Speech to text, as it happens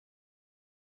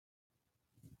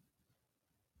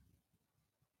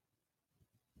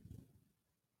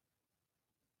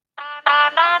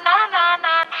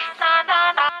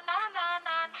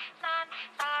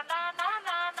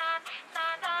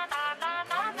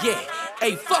Yeah,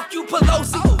 hey, fuck you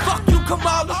Pelosi, fuck you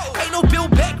Kamala. Ain't no Bill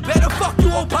Beck, better fuck you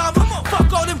Obama.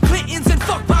 Fuck all them Clintons and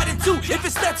fuck Biden too. If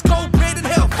it's let's go, Brandon,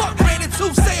 hell, fuck Brandon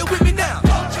too. Say it with me now.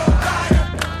 Fuck Joe Biden.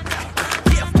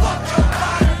 Yeah, fuck Joe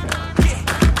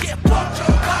Biden. Yeah, fuck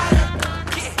Joe Biden.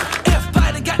 Yeah, if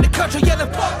Biden got the country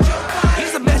yelling, fuck Joe Biden.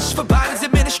 Here's a message for Biden's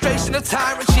administration of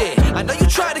tyrants, yeah. I know you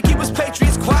try to keep us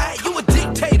patriots quiet, you a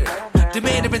dictator.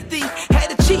 Demander and thief, had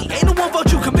to cheat. Ain't no one vote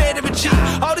you commander in chief.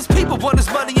 All these people want us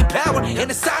money and power, and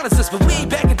to silence us, but we ain't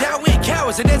backing down, we ain't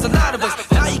cowards, and there's a lot of us.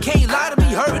 Now you can't lie to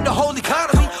me, hurting the whole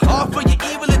economy. All for your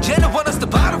evil agenda, want us to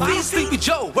bottom feed. Sleepy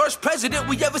Joe, worst president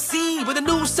we ever seen. When the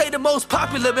news say the most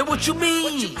popular, man, what you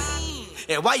mean?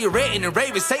 And while you're ranting and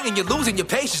raving, saying you're losing your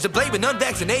patience and blaming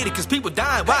unvaccinated cause people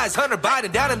dying. Why is Hunter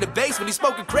Biden down in the basement? He's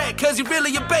smoking crack cause he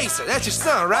really a baser. That's your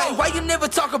son, right? Why you never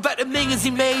talk about the millions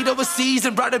he made overseas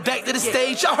and brought it back to the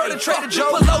stage? Y'all heard of Trader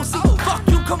Joe? Pelosi, fuck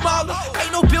you Kamala.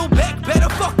 Ain't no Bill Beck, better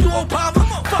fuck you Obama.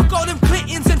 Fuck all them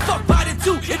Clintons and fuck Biden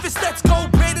too. If it's let's go,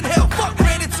 Brandon, hell, fuck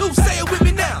Brandon too. Say it with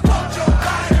me now. Fuck Joe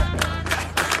Biden.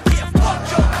 Yeah, fuck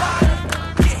Joe Biden.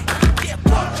 Yeah,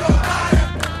 fuck Joe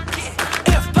Biden.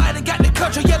 Yeah, if Biden got the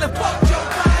country yelling, fuck Joe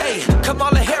Biden. Hey,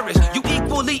 Kamala Harris, you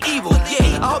equally evil.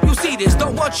 Yeah, I hope you see this.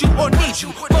 Don't want you or need you.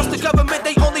 Most of the government,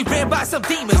 they only ran by some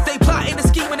demons. They plotting and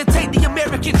scheming to take the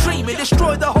American dream and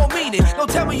destroy the whole meaning. Don't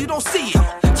tell me you don't see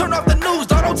it. Turn off the news,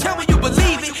 dog. Don't tell me you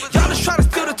believe it. Y'all just trying to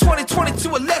steal the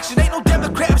 2022 election. Ain't no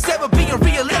Democrats ever being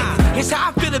re-elected. Here's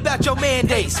how I feel about your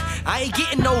mandates. I ain't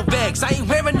getting no vax, I ain't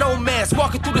wearing no mask.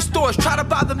 Walking through the stores, try to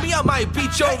bother me, I might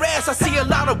beat your ass. I see a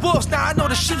lot of wolves, now I know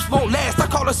the sheep won't last. I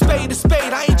call a spade a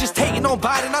spade, I ain't just hating on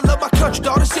Biden. I love my country,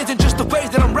 dog, this isn't just the ways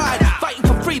that I'm riding. Fighting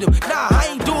for freedom, nah, I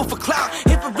ain't doing for clout.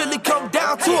 If it really come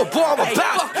down to a boy, I'm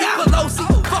about. Fuck you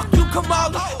Pelosi, fuck you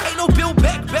Kamala. Ain't no Bill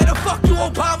Beck, better fuck you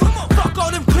Obama. Fuck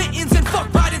all them Clintons and fuck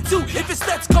Biden too. If it's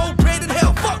let's go, Brandon,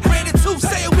 hell, fuck Brandon too.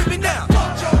 Say it with me now.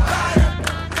 Fuck Joe Biden.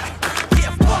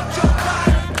 Yeah, fuck Joe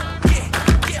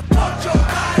Biden. Yeah, fuck Joe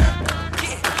Biden.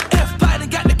 Yeah, if Biden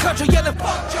got the country yelling,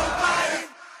 fuck Joe Biden.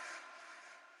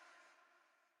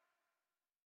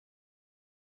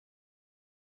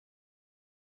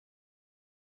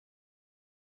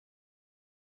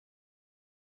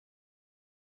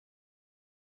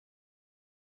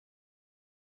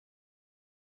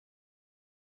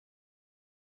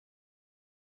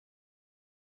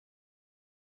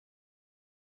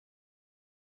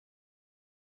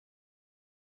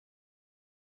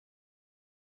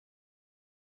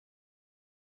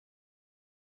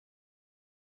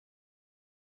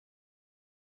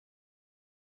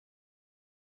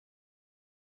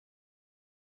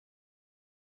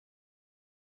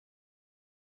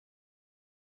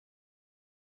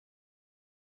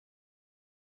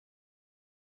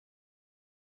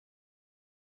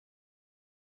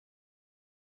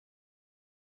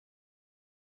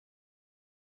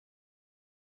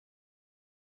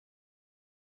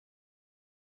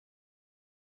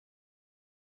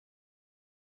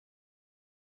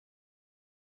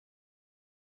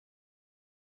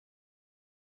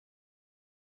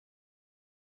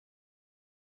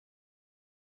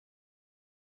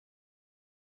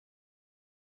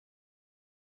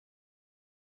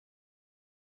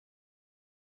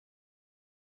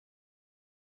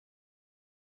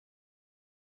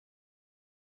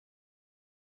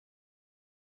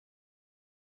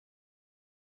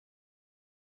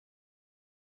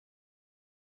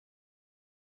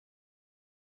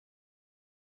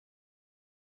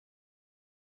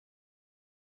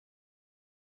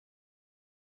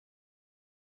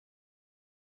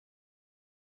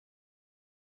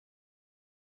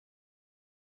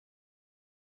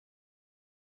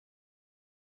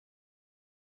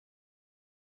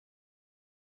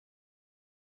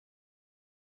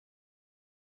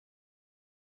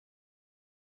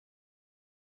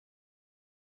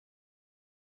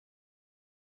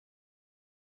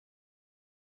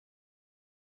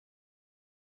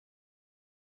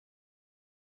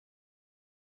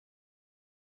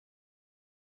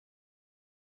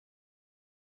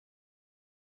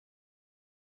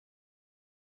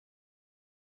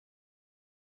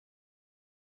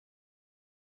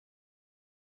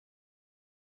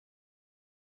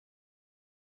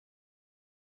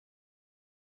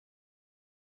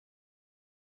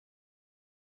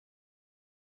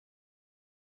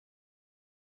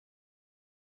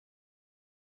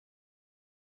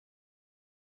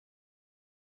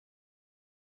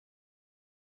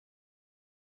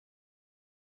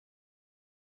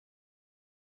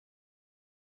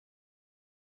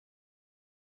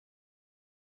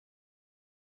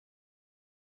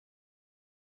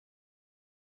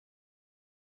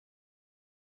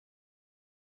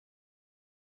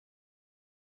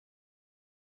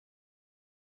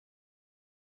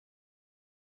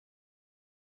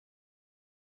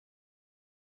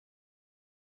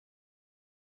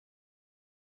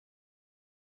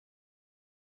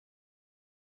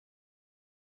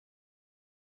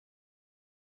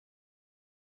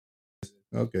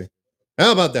 Okay.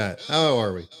 How about that? How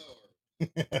are we?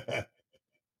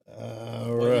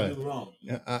 All What right. you do wrong?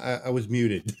 I was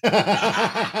muted.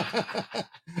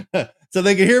 So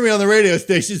they could hear me on the radio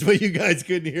stations, but you guys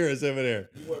couldn't hear us over there.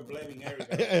 You were blaming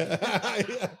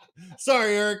Eric.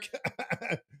 Sorry, Eric.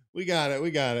 We got it.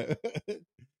 We got it.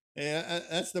 Yeah,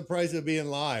 that's the price of being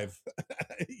live.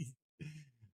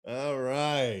 All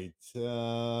right.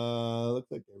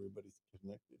 Looks like everybody's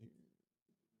connected here.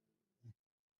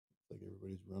 Looks like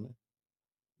everybody's running.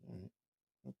 All right.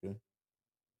 Okay.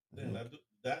 Damn,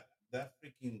 that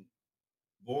freaking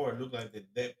board look like the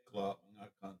debt club in our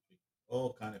country.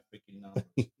 All kind of freaking numbers.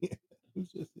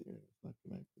 Who's this here? It's not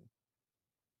connected.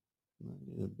 Not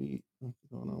getting a beat. What's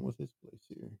going on with this place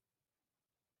here?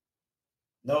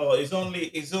 No, it's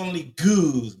only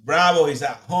Goose. Bravo is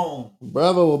at home.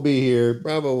 Bravo will be here.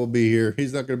 Bravo will be here.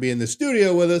 He's not going to be in the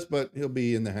studio with us, but he'll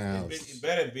be in the house. It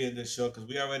better be in this show because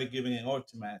we already giving an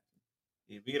ultimatum.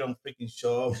 If you don't freaking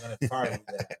show up, we're gonna fire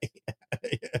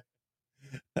you.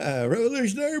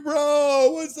 Revolutionary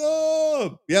Bro, what's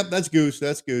up? Yep, that's Goose.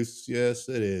 That's Goose. Yes,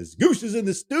 it is. Goose is in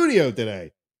the studio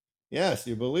today. Yes,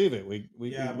 you believe it. We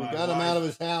got him out of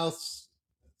his house,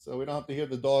 so we don't have to hear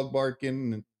the dog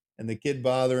barking and the kid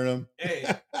bothering him. Hey,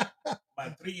 my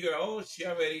 3-year-old, she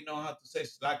already know how to say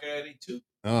Slacker 82.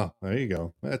 Oh, there you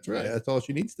go. That's right. That's all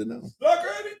she needs to know. Slacker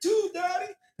 82,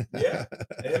 Daddy. Yeah,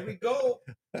 there we go.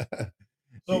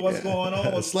 So what's going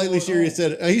on? What's Slightly going serious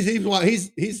on?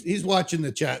 said he's watching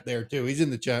the chat there too. He's in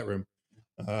the chat room.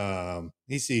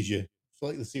 He sees you.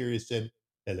 Slightly serious said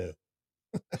hello.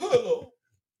 Hello.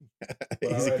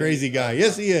 He's a crazy guy.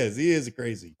 Yes, he is. He is a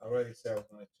crazy. I already said I was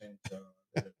going to change.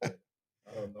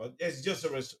 I don't know. It's just a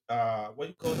what do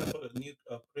you call that for the new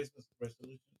Christmas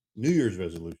resolution? New Year's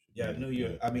resolution. Yeah, New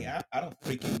Year. I mean, I don't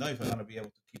freaking know if I'm gonna be able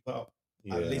to keep up.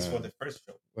 Yeah. At least for the first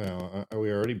show. Well,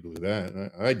 we already blew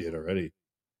that. I did already.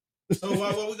 So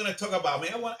what we're gonna talk about,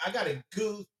 man? I got a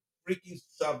good freaking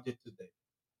subject today.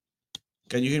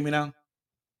 Can you hear me now?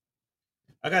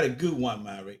 I got a good one,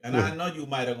 Mary, and I know you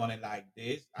might have gonna like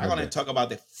this. I'm gonna talk about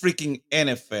the freaking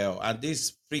NFL and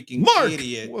this freaking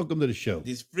idiot. Welcome to the show.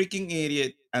 This freaking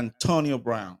idiot, Antonio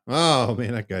Brown. Oh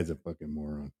man, that guy's a fucking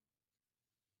moron.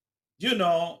 You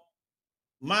know,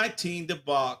 my team, the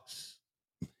Bucks.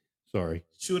 Sorry.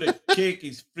 Should have kicked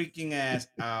his freaking ass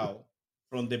out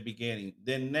from the beginning.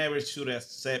 They never should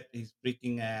accept his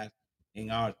freaking ass in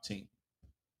our team.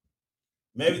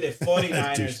 Maybe the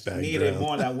 49ers need it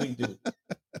more than we do.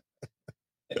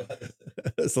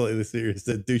 Slightly serious.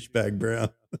 That douchebag Brown.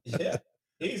 Yeah,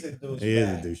 he's a douchebag. He is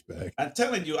a douchebag. I'm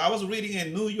telling you, I was reading a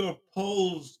New York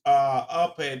Post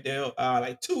op-ed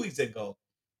like 2 weeks ago,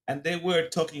 and they were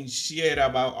talking shit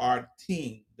about our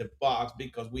team, the Bucks,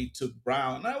 because we took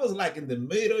Brown. And I was like in the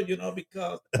middle, you know,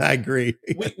 because I agree.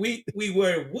 we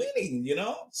were winning, you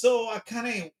know. So I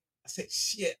said,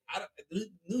 shit,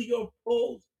 New York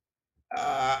Post.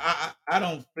 I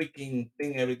don't freaking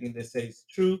think everything they say is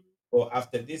true. But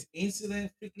after this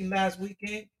incident freaking last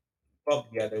weekend, fuck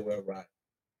yeah, they were right.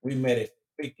 We made a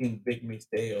freaking big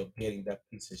mistake of getting that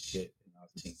piece of shit in our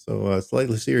team. So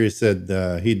Slightly Serious said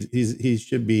he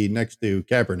should be next to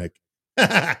Kaepernick.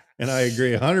 And I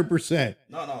agree 100%.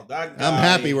 No, that guy, I'm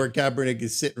happy where Kaepernick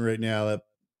is sitting right now. That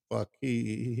fuck,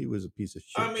 he was a piece of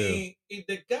shit. I mean, if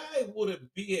the guy would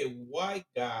be a white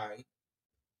guy,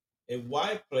 a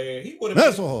white player, he would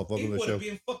have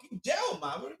been fucking jail,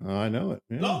 man. Oh, I know it.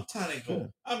 Yeah. Long time ago.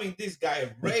 Yeah. I mean, this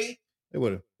guy raped. They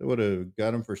would have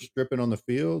got him for stripping on the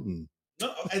field and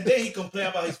then he complained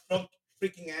about his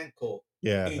freaking ankle.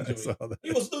 Yeah, injury. I saw that.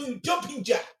 He was doing jumping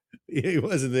jack. Yeah, he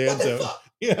was in the end zone.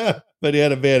 Yeah, but he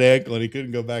had a bad ankle and he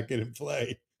couldn't go back in and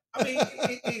play. I mean,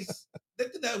 it's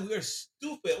that we're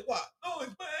stupid. What? No,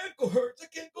 my ankle hurts. I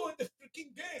can't go in the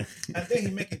freaking game. And then he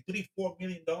making $3-4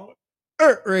 million.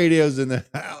 Earth Radio's in the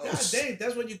house. God dang,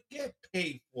 that's what you get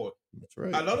paid for. That's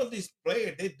right. A lot of these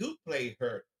players, they do play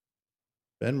hurt.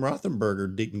 Ben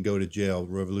Roethlisberger didn't go to jail,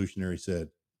 Revolutionary said.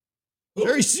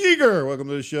 Jerry Seeger, welcome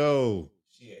to the show.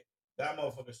 Shit, that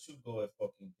motherfucker should go at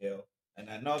fucking jail. And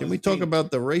I know. Can we talk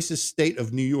about the racist state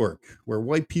of New York, where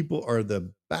white people are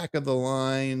the back of the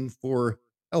line for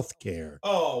health care?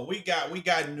 Oh, we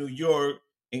got New York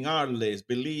in our list.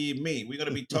 Believe me, we're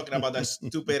gonna be talking about that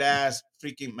stupid ass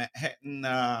freaking Manhattan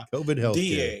COVID health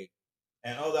DA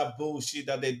and all that bullshit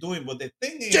that they're doing. But the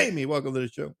thing is, Jamie, welcome to the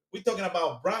show. We're talking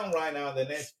about Brown right now in the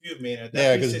next few minutes.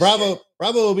 Yeah, because Bravo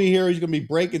will be here. He's going to be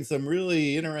breaking some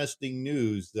really interesting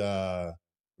news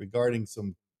regarding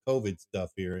some COVID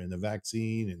stuff here and the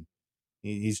vaccine, and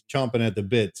he's chomping at the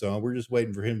bit. So we're just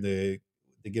waiting for him to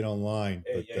to get online.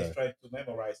 Hey, But he's trying to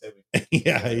memorize everything.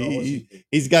 yeah,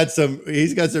 he's got some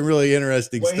really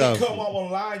interesting when stuff. When he come up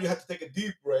online, you have to take a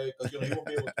deep break because he won't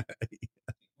be able to.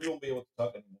 We won't be able to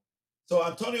talk anymore. So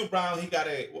Antonio Brown, he got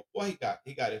a what he got?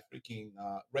 He got a freaking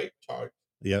rape charge.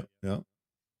 Yep.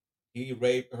 He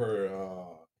raped her.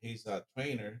 He's a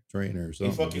trainer. Trainer.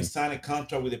 He fucking signed a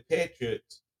contract with the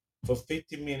Patriots for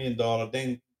 $50 million.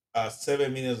 Then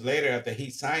 7 minutes later, after he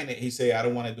signed it, he said, "I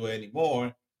don't want to do it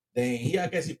anymore." Then I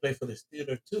guess he played for the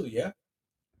Steelers too, yeah.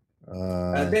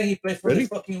 And then he played for the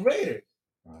fucking Raiders.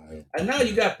 And now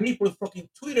you got people fucking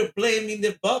Twitter blaming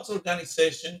the Bucs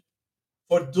organization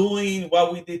for doing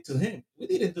what we did to him. We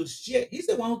didn't do shit. He's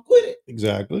the one who quit it.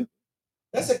 Exactly.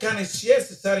 That's the kind of shit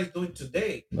society is doing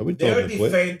today. They're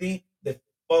defending the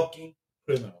fucking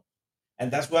criminal.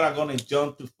 And that's what I'm going to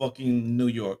jump to fucking New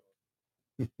York.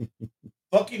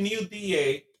 Fucking new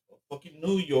DA, fucking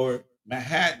New York,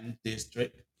 Manhattan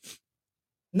district.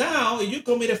 Now, if you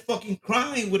commit a fucking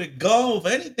crime with a gun or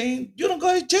anything, you don't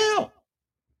go to jail.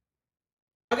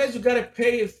 I guess you got to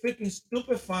pay a freaking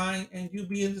stupid fine and you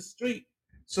be in the street.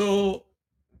 So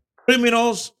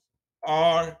criminals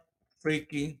are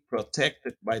freaking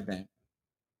protected by them.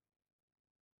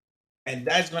 And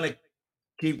that's going to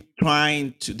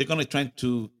they're going to try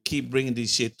to keep bringing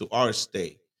this shit to our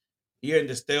state. Here in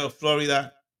the state of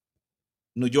Florida,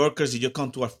 New Yorkers, if you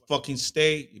come to our fucking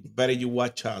state, better you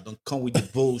watch out. Don't come with your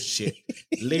bullshit.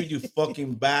 Leave your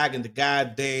fucking bag in the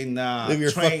goddamn leave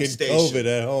your train fucking station. COVID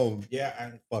at home. Yeah,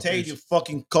 and take your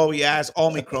fucking COVID ass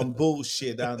Omicron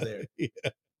bullshit down there. Yeah.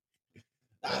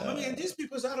 I mean, these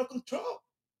people's out of control.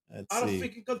 Out of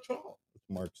freaking control. What's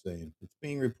Mark saying? It's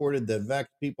being reported that vax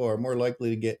people are more likely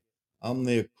to get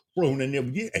Omicron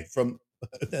from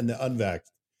than the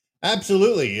unvaxxed.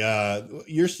 Absolutely.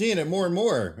 You're seeing it more and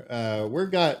more.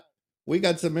 We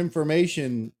got some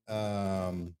information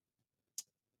the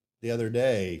other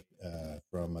day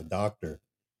from a doctor,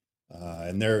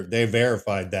 and they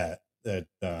verified that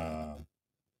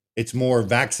it's more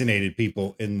vaccinated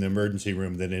people in the emergency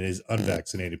room than it is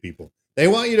unvaccinated people. They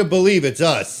want you to believe it's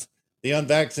us, the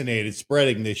unvaccinated,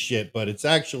 spreading this shit, but it's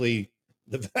actually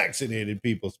the vaccinated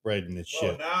people spreading this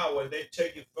shit. Now when they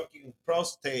check your fucking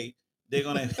prostate, they're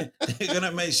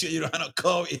gonna make sure you don't have no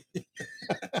COVID.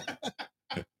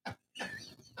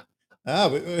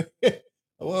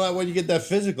 Well, when you get that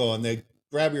physical and they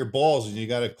grab your balls and you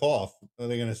got a cough, are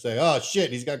they gonna say, "Oh shit,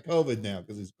 he's got COVID now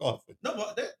because he's coughing"? No,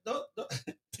 but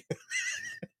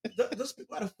those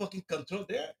people out of fucking control.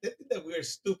 They think that we're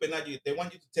stupid. They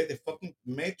want you to take the fucking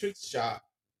Matrix shot,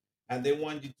 and they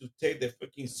want you to take the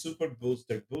freaking super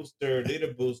booster,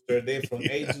 little booster, then from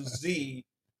A to Z.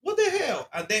 What the hell?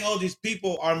 And then all these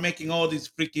people are making all this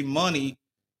freaking money,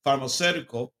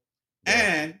 pharmaceutical,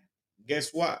 and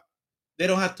guess what? They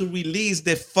don't have to release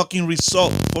the fucking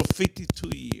result for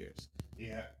 52 years.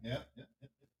 Yeah.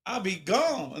 I'll be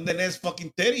gone in the next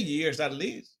fucking 30 years at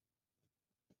least.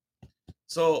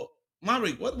 So,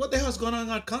 Mari, what the hell's going on in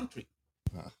our country?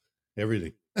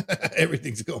 Everything.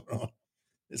 Everything's going on.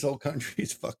 This whole country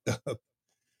is fucked up.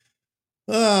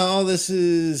 All this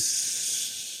is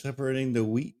separating the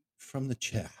wheat from the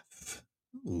chaff.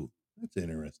 Ooh, that's an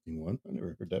interesting one. I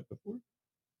never heard that before.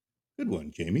 Good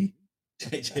one, Jamie.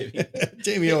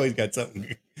 Jamie always got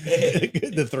something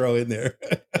good to throw in there.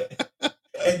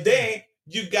 And then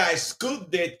you guys school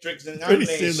districts in our Pretty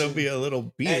nation. soon there'll be a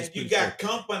little beat. And you got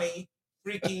company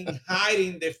freaking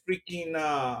hiding the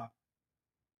freaking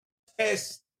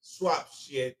test swap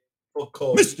shit for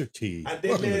COVID. Mr. T. And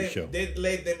they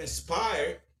let them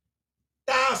expire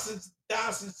thousands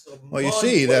of Well, you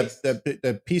see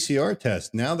that PCR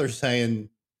test, now they're saying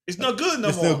it's no good no more.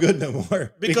 It's no good no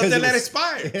more. Because they let it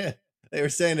expire. Yeah, they were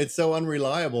saying it's so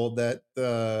unreliable that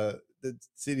the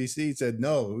CDC said,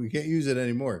 no, we can't use it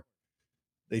anymore.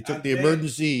 They took the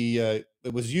emergency, it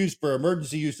was used for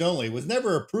emergency use only. It was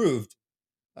never approved,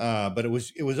 but it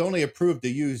was only approved to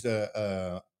use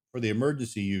for the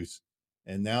emergency use.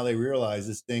 And now they realize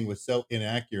this thing was so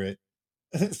inaccurate.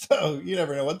 So you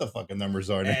never know what the fucking numbers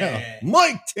are now.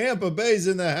 Mike Tampa Bay's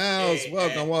in the house.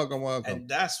 Welcome. And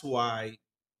that's why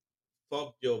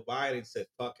fuck Joe Biden said,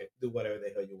 fuck it, do whatever the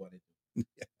hell you want to do.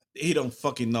 He don't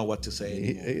fucking know what to say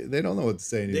anymore. They don't know what to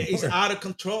say anymore. He's out of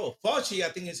control. Fauci, I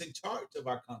think, is in charge of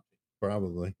our country.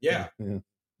 Probably. Yeah.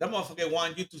 That motherfucker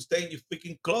want you to stay in your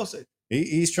freaking closet.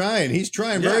 He's trying. He's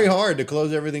trying very hard to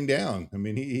close everything down. I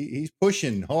mean, he's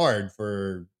pushing hard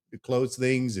to close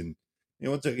things, and he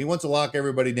wants to lock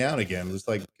everybody down again, just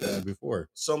like before.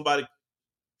 Somebody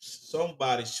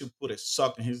should put a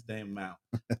sock in his damn mouth.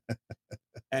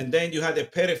 And then you had the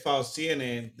pedophile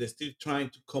CNN. They're still trying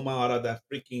to come out of that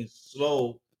freaking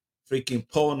slow freaking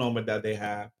phone number that they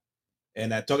have.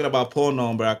 And talking about phone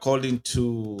number, according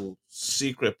to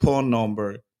secret phone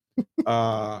number,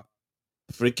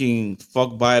 freaking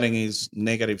fuck Biden is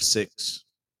 -6.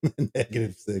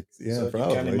 -6. Yeah, So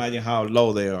probably. you can imagine how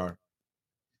low they are.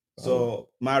 So,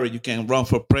 Mari, you can run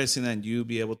for president and you'll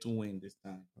be able to win this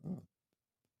time.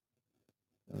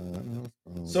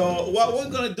 So what we're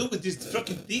gonna do with this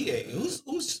fucking DA? Who's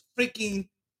freaking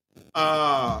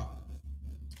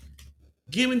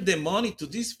giving the money to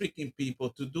these freaking people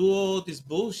to do all this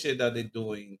bullshit that they're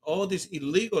doing, all this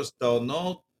illegal stuff,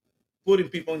 no putting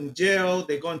people in jail.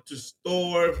 They're going to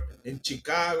store in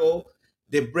Chicago.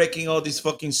 They're breaking all these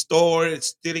fucking stores,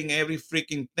 stealing every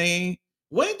freaking thing.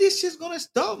 When this shit's gonna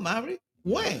stop, Maverick?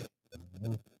 When?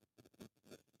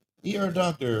 ER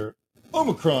doctor,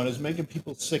 Omicron is making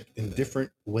people sick in a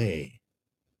different way.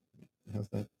 How's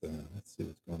that? Let's see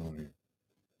what's going on here.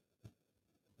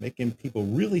 Making people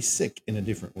really sick in a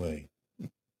different way.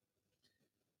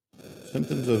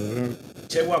 Symptoms of.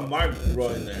 Check what Mark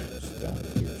wrote in there.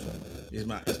 It's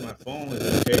my phone. Is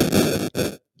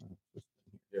okay?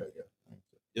 Yeah.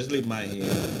 Just leave mine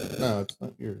here. No, it's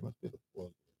not yours. It must be the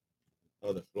floor.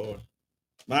 Oh, the floor.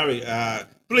 Mari,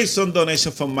 please some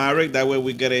donation for Mari. That way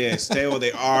we get a state of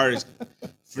the art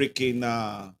freaking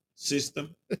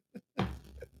system.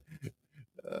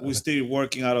 We're still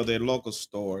working out of the local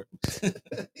store.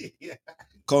 Yeah.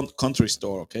 Country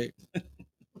store, okay?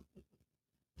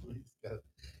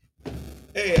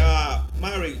 Hey,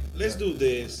 Mari, let's do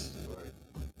this.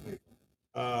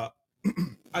 I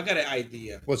got an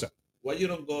idea. What's that? Why you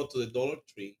don't go to the Dollar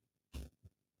Tree,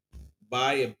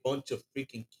 buy a bunch of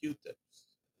freaking Q-tips,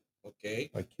 okay?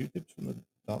 Like Q-tips from the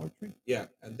Dollar Tree? Yeah,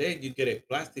 and then you get a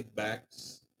plastic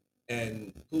bags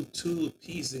and put 2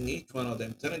 pieces in each one of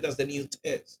them. Tell them that's the new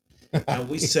test. And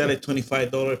we sell it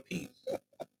 $25 a piece.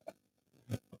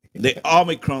 The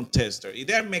Omicron tester. If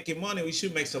they're making money, we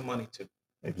should make some money too.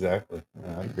 Exactly.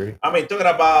 Yeah, I agree. I mean, talking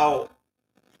about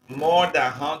more than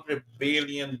 $100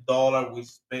 billion we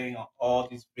spend on all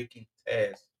these freaking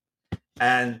tests,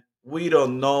 and we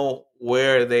don't know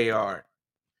where they are.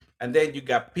 And then you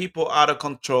got people out of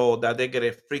control that they get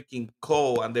a freaking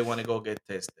cold and they want to go get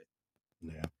tested.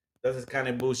 Yeah. That's the kind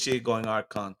of bullshit going on our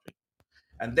country.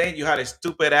 And then you had a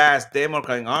stupid ass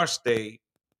Democrat in our state,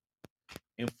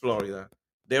 in Florida.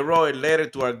 They wrote a letter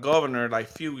to our governor like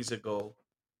a few weeks ago,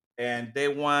 and they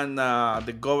want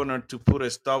the governor to put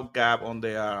a stopgap on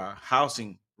the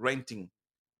housing renting,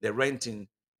 the renting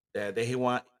that they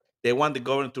want. They want the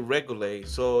governor to regulate.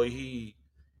 So he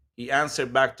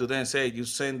answered back to them and said, "You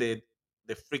send the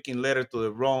freaking letter to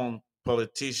the wrong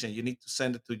politician. You need to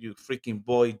send it to your freaking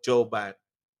boy Joe Biden."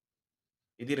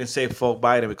 He didn't say fuck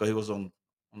Biden because he was on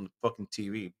the fucking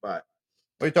TV. But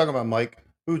what are you talking about, Mike?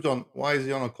 Who's on? Why is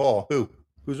he on a call?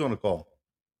 Who's on a call?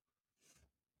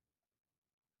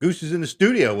 Goose is in the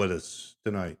studio with us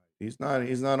tonight. He's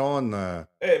not on.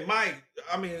 Hey, Mike.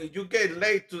 I mean, you get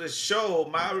late to the show.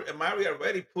 Mari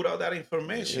already put out that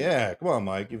information. Yeah, come on,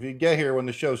 Mike. If you get here when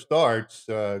the show starts,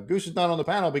 Goose is not on the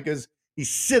panel because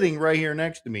he's sitting right here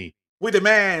next to me with the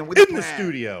man in the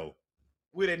studio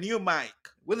with a new mic.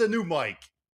 With a new mic.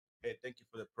 Hey, thank you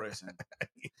for the present.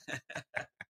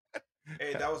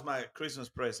 Hey, that was my Christmas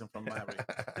present from Mari.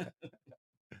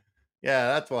 Yeah,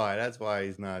 that's why. That's why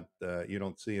he's not. You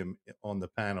don't see him on the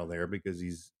panel there because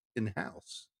he's in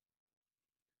house.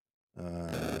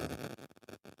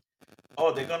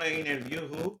 Oh, they're gonna interview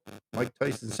who? Mike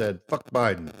Tyson said, "Fuck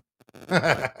Biden."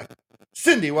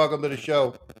 Cindy, welcome to the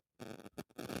show.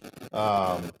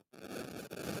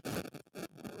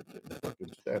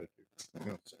 Fucking static. Hang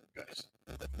on a second, guys.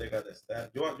 They got the staff.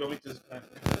 You want me to?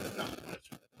 No.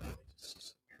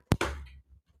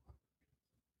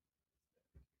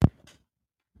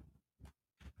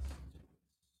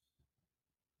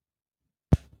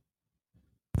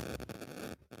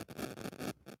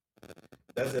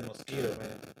 That's a mosquito,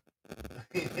 man.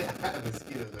 Yeah,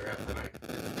 mosquitoes are out tonight.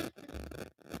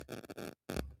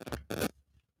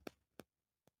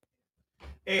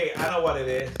 Hey, I know what it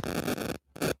is.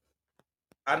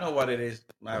 I know what it is,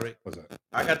 Maverick. What's that?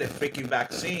 I got the freaking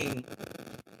vaccine.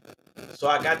 So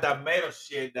I got that metal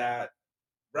shit that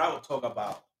Bravo talk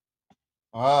about.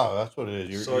 Oh, that's what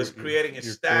it is. It's creating a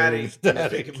static.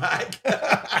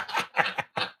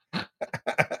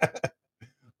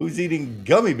 Who's eating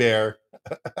gummy bear?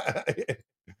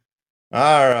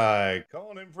 All right,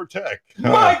 calling in for tech.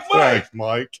 Mike. Thanks,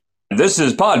 Mike. This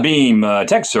is Podbeam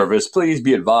Tech Service. Please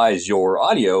be advised your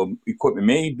audio equipment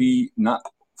may be not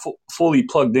fully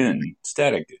plugged in.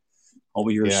 Static. Over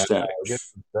here is static.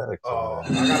 Oh,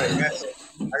 I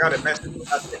got a message.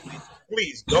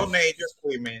 Please donate your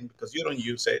equipment because you don't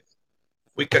use it.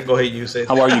 We can go ahead and use it.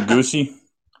 How are you, Goosey?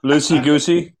 Loosey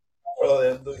Goosey?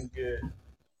 Brother, I'm doing good.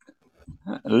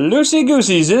 Loosey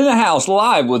Goosey's in the house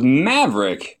live with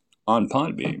Maverick on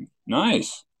Podbeam.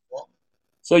 Nice.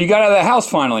 So you got out of the house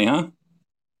finally, huh?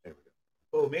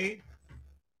 Who, me?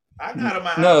 I'm out of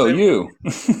my house. No, you.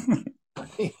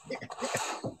 I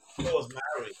was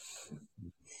married.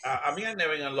 I mean, I'm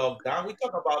never in a lockdown. We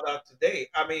talk about that today.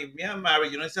 I mean, me and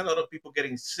married, there's a lot of people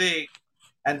getting sick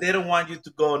and they don't want you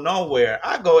to go nowhere.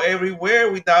 I go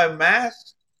everywhere without a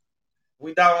mask,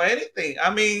 without anything.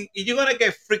 I mean, if you're going to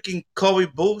get freaking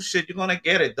COVID bullshit, you're going to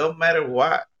get it. Don't matter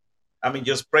what. I mean,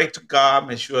 just pray to God,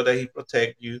 make sure that He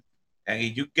protect you. And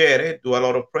if you get it, do a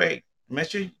lot of pray. Make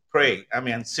sure you pray. I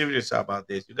mean, I'm serious about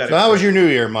this. You got. So how was your New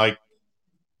Year, Mike?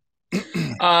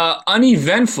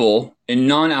 Uneventful and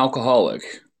non-alcoholic.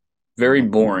 Very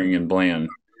boring and bland.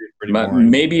 But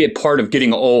maybe a part of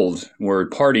getting old where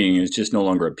partying is just no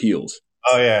longer appeals.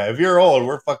 Oh, yeah. If you're old,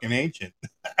 we're fucking ancient.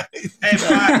 Hey,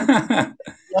 Mike.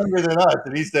 Younger than us.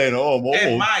 And he's saying, oh, I'm old.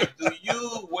 Hey, Mike, do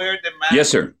you wear the mask? Yes,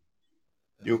 sir.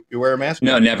 You wear a mask?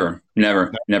 No, never.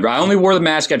 I only wore the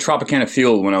mask at Tropicana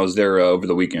Field when I was there over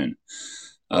the weekend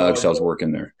because I was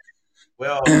working there.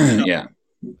 Well, yeah.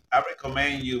 I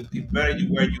recommend you. It's better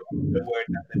you wear your underwear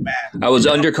than the mask. I was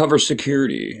undercover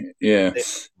security. Yeah.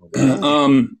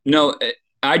 No,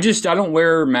 I don't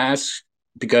wear masks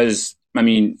because I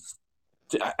mean,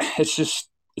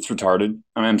 it's retarded.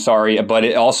 I mean, I'm sorry, but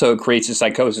it also creates a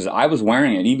psychosis. I was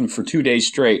wearing it even for 2 days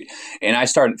straight, and I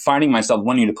started finding myself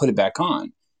wanting to put it back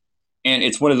on. And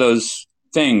it's one of those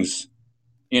things,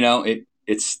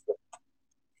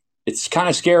 it's kind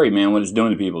of scary, man, what it's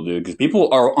doing to people, dude. Because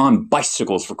people are on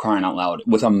bicycles, for crying out loud,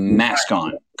 with a mask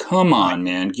on. Come on,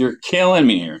 man. You're killing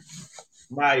me here.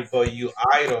 Mike, but you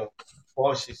idol,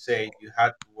 Porsche said you had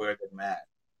to wear the mask.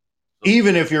 So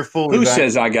even if you're fully Who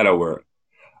says I got to wear it?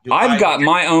 I've got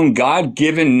my own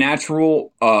God-given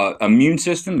natural immune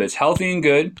system that's healthy and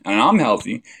good, and I'm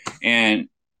healthy, and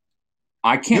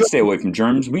I can't stay away from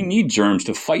germs. We need germs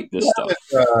to fight this stuff.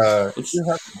 You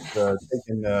haven't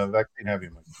taken the vaccine, have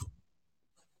you, Mike?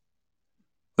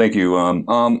 Thank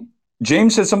you.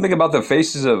 James said something about the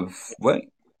faces of what?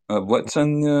 What's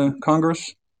in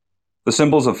Congress? The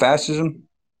symbols of fascism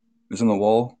is on the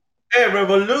wall. Hey,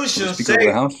 Revolution say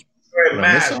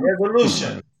mask.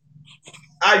 Revolution.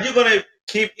 Are you gonna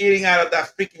keep eating out of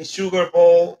that freaking sugar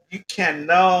bowl? You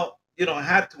cannot. You don't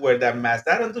have to wear that mask.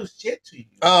 That don't do shit to you.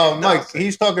 Oh, Mike,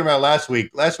 he's talking about last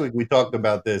week. Last week we talked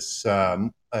about this.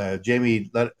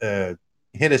 Jamie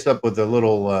hit us up with a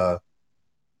little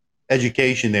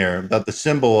education there about the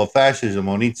symbol of fascism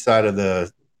on each side of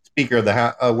the Speaker of the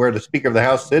House, where the Speaker of the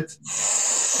House sits.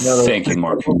 Thank you,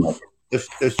 Mark. There's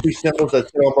two symbols that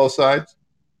sit on both sides.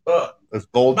 Those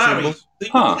gold symbols. Do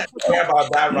you care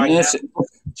about that right now?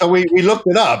 So we looked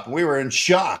it up. We were in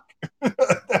shock.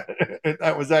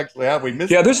 That was actually how we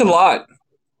missed it. Yeah, there's a lot.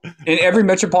 In every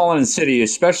metropolitan city,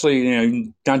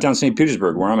 especially downtown St.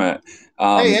 Petersburg, where I'm at,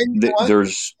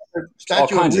 there's all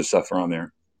kinds of stuff around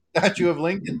there. Statue of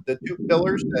Lincoln, the two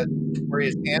pillars where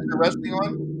his hands are resting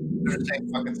on, they're the same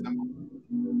fucking symbol.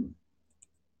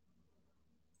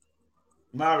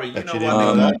 Mari, you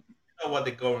know what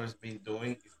the government's been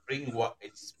doing?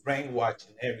 It's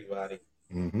brainwashing everybody.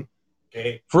 Mm-hmm.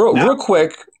 Okay. Real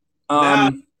quick.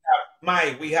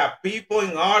 Mike, we have people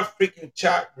in our freaking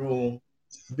chat room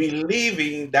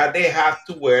believing that they have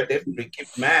to wear the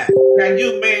freaking mask. Can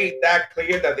you make that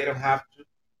clear that they don't have to?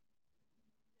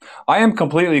 I am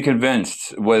completely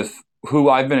convinced with who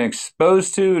I've been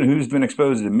exposed to and who's been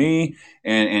exposed to me,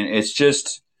 and it's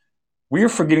just we are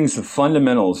forgetting some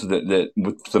fundamentals that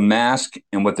with the mask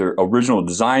and what their original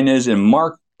design is. And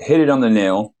Mark hit it on the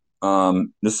nail.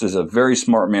 This is a very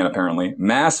smart man, apparently.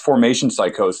 Mass formation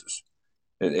psychosis.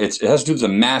 It has to do with the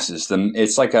masses.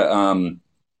 It's like a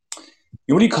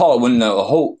what do you call it when a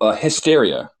whole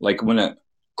hysteria, like when a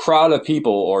crowd of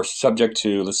people are subject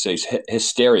to, let's say,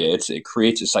 hysteria. It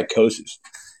creates a psychosis,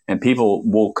 and people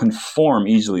will conform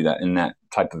easily in that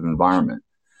type of environment.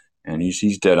 And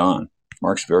he's dead on.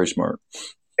 Mark's very smart.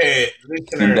 Hey,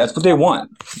 and that's what they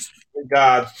want. We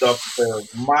got Dr.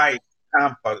 Mike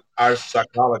Tampa, our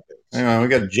psychologist. Hang on, we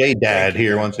got J-Dad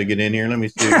here wants to get in here. Let me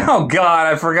see. Oh, God,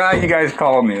 I forgot you guys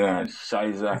called me that.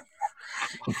 Scheiße.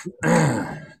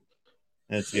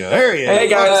 Let's go. There he is. Hey,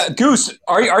 guys. Goose,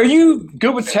 are you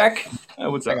good with tech?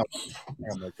 What's up?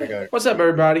 What's up,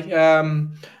 everybody?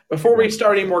 Before we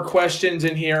start any more questions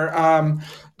in here,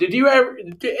 did you ever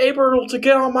able to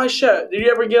get on my show? Did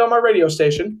you ever get on my radio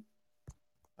station?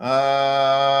 You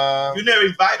never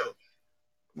invite us.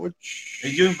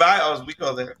 If you invite us, we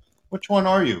go there. Which one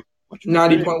are you?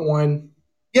 90.1.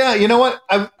 Yeah, you know what?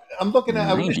 I'm looking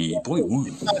at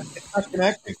 90.1. It's not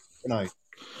connecting tonight.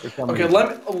 Okay,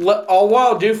 while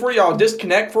I'll do for you, I'll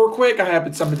disconnect for quick. I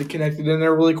have somebody connected in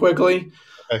there really quickly.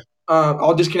 Okay.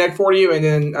 I'll disconnect for you, and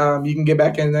then you can get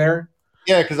back in there.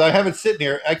 Yeah, because I have it sitting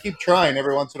here. I keep trying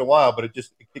every once in a while, but it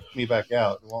kicks me back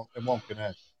out. It won't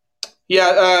connect.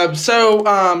 Yeah. So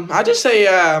I just say,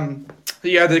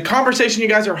 the conversation you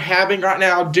guys are having right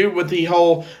now, due with the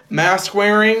whole mask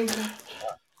wearing.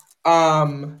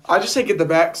 I just say get the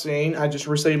vaccine. I just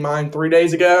received mine 3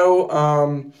 days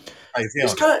ago.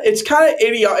 It's kind of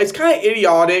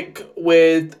idiotic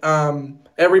with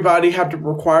everybody have to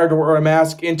require to wear a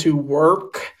mask into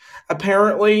work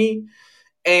apparently,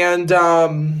 and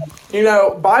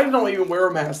Biden don't even wear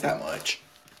a mask that much.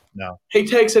 No, he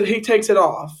takes it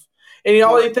off, and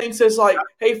all he thinks is like,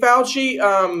 "Hey Fauci,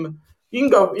 you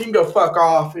can go fuck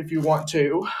off if you want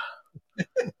to."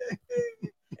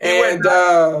 And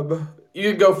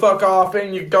you can go fuck off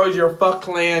and you go to your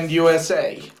fuckland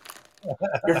USA.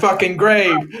 Your fucking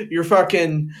grave. Your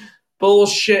fucking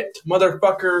bullshit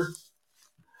motherfucker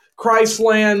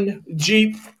Chrysland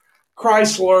Jeep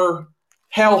Chrysler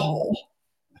hellhole.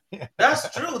 That's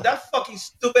true. That fucking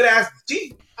stupid ass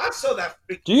Jeep. I saw that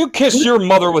freaking. Do you kiss your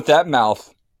mother with that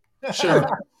mouth? Sure.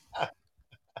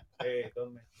 Hey,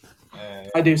 don't make...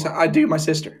 I do my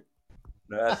sister.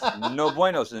 That's no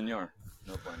bueno, senor.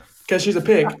 No bueno. Because she's a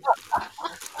pig.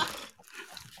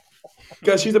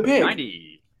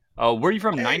 90. Oh, where are you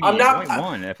from?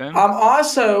 90.1 FM.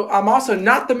 I'm also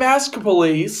not the mask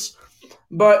police,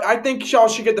 but I think y'all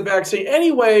should get the vaccine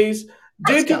anyways,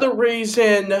 due to the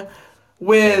reason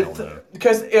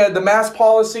because the mask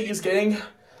policy is getting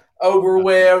over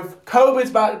with.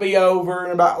 COVID's about to be over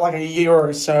in about like a year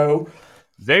or so.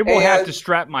 They will have to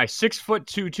strap my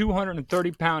 6'2",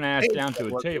 230-pound ass down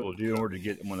to a table in order to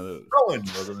get one of those. God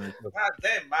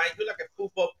damn, Mike, you're like a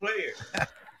football player.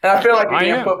 And I feel like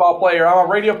a football player. I'm a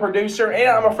radio producer and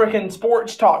I'm a freaking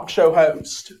sports talk show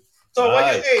host. So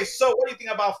what do you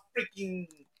think about freaking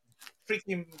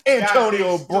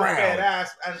Antonio Brown?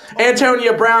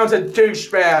 Antonio Brown's a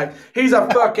douchebag. He's a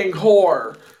fucking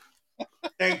whore.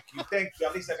 Thank you.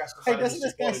 At least I got some. Hey, doesn't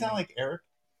this guy sound like Eric?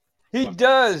 He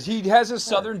does. He has a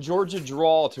Southern Georgia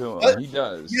drawl to him. He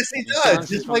does. Yes, he does.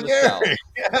 Just like Eric.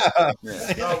 Yeah.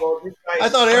 I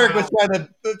thought Eric was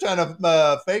trying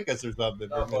to fake us or something.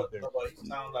 He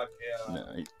sounds like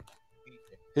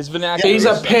his vernacular. He's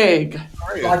a pig,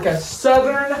 like a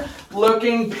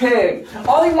Southern-looking pig.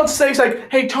 All he wants to say is like,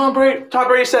 "Hey, Tom Brady." Tom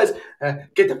Brady says,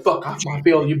 "Get the fuck off my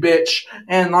field, you bitch,"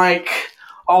 and like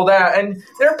all that. And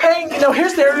they're paying.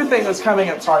 Here's the other thing that's coming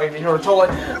up. Sorry, you were totally.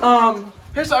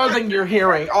 Here's the other thing you're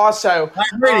hearing. Also,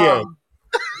 radio.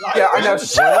 Yeah, I know.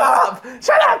 Shut up.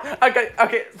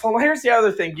 Okay. So here's the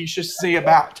other thing you should see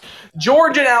about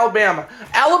Georgia and Alabama.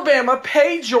 Alabama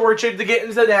paid Georgia to get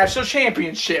into the national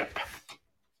championship.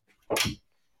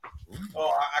 Oh,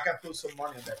 I can put some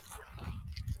money on that.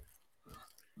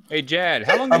 Hey, Jad,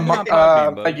 how long have you been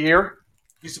on Podbean, a year.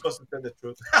 You're supposed to tell the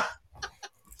truth.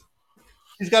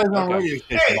 He's got his own radio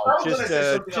station. Hey,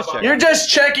 You're just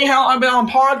checking how I've been on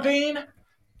Podbean?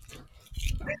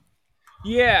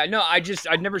 Yeah, no,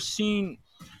 I've never seen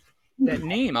that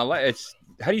name. It's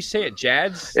how do you say it?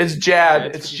 Jad's? It's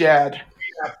Jad. It's Jad.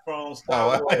 Oh,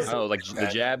 like the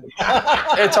jab?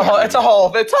 It's a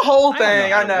whole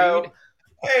thing. I know.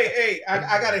 Hey,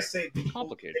 I gotta say,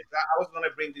 complicated. I was gonna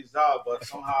bring this up, but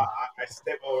somehow I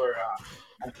stepped over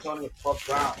Antonio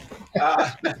Brown.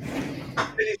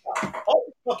 All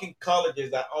the fucking colleges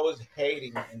that always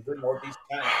hating and doing all these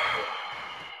kind of stuff.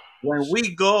 When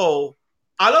we go,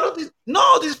 a lot of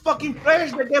these fucking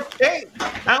players that get paid.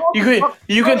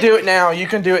 You can do it now. You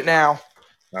can do it now.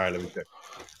 All right, let me check.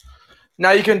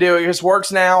 Now you can do it. It just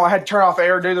works now. I had to turn off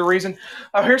air due to the reason.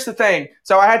 Here's the thing.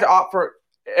 So I had to opt for,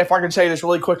 if I can say this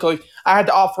really quickly, I had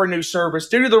to opt for a new service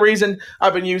due to the reason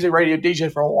I've been using Radio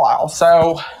DJ for a while.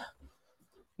 So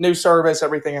new service,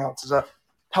 everything else is a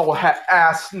hell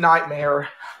ass nightmare.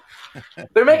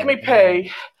 They're making me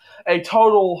pay a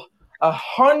total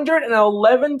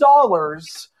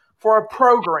 $111 for a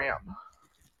program.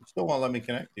 You still won't let me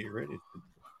connect to your radio.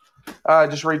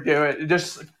 Just redo it.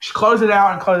 Just close it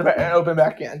out and close it back and open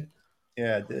back in.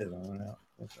 Yeah, I did. I went out.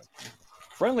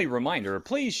 Friendly reminder,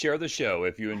 please share the show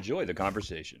if you enjoy the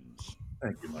conversations.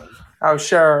 Thank you, Mike. Oh,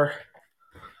 sure.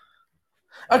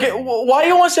 Okay, why do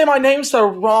you want to say my name so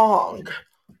wrong?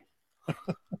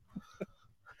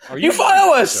 You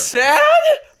follow us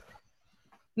sad?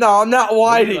 No, I'm not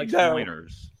whitey.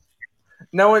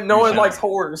 No one likes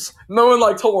whores. No one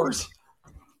likes whores.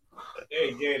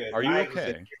 Hey, Jaden. Are you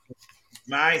okay?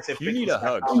 Nice. You need a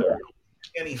hug, sir.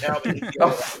 Any help?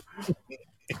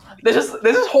 This is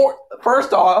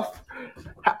first off,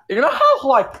 you know how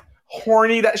like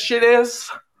horny that shit is.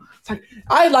 It's like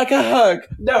I'd like a hug.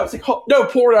 No, it's like no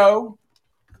Porto.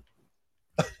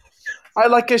 I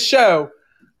like a show.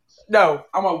 No,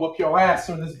 I'm gonna whoop your ass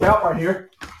on this belt right here.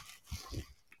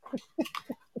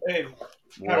 Hey,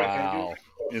 Wow.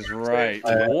 Is right.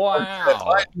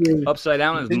 Wow. Upside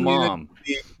down is mom.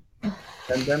 The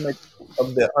pandemic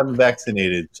of the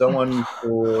unvaccinated. Someone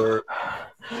for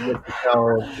the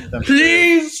power of the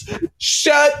Please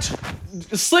shut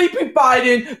Sleepy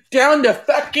Biden down the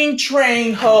fucking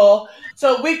train hole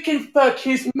so we can fuck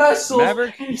his muscles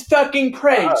Maverick? and his fucking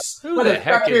praise. Who the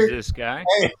heck is this guy?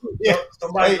 Hey,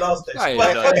 somebody hey, lost This it.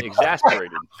 guy is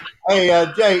exasperated. hey,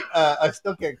 Jay, I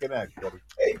still can't connect, buddy.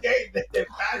 Hey,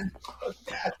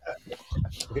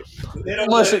 they don't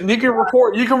Listen, you can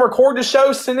record the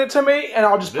show, send it to me, and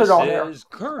I'll just put This it on there. is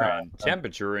current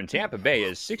temperature in Tampa Bay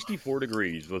is 64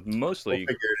 degrees with mostly We'll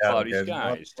figure it out, cloudy man.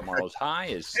 skies. Tomorrow's high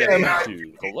is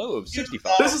 72, the low of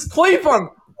 65. This is Cleveland.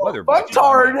 Weather brought to you by-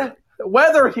 Fucktard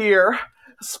weather here.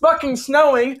 It's fucking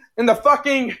snowing in the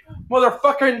fucking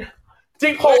motherfucking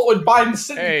deep hole with Biden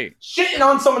sitting Hey. shitting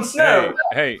on someone's snow.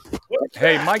 Hey,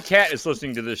 my cat is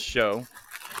listening to this show.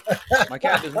 My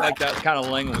cat doesn't like that kind of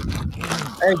language.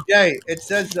 Hey, Jay, it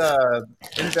says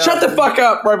Shut the fuck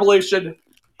up, Revolution.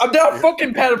 I'm down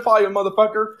fucking pedophile, you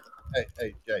motherfucker.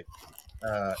 Hey, Jay.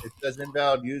 It says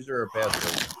invalid user or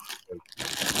password.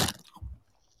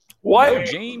 What? No,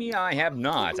 Jamie, I have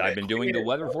not. I've been doing the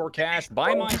weather forecast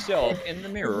by myself in the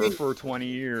mirror for 20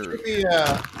 years. Give me,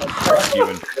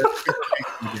 Steven.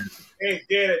 Hey,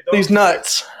 get it. These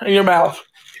nuts in your mouth.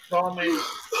 Comment.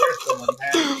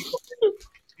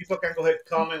 People can go ahead and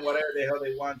comment whatever the hell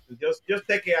they want to. Just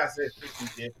take it as it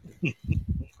is.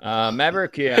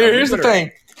 Maverick, yeah. Here's we the better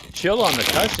thing. Chill on the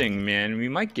cussing, man. We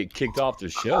might get kicked off the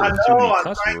show I with too many know, I'm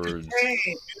cuss trying to words. change.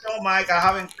 You know, Mike, I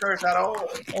haven't cursed at all.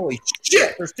 holy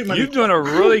shit! There's too many. You've done a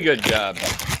really good job.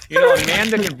 You know, a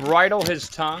man that can bridle his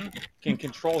tongue can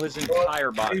control his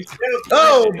entire body.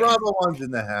 Oh, Bravo One's in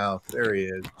the house. There he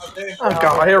is. Oh,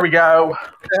 God, here we go. What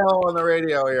the hell on the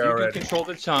radio here You can already? control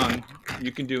the tongue.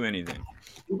 You can do anything.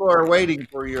 People are waiting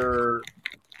for your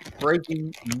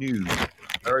breaking news.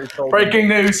 I already told Breaking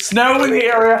news. Snow in the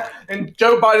area, and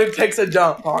Joe Biden takes a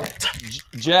dump on it.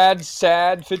 Jad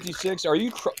Sad 56, are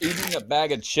you eating a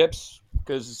bag of chips?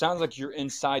 Because it sounds like you're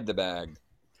inside the bag.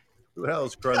 Who the hell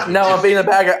is crunching? No, I'm being a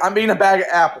bag of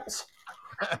apples.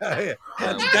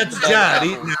 That's John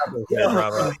eating apples. Yeah,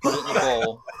 Bravo. Put it in the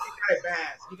bowl. He got a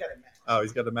mask. He got a mask. Oh,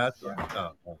 he's got the mask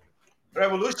on? Oh.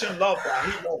 Revolution loved that.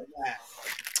 He loved that.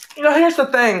 You know, here's the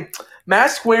thing.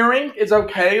 Mask wearing is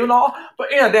okay and all,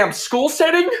 but in a damn school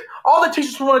setting, all the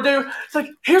teachers want to do, it's like,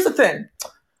 here's the thing.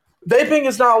 Vaping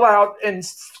is not allowed in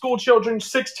school children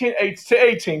 16 to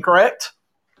 18, correct?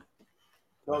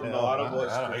 No, I don't go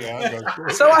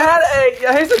to So I had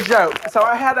here's a joke. So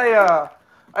I had a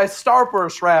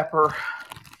Starburst wrapper.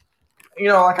 You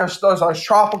know, like those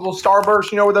tropical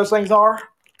Starburst, you know where those things are?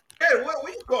 Hey, where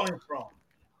you calling from?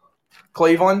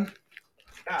 Cleveland,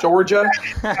 Georgia.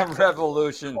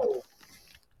 Revolution.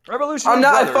 Revolution. I'm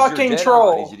not a brothers, fucking your dead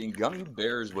troll. eyes eating gummy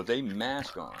bears with a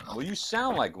mask on. Well, you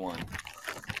sound like one.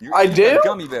 You're I eating do? a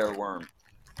gummy bear worm.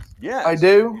 Yes. I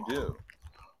do? You do.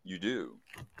 You do.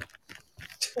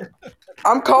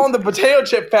 I'm calling the potato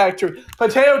chip factory.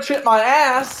 Potato chip my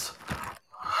ass.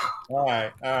 All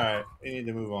right. We need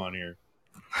to move on here.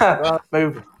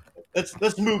 Move.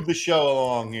 Let's move the show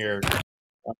along here.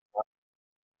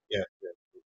 Yeah.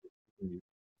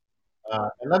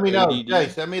 And let me know. ADD. Jay,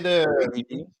 send me the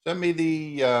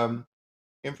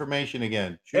information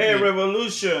again. Hey, me,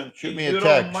 Revolution. shoot if me a you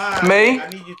text. Don't mind, Me? I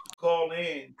need you to call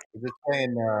in. is it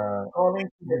saying, Call in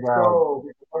to the show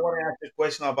because I want to ask you a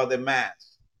question about the mask.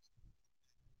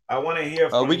 I want to hear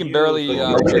from We can you. barely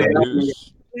hear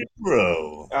Goose.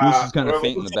 bro? Goose is kind of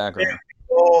faint in the background.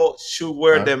 All should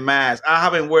wear Huh? the mask. I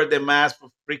haven't worn the mask for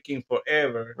freaking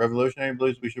forever. Revolutionary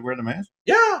believes we should wear the mask?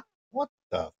 Yeah. What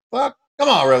the fuck? Come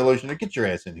on, Revolutionary, get your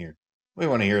ass in here. We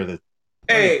want to hear this.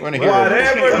 Hey, Wanna hear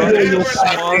whatever. You it.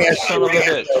 smart son of a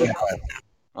bitch.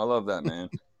 I love that, man.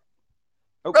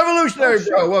 Revolutionary,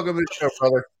 bro, welcome to the show,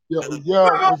 brother. What's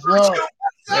up?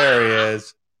 There he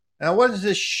is. Now, what is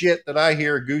this shit that I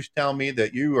hear Goose tell me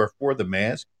that you are for the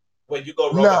mask? When you go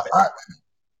No,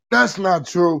 that's not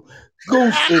true.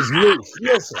 Goose is loose.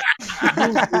 Listen,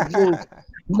 Goose is loose.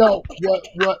 No,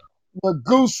 what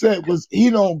Goose said was he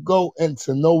don't go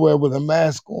into nowhere with a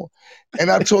mask on, and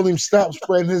I told him stop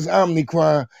spreading his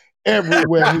Omicron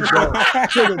everywhere he goes.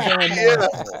 Put a damn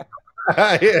mask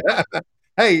on. Yeah.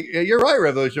 Hey, you're right,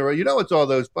 Revolutionary. You know it's all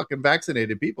those fucking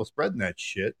vaccinated people spreading that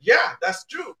shit. Yeah, that's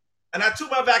true. and I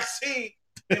took my vaccine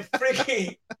in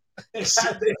freaking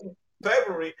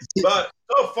February. But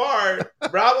so far,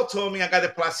 Bravo told me I got the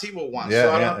placebo one,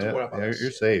 so I don't have to worry about it.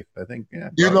 You're safe. I think. Yeah.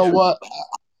 You know what?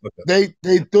 They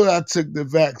thought I took the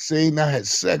vaccine. I had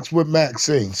sex with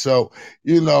Maxine, so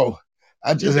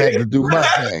I just had to do my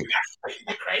thing.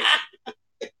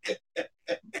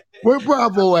 Where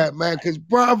Bravo at, man? Because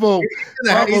Bravo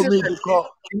need to call.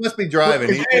 He must be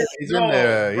driving. He's in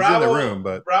the room,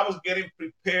 but Bravo's getting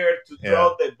prepared to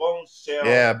throw the bone shell.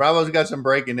 Yeah, Bravo's got some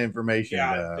breaking information.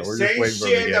 Yeah, the we're same just waiting for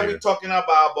him to shit get that here. we're talking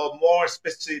about, but more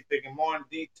specific and more in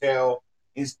detail.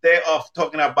 Instead of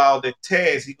talking about the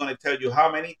tests, he's going to tell you how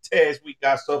many tests we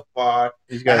got so far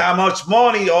and how much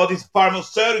money all these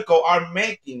pharmaceutical are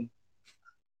making.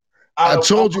 I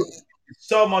told you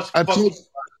so much.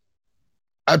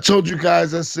 I told you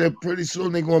guys, I said pretty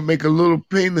soon they're going to make a little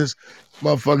penis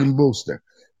motherfucking booster.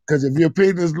 Because if your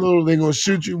penis is little, they're going to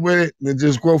shoot you with it and it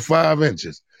just grow 5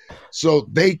 inches. So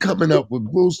they coming up with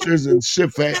boosters and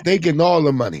shit. They getting all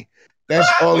the money. That's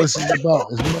all this is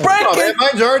about.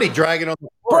 Mine's already dragging on the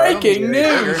floor. Breaking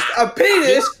news. A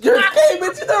penis just came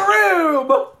into the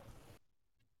room.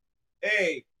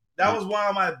 Hey, that was one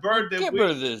of my birthday Get rid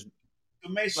of this. To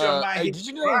make sure my did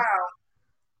you know?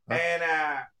 And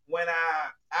when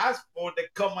I asked for it, they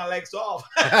cut my legs off.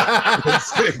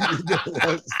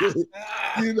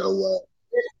 You know what?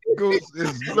 Goose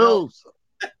is loose.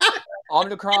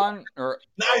 Omicron or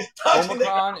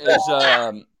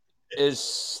Omicron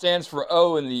stands for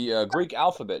O in the Greek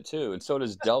alphabet too, and so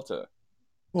does Delta.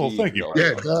 Well, thank you.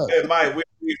 Yeah, it does. Hey, Mike,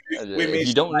 if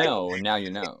you don't know, now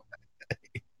you know.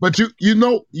 But you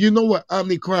know what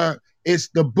Omicron? It's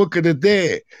the Book of the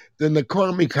Dead. The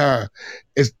Necronomicon.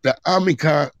 It's the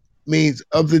Omicron means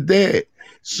of the dead.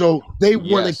 So they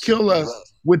want to kill us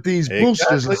with these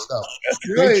boosters and stuff.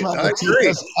 They trying to take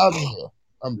us out of here.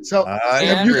 I'm telling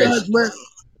you.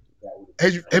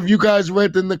 Have you guys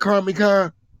read the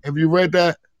Necronomicon? Have you read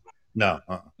that? No.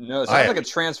 No, it sounds like a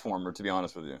transformer, to be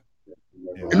honest with you.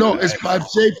 No, it's by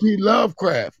J.P.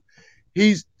 Lovecraft.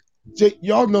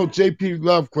 Y'all know J.P.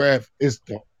 Lovecraft is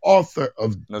the author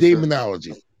of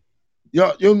demonology.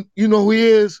 Y'all, you know who he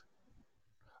is?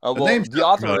 Well, the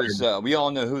author is. We all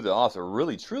know who the author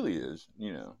really, truly is.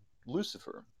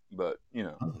 Lucifer. But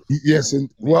Yes,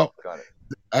 and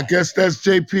I guess that's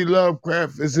J.P.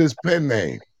 Lovecraft is his pen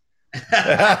name.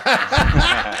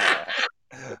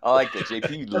 I like that,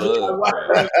 JP.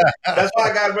 That's why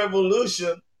I got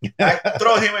Revolution. I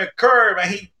throw him a curve and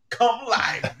he come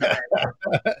live.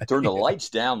 Turn the lights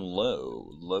down low,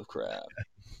 Lovecraft.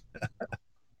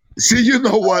 See, you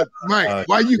know what, Mike?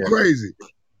 Why you crazy?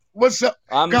 What's up,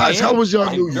 guys? How was your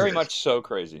New Year's? Very much so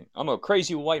crazy. I'm a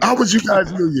crazy white. How was you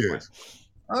guys' New Year's?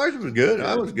 Ours was good.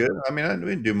 I was good. I mean, we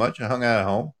didn't do much. I hung out at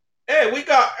home. Hey, we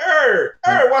got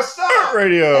what's up?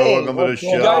 Radio. Welcome to the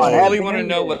show. You guys really want to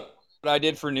know what I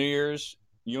did for New Year's?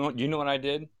 You know what I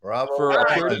did? Bravo. For a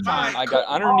period of time, I got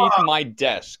underneath my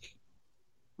desk.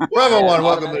 Bravo one,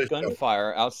 welcome to the show.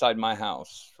 Gunfire outside my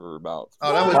house for about.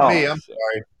 Oh, that was me. I'm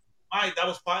sorry. Mike, that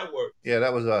was fireworks. Yeah,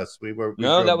 that was us.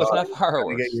 No, that was not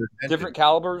fireworks. Different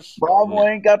calibers. Bravo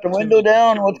ain't got the window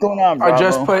down. What's going on, Bravo? I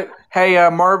just put. Hey,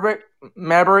 Maverick.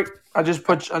 I just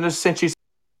sent you.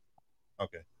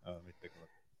 Okay. Let me take a look.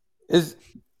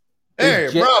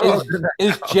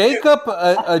 Is Jacob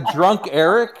a drunk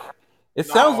Eric? It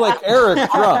sounds like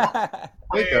Eric drunk.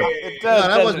 It does. No,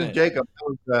 that wasn't Jacob.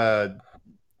 That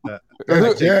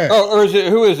was or is it?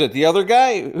 Who is it? The other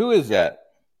guy? Who is that?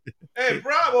 Hey,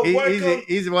 Bravo,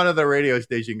 he's one of the radio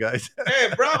station guys. Hey,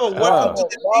 Bravo, welcome to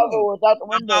the Bravo without the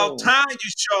window. About time you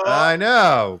show up. I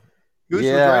know. Goose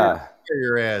was ready to hear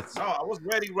your ass. Oh, I was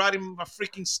ready writing my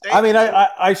freaking statement. I mean,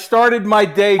 I started my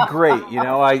day great.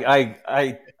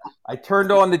 I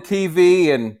turned on the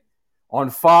TV and on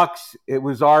Fox, it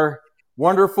was our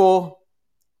wonderful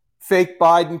fake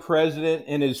Biden president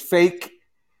in his fake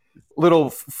little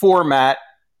format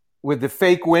with the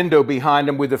fake window behind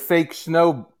him with the fake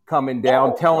snow coming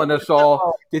down, telling us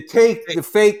all to take the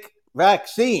fake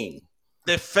vaccine.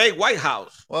 The fake White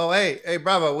House. Well, hey,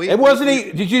 Bravo.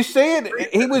 Did you see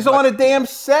it? He was on a damn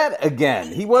set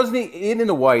again. He wasn't in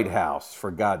the White House,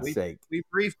 for God's sake. We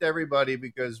briefed everybody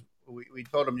because we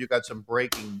told them you got some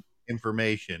breaking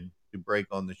information to break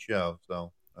on the show.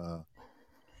 So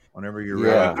whenever you're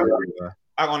ready.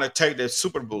 I'm going to take the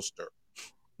super booster.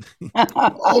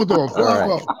 Hold on,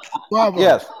 Bravo. Right. Bravo.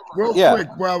 Yes. Real quick,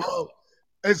 Bravo.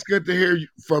 It's good to hear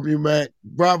from you, man.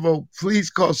 Bravo, please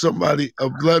call somebody a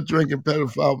blood-drinking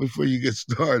pedophile before you get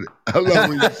started. I love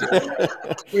what you said.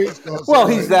 Please call somebody. Well,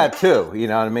 he's that too. You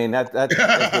know what I mean? That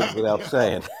goes without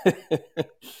saying.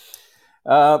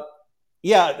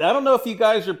 Yeah, I don't know if you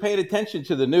guys are paying attention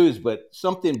to the news, but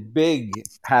something big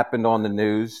happened on the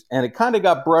news, and it kind of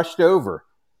got brushed over.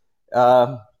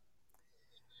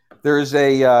 There's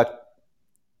an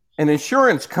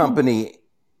insurance company.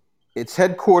 It's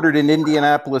headquartered in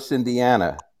Indianapolis,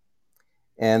 Indiana,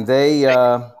 and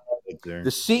the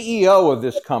CEO of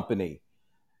this company.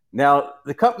 Now,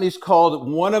 the company's called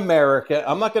One America.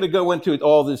 I'm not going to go into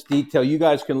all this detail. You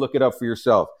guys can look it up for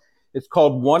yourself. It's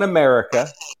called One America.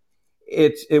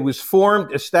 It was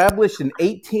established in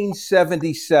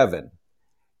 1877.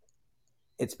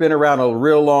 It's been around a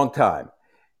real long time,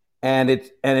 and it's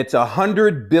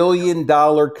 $100 billion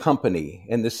company.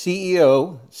 And the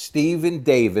CEO, Stephen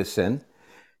Davison,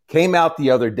 came out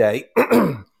the other day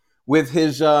with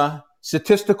his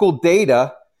statistical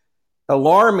data,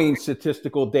 alarming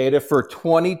statistical data for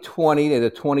 2020 to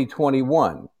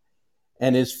 2021,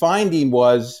 and his finding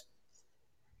was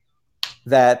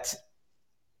that.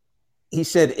 He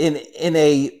said in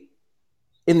the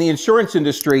insurance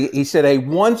industry, he said a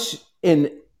once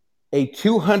in a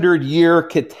 200-year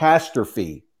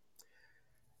catastrophe,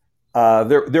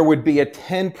 there would be a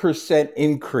 10%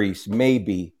 increase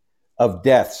maybe of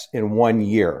deaths in 1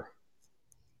 year.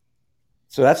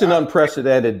 So that's an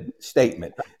unprecedented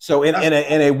statement. So in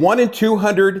a 1 in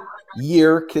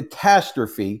 200-year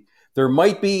catastrophe, there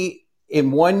might be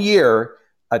in 1 year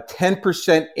a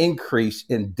 10% increase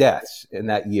in deaths in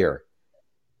that year.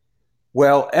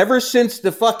 Well, ever since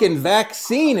the fucking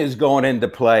vaccine is going into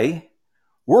play,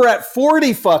 we're at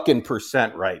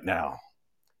 40% right now.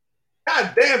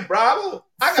 God damn, Bravo.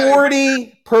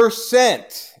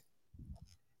 40%.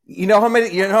 You know how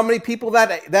many people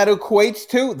that equates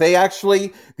to?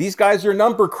 These guys are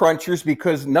number crunchers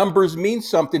because numbers mean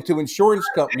something to insurance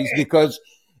companies, because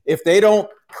if they don't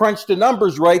crunch the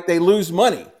numbers right, they lose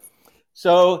money.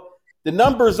 So the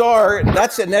numbers are,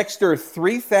 that's an extra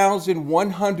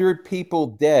 3,100 people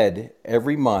dead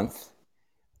every month.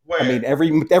 Where? I mean,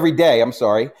 every day, I'm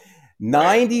sorry.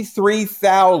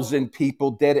 93,000 people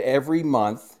dead every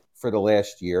month for the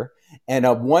last year, and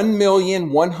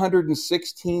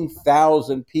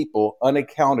 1,116,000 people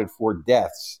unaccounted for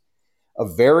deaths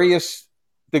of various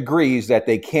degrees that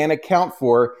they can't account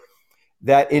for,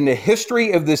 that in the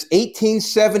history of this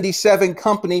 1877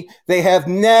 company, they have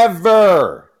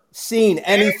never seen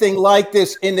anything like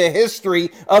this in the history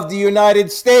of the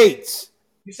United States.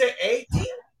 You said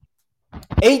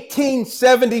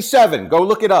 1877. Go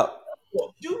look it up.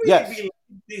 Well, do you really believe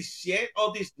this shit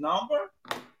or this number?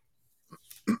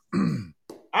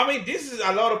 I mean, this is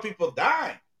a lot of people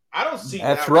dying. I don't see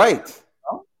That's that. Right.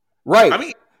 Right. I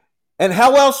mean, and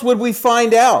how else would we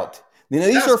find out? You know,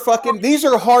 these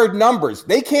are hard numbers.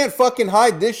 They can't fucking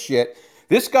hide this shit.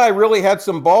 This guy really had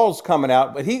some balls coming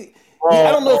out, but I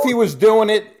don't know if he was doing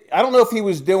it. I don't know if he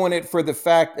was doing it for the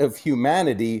fact of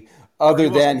humanity, other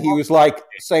than he was like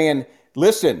saying,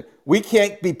 listen, we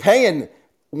can't be paying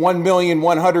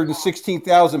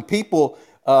 1,116,000 people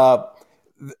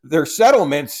their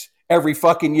settlements every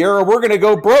fucking year, or we're going to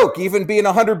go broke, even being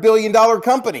a $100 billion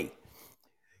company.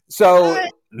 So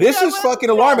this is fucking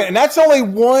alarming. And that's only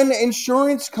one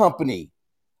insurance company.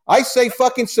 I say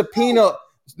fucking subpoena.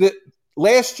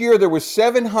 Last year, there was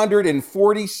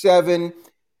 747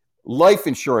 life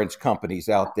insurance companies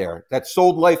out there that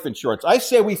sold life insurance. I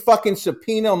say we fucking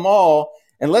subpoena them all,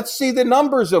 and let's see the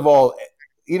numbers of all,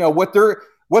 what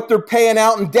they're paying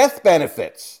out in death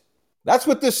benefits. That's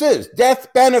what this is,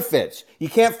 death benefits. You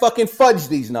can't fucking fudge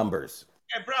these numbers.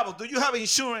 Hey, Bravo, do you have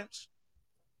insurance?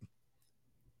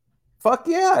 Fuck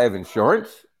yeah, I have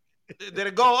insurance. Did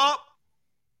it go up?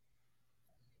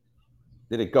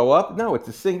 Did it go up? No, it's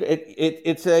a single.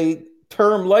 It's a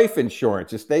term life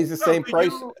insurance. It stays the same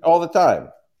price all the time.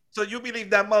 So you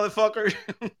believe that motherfucker?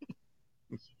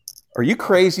 Are you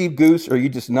crazy, Goose, or are you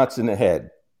just nuts in the head?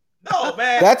 No,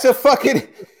 man. That's a fucking...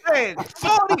 Man,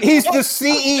 he's the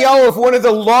CEO of one of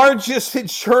the largest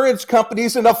insurance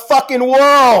companies in the fucking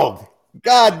world.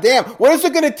 God damn. What is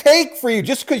it going to take for you?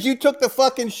 Just because you took the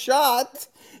fucking shot,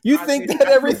 you think that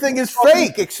everything is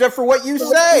fake except for what you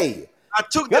say. I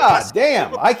took God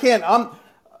damn. I can't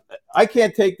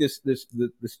take the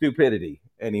stupidity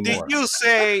anymore. Did you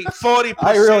say 40%?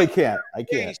 I really can't. I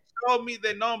can't. Show me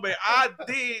the number. I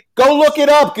did. Go look it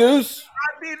up, Goose.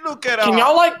 I did look it up. Can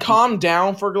y'all calm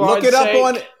down for God's sake? Look it up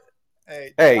on.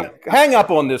 Hey, hang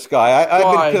up on this guy. I've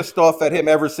been pissed off at him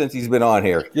ever since he's been on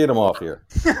here. Get him off here.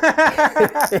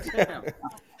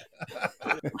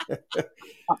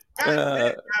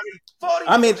 I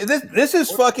mean, this is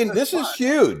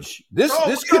huge. This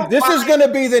is going to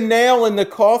be the nail in the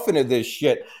coffin of this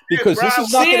shit, because this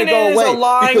is not going to go away.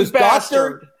 Because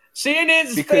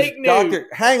CNN's because fake news.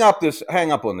 hang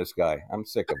up on this guy. I'm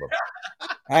sick of him.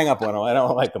 Hang up on him. I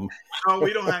don't like him. No,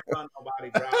 we don't hang on nobody,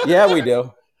 bro. Yeah, we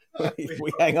do.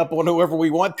 We hang up on whoever we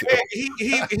want to. He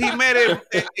made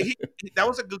it. That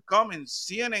was a good comment.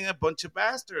 CNN a bunch of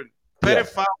bastards,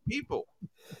 pedophile people.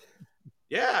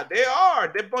 Yeah, they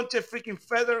are. They're a bunch of freaking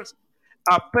feathers,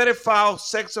 pedophile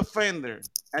sex offender,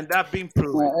 and that being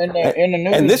proven. In the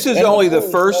news, And this is only the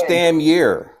first damn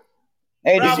year.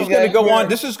 Hey, This is going to go on.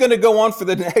 This is going to go on for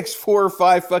the next 4 or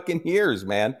 5 fucking years,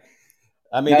 man.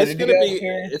 I mean,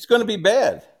 it's going to be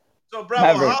bad. So,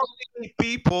 Bravo, how many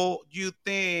people you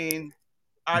think?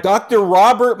 Dr.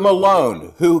 Robert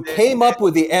Malone, who came up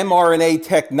with the mRNA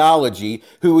technology,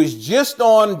 who was just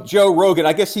on Joe Rogan.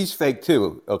 I guess he's fake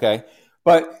too, okay?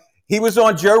 But he was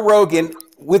on Joe Rogan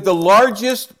with the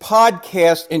largest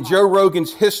podcast in Joe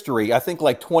Rogan's history. I think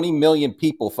like 20 million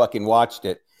people fucking watched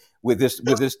it with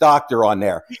this doctor on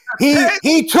there.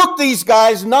 He took these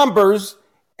guys' numbers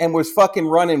and was fucking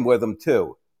running with them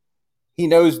too. He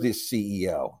knows this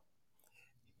CEO.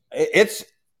 It's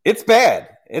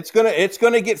bad. It's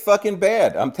gonna get fucking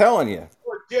bad. I'm telling you.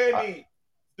 Jamie,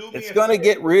 it's gonna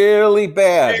get really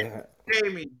bad.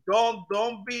 Jamie,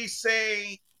 don't be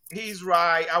saying he's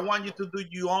right. I want you to do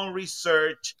your own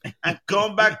research and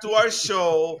come back to our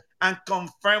show and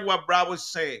confirm what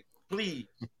Bravo's saying, please.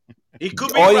 It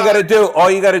could be all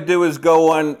you gotta do is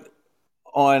go on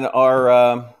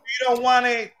our. You don't want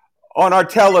it. On our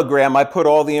Telegram, I put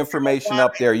all the information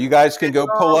up there. You guys can go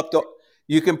pull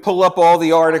up all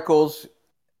the articles.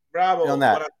 Bravo. On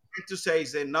that. What I'm trying to say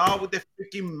is that now with the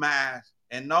freaking mask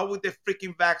and now with the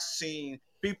freaking vaccine,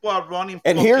 people are running.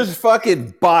 And here's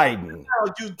fucking Biden.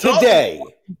 Today,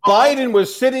 Biden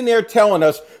was sitting there telling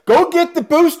us, go get the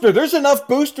booster. There's enough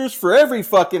boosters for every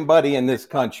fucking buddy in this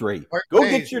country. Go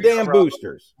get your damn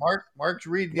boosters. Mark's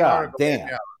reading the God article. damn.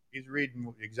 Now. He's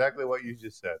reading exactly what you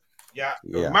just said. Yeah.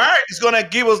 Mark is going to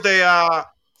give us the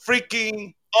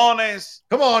freaking honest.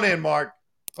 Come on in, Mark.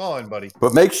 Call in, buddy.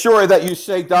 But make sure that you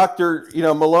say Dr.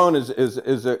 Malone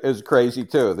is crazy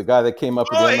too. The guy that came up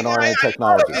with the mRNA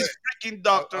technology. This freaking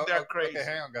doctor, they're crazy. Okay,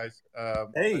 hang on, guys.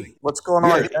 Hey, what's going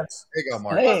on? There you go,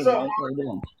 Mark. Hey, how you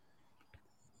doing?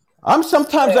 I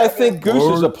think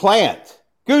Goose is a plant.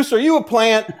 Goose, are you a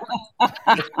plant?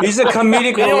 He's a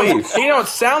comedic relief. He don't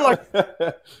sound like.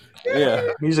 Yeah,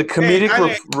 he's a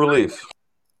comedic relief.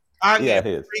 I he need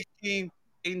is. freaking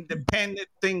independent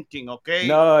thinking, okay?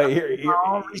 No,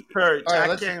 research. All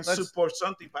right, I can't support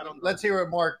something if I don't know. Let's hear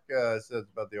what Mark says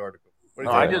about the article. What do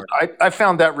you No, think, I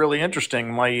found that really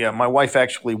interesting. My wife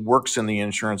actually works in the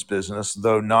insurance business,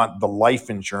 though not the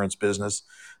life insurance business,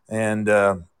 and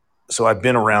so I've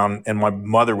been around. And my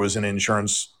mother was in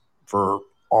insurance for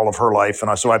all of her life,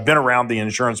 and so I've been around the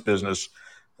insurance business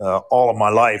all of my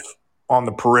life on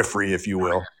the periphery, if you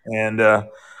will, and.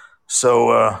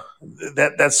 So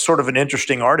that's sort of an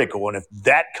interesting article. And if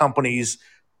that company's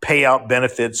payout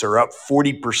benefits are up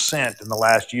 40% in the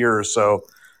last year or so,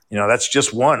 that's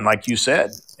just one, like you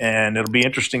said. And it'll be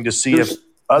interesting to see if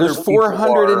other there's people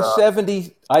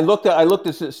 470. I looked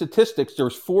at statistics. There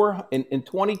was in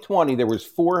 2020. There was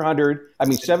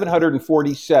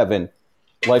 747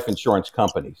 life insurance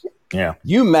companies. Yeah.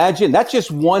 You imagine that's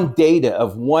just one data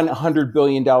of $100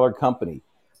 billion company.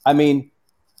 I mean.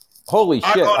 Holy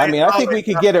shit. I mean, I think we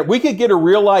could get a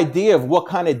real idea of what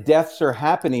kind of deaths are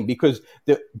happening because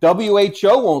the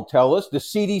WHO won't tell us, the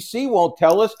CDC won't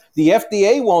tell us, the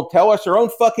FDA won't tell us, our own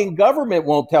fucking government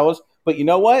won't tell us. But you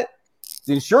know what?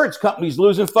 The insurance company's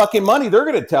losing fucking money. They're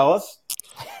going to tell us.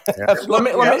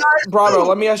 Bravo,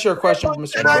 let me ask you a question,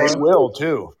 Mr. Bravo. They will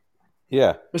too.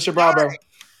 Yeah. Mr. Bravo.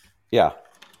 Yeah.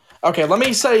 Okay, let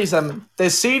me say something. The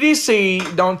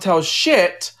CDC don't tell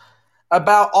shit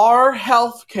about our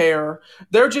health care.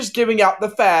 They're just giving out the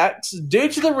facts due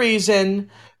to the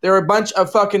reason there are a bunch of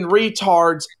fucking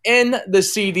retards in the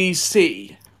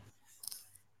CDC.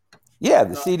 Yeah,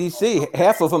 the CDC,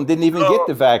 half of them didn't even get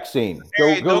the vaccine.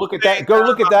 Go look at that. Go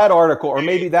look at that article, or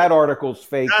maybe that article's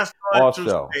fake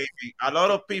also. A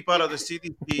lot of people out of the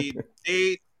CDC,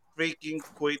 they freaking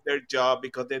quit their job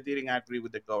because they didn't agree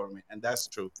with the government, and that's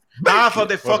true. Half of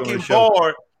the fucking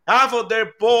board, half of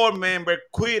their board member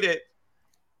quit it.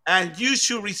 And you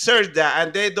should research that,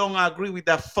 and they don't agree with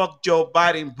that fuck Joe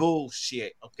Biden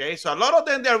bullshit, okay? So a lot of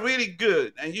them, they're really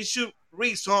good, and you should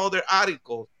read some of their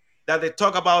articles that they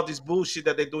talk about this bullshit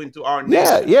that they're doing to our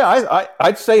nation. Yeah,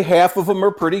 I'd say half of them are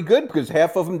pretty good because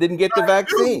half of them didn't get the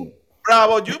vaccine.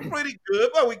 Bravo, you're pretty good,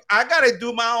 but I got to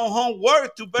do my own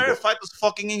homework to verify this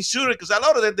fucking insurance because a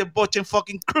lot of them, they're butching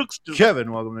fucking crooks too.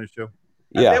 Kevin, welcome to the show.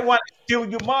 And they want to steal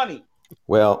your money.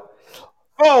 Well...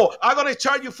 Oh, I'm going to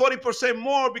charge you 40%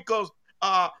 more because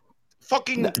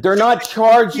fucking. They're not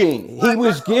charging. He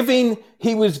was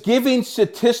giving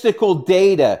statistical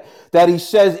data that he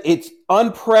says it's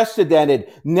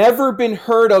unprecedented, never been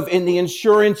heard of in the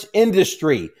insurance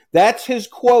industry. That's his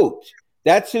quote.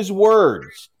 That's his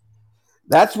words.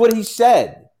 That's what he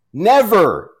said.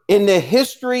 Never in the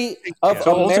history of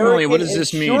So ultimately, American what does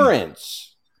this mean?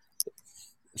 insurance.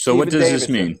 So what does this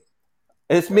Davidson. mean?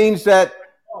 This means that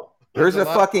there's a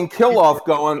fucking kill-off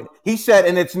going. He said,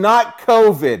 and it's not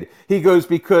COVID. He goes,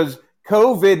 because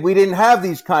COVID, we didn't have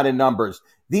these kind of numbers.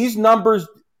 These numbers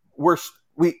were,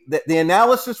 the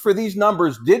analysis for these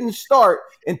numbers didn't start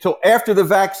until after the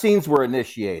vaccines were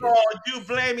initiated. Oh, you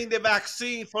blaming the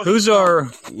vaccine for Who's our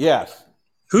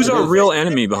real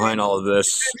enemy behind all of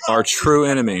this? Our true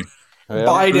enemy.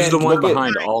 Biden. Who's the one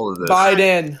behind all of this?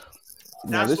 Biden.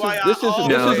 No, this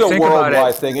is a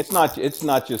worldwide thing. It's not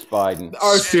just Biden.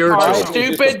 Our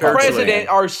stupid president,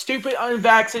 our stupid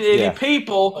unvaccinated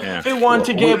people who want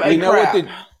to give a crap.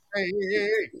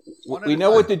 We know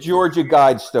what the Georgia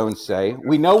Guidestones say.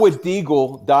 We know what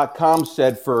Deagle.com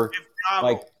said for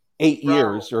like 8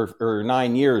 years or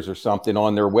 9 years or something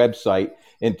on their website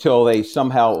until they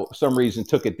some reason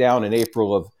took it down in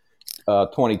April of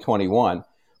 2021.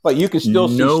 But you can still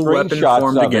see no weapon screenshots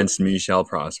formed of against me shall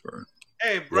prosper.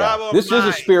 Hey, bravo! This is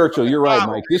a spiritual. You're right,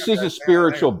 Mike. This is a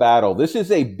spiritual battle. This is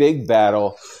a big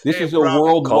battle. This is a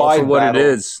worldwide Call for what battle. it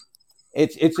is.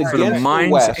 It's for against the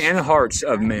minds West. and hearts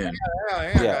of men.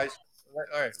 Guys.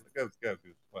 All right, go.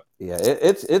 What? Yeah,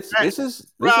 this is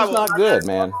not good,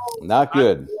 man. Not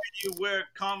good. I know where you were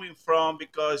coming from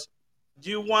because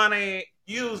you want to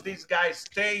use this guy's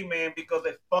statement because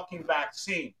of fucking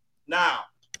vaccine. Now,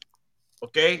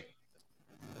 okay,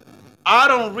 I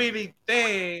don't really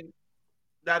think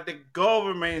that the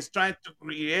government is trying to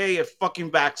create a fucking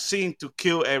vaccine to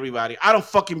kill everybody. I don't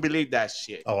fucking believe that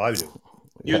shit. Oh, I do.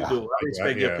 You do. I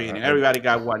respect your opinion. Everybody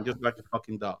got one, just like a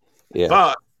fucking dog.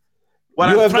 Yeah.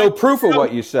 But you have no proof of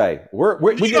what you say.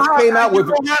 We just came out with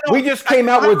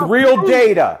real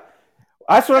data.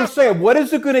 That's what I'm saying. What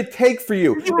is it going to take for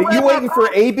you? You waiting for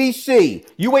ABC?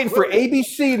 You waiting for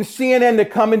ABC and CNN to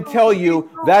come and tell you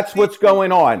that's what's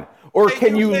going on? Or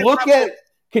can you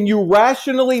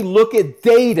rationally look at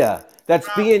data that's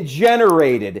being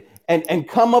generated and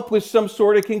come up with some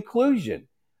sort of conclusion?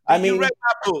 I mean, you read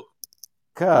my book.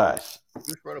 Gosh. You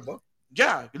just wrote a book?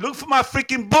 Yeah, you look for my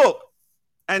freaking book.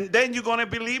 And then you're going to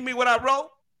believe me what I wrote?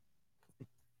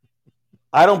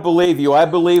 I don't believe you. I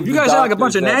believe you guys are like a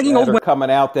bunch of nagging old women coming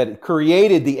out that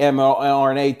created the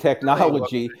mRNA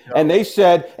technology. And they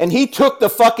said, and he took the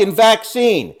fucking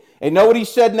vaccine. And know what he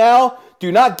said now?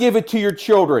 Do not give it to your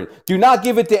children. Do not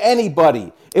give it to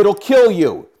anybody. It'll kill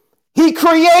you. He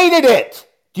created it.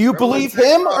 Do you believe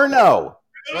him or no?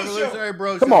 Revolutionary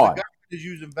Bro Come says on. the government is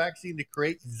using vaccine to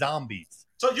create zombies.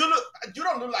 So you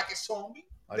don't look like a zombie.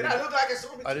 Did I look like a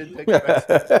zombie? I didn't take the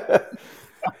vaccine.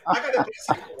 I got a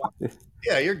placebo.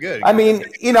 Yeah, you're good. I mean,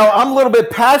 I'm a little bit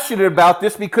passionate about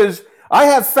this because I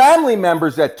have family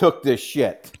members that took this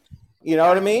shit. You know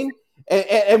what I mean?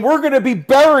 And we're going to be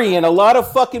burying a lot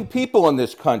of fucking people in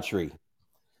this country.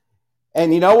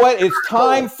 And you know what? It's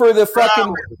time for the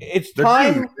fucking. It's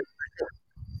time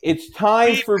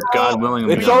for God willing.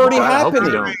 It's already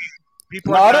happening.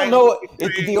 No, I don't know.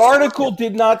 The article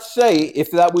did not say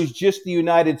if that was just the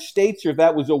United States or if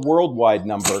that was a worldwide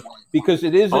number, because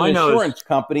it is an insurance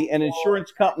company, and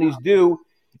insurance companies do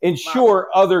insure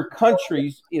other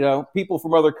countries, people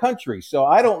from other countries. So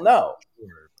I don't know,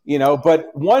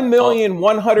 but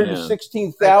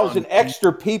 1,116,000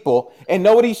 extra people. And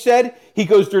know what he said? He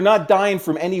goes, they're not dying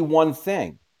from any one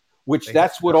thing, which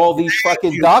that's what all these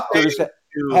fucking doctors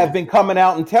have been coming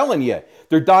out and telling you.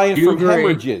 They're dying from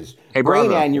hemorrhages,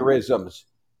 brain aneurysms,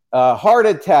 heart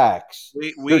attacks.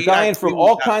 They're dying from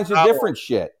all kinds of different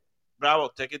shit. Bravo,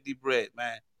 take a deep breath,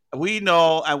 man. We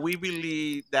know and we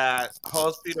believe that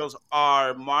hospitals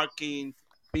are marking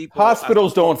people.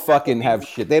 Hospitals don't fucking have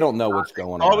shit. They don't know what's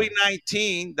going on.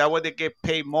 COVID-19, that way they get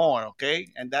paid more, okay?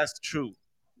 And that's true.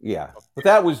 Yeah, but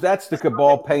that's the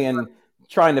cabal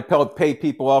trying to pay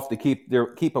people off to keep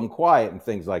them quiet and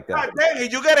things like that. God dang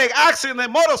it, you get an accident in a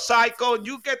motorcycle and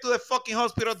you get to the fucking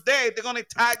hospital dead, they're gonna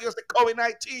tag you as the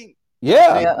COVID-19.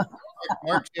 Yeah.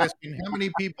 Mark's asking, how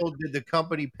many people did the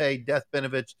company pay death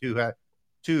benefits to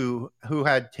who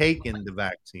had taken the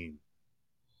vaccine?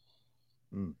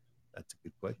 That's a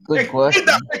good question. Good question.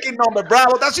 Get that freaking number,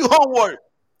 Bravo. That's your homework.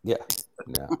 Yeah.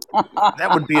 Yeah.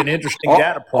 That would be an interesting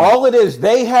data point. All it is,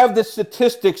 they have the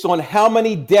statistics on how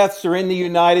many deaths are in the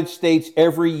United States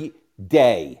every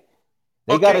day.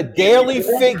 They got a daily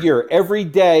figure every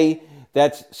day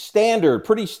that's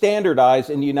pretty standardized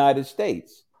in the United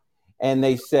States. And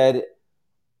they said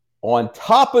On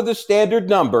top of the standard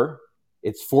number,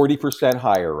 it's 40%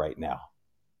 higher right now.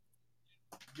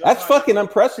 That's fucking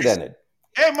unprecedented.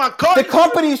 Hey, my The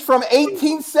company's from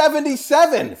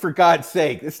 1877, for God's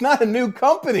sake. It's not a new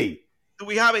company. Do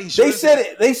we have insurance?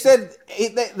 They said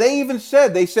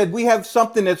we have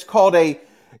something that's called a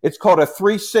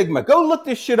 3 Sigma. Go look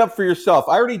this shit up for yourself.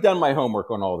 I already done my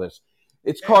homework on all this.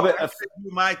 It's called a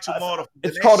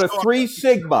 3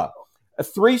 Sigma. A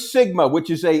 3 Sigma, which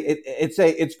is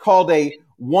it's called a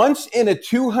once in a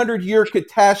 200-year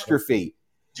catastrophe.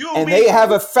 They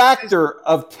have a factor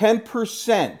of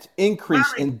 10%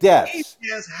 increase in deaths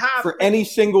for any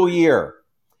single year.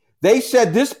 They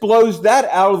said this blows that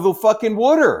out of the fucking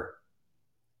water.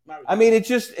 I mean,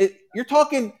 you're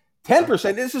talking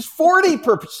 10%. This is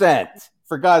 40%,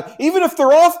 for God. Even if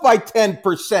they're off by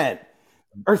 10%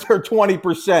 or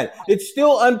 20%, it's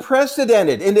still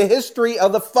unprecedented in the history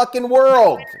of the fucking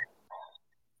world.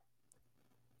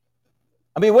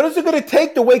 I mean, what is it going to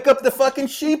take to wake up the fucking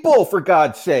sheeple, for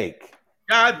God's sake?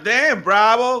 God damn,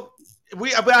 Bravo.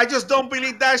 I just don't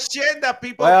believe that shit that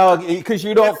people... Well, because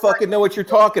you don't fucking know what you're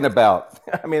talking about.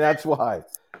 I mean, that's why.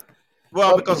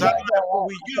 Well, because I don't know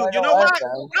with you. You know what?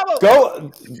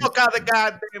 Go fuck out the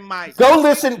goddamn mic. Go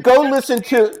listen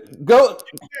to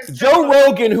Joe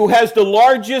Rogan, who has the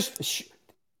largest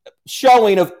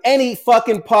showing of any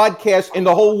fucking podcast in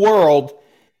the whole world,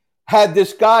 had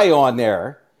this guy on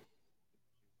there.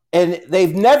 And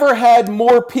they've never had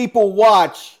more people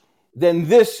watch than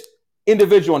this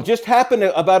individual. And just happened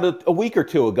about a week or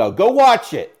two ago. Go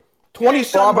watch it.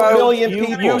 27 million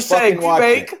people. You say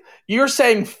fake. You're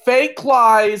saying fake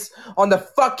lies on the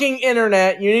fucking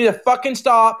internet. You need to fucking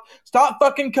stop. Stop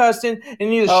fucking cussing.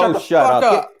 And you need to shut the fuck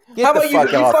up. How about you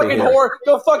fucking whore?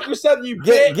 Go fuck yourself, you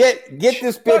bitch. Get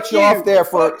this bitch off there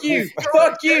for. Fuck you.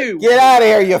 Fuck you. Get out of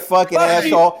here, you fucking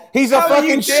asshole. He's a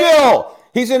fucking shill.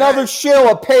 He's another shill,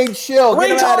 a paid shill.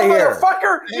 Get him out of here.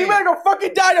 Fucker. You better go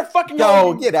fucking die to fucking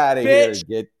go. Get out of here.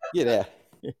 Get out.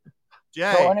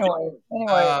 Jay. So anyway,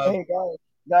 hey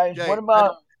guys, Jay, what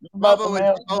about the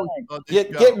mail?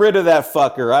 Get rid of that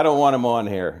fucker. I don't want him on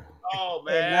here. Oh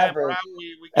man!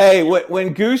 Hey,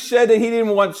 when Goose said that he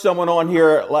didn't want someone on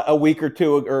here a week or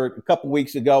two or a couple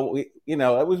weeks ago,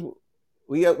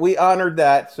 we honored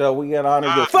that, so we got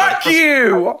honored this. Fuck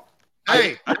you!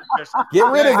 Hey,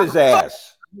 get rid of his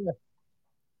ass.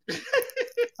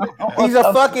 He's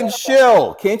a fucking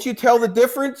shill. Can't you tell the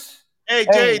difference? Hey,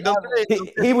 Jay,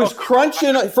 he was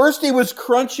crunching. First, he was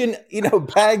crunching,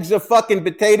 bags of fucking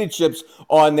potato chips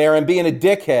on there and being a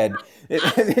dickhead.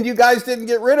 And then you guys didn't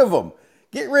get rid of him.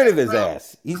 Get rid of his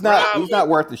ass. He's not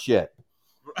worth the shit.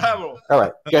 Bravo. All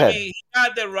right, go ahead. He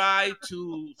got the right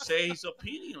to say his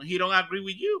opinion. He don't agree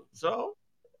with you, so.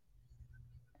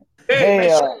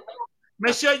 Hey,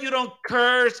 make sure you don't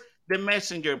curse the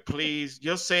messenger, please.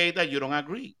 Just say that you don't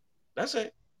agree. That's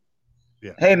it.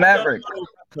 Yeah. Hey, Maverick.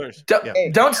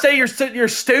 Don't say you're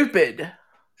stupid.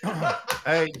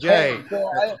 Hey, Jay.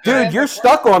 Dude, you're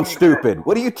stuck on stupid.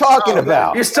 What are you talking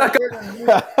about? You're stuck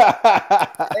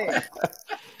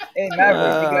Hey,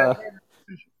 Maverick,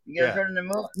 you guys heard in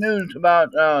the news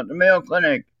about the Mayo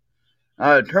Clinic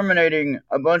terminating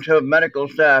a bunch of medical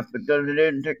staff because they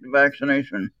didn't take the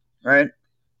vaccination, right?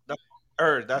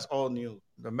 That's all new.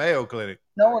 The Mayo Clinic.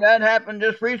 No, that happened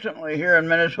just recently here in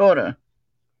Minnesota.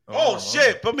 Oh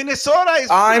shit! But Minnesota is.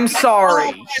 I'm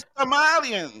sorry.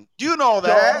 Somalian. You know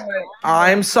that.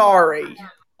 I'm sorry.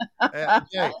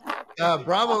 Jay,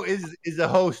 Bravo is a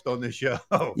host on the show.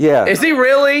 Yeah. Is he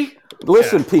really?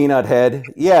 Listen, Peanut Head.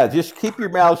 Yeah, just keep your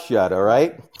mouth shut, all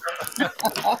right?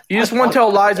 You just want to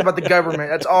tell lies about the government.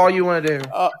 That's all you want to do.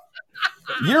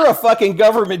 You're a fucking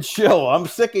government shill. I'm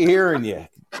sick of hearing you.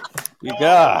 You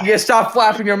got. You stop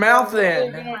flapping your mouth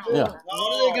then. Yeah.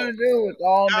 What are they going to do with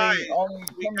all the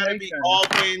we gotta be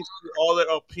open to all their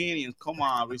opinions. Come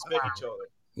on, respect each other.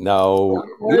 No,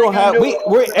 we don't have.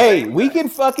 We can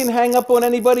fucking hang up on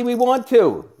anybody we want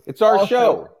to. It's our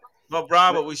show. No,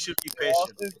 Bravo, we should be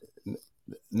patient.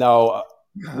 No,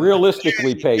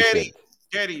 realistically patient.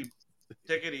 Getty,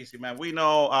 take it easy, man. We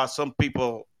know some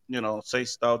people, say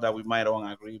stuff that we might don't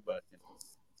agree, but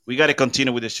we got to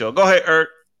continue with the show. Go ahead, Eric.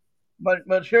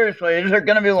 But seriously, is there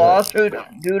going to be lawsuit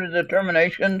due to the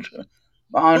terminations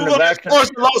on the vaccine? Who's going to enforce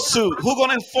the lawsuit? Who's going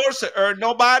to enforce it? Or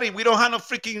nobody. We don't have no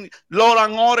freaking law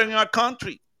and order in our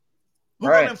country. Who's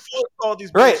going to enforce all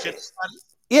these bullshit?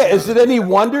 Yeah, is it any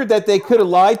wonder that they could have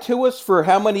lied to us for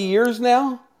how many years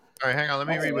now? All right, hang on. Let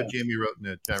me read what Jamie wrote in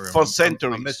the chat room. For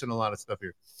centuries. I'm missing a lot of stuff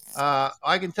here.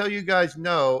 I can tell you guys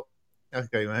no.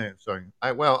 Okay, sorry.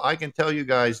 I can tell you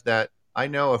guys that I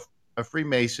know a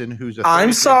Freemason who's a.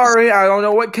 I'm sorry, I don't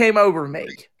know what came over me.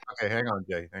 Okay, hang on,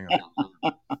 Jay. Hang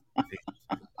on.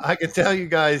 I can tell you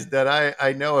guys that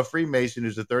I know a Freemason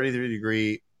who's a 33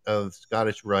 degree of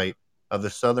Scottish Rite of the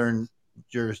Southern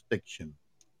jurisdiction.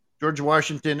 George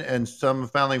Washington and some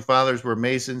founding fathers were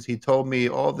Masons. He told me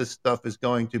all this stuff is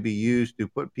going to be used to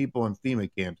put people in FEMA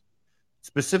camps,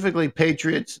 specifically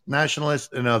patriots,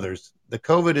 nationalists, and others. The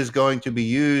COVID is going to be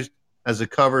used as a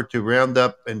cover to round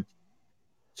up and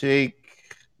take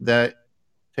that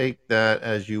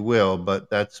as you will, but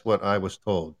that's what I was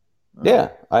told. Yeah,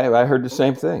 I heard the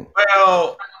same thing.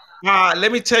 Well,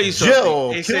 let me tell you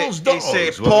something. It's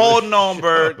a poll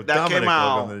number that came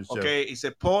out. Okay, it's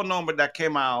a poll number that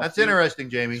came out. That's interesting,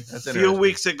 Jamie. That's a few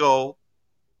weeks ago.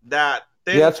 That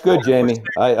that's good, Jamie.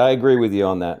 I agree with you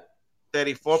on that.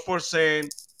 34%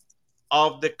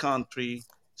 of the country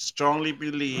strongly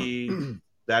believe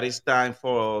that it's time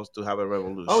for us to have a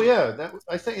revolution. Oh yeah,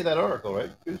 I sent you that article, right?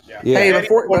 Yeah. Hey,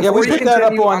 before we put that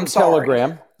up on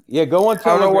Telegram. Yeah, go on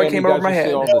Telegram. I don't know what came over my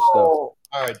head. All this stuff. All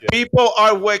right, Jay. People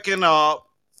are waking up,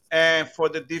 and for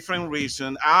the different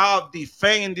reason, I'll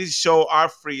defend this show our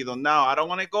freedom. Now, I don't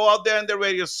want to go out there in the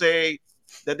radio say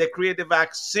that they create the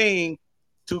vaccine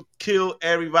to kill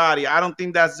everybody. I don't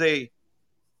think that's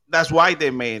why they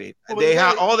made it. Well, they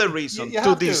have other reasons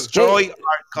to destroy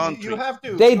our country. You have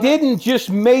to. They didn't just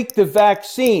make the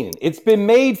vaccine. It's been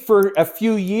made for a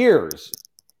few years.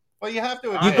 Well, you have to.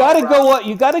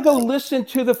 You got to go listen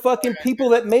to the fucking people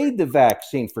that made the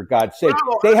vaccine. For God's sake,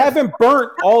 they haven't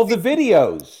burnt all the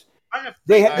videos.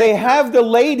 They have the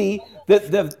lady,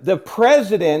 the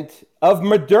president of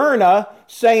Moderna,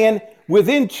 saying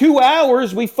within 2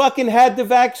 hours we fucking had the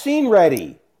vaccine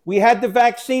ready. We had the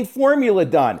vaccine formula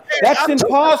done. That's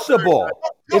impossible.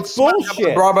 It's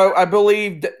bullshit. Bravo, I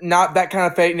believe not that kind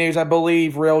of fake news. I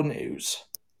believe real news.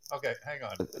 Okay, hang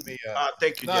on. Let me,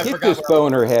 thank you. Get this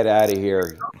boner head out of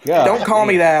here. God, don't call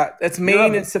me that. That's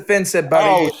mean. It's offensive, buddy.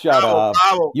 Oh, shut up.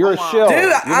 You're a shill.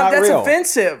 Dude, that's real.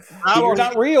 Offensive. You're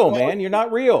not real, man. You're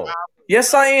not real.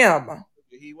 Yes, I am.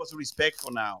 He was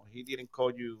respectful now. He didn't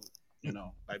call you,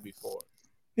 like before.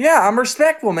 Yeah, I'm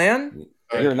respectful, man.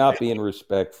 You're not being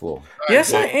respectful.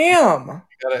 Yes, I am.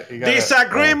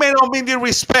 Disagreement don't mean the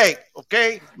respect,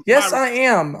 okay? Yes, I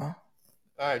am.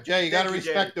 All right, Jay, you got to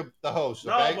respect the host,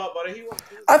 okay? No, but he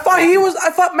was.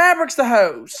 I thought Maverick's the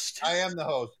host. I am the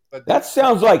host. But that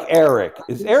sounds like Eric.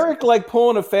 Is Eric like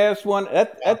pulling a fast one?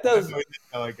 That does. Sound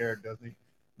like Eric, doesn't he?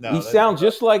 No, he sounds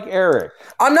just like Eric.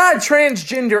 I'm not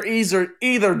transgender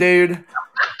either, dude.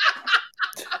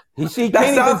 That's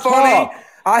not funny. Talk.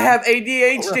 I have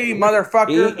ADHD,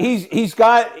 motherfucker.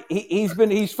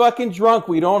 He's fucking drunk.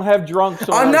 We don't have drunks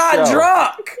on I'm not show.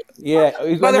 Drunk. Yeah,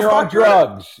 you're on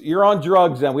drugs. You're on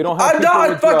drugs, then. We don't have. I'm not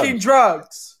on fucking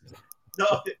drugs. No,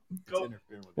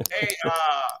 hey,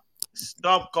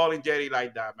 stop calling Jerry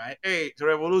like that, man. Hey, the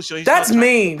revolution. That's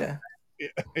mean.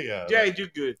 Yeah. Jay, you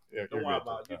good? Yeah, don't worry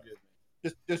about it.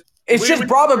 You good? It's just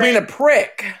Bravo being a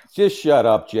prick. Just shut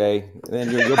up, Jay. Then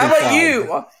you'll How about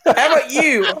you? How about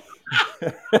you?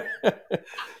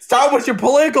 Stop with your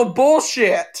political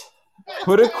bullshit.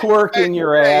 Put a quirk in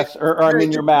your ass or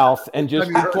in your mouth and just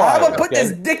be quiet. I'm gonna put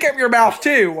this dick up your mouth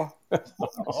too.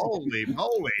 Holy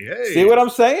moly! Hey, see what I'm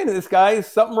saying? This guy is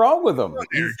something wrong with him.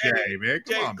 Jay, man,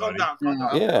 come on, buddy. Calm down.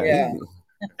 Yeah.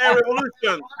 Hey,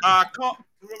 Revolution.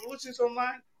 Revolution's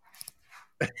online.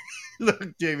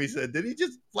 Look, Jamie said, did he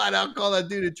just flat out call that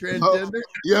dude a transgender?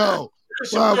 Yo,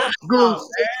 Goose.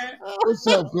 What's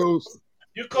up, Goose?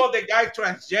 You call the guy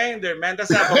transgender, man.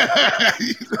 That's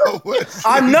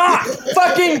I'm not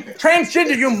fucking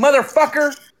transgender, you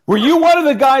motherfucker. Were you one of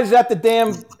the guys at the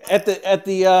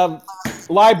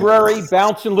library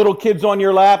bouncing little kids on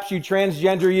your laps? You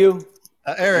transgender, you?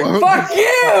 Eric. Fuck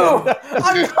you!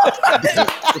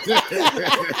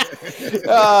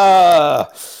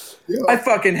 I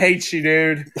fucking hate you,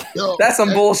 dude. That's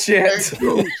some bullshit.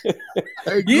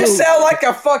 You sound like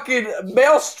a fucking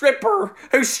male stripper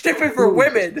who's stripping for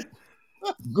women.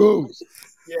 Goose.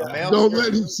 Don't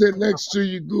let him sit next to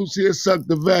you, Goose. He'll suck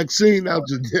the vaccine out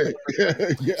your dick.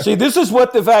 See, this is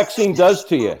what the vaccine does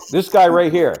to you. This guy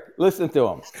right here. Listen to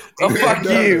him. Oh, fuck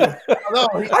you.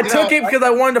 I took it because I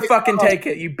wanted to fucking take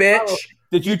it, you bitch.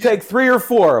 Did you take 3 or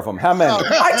 4 of them? How many?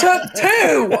 I took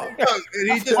 2.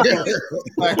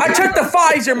 I took the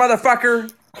Pfizer, motherfucker.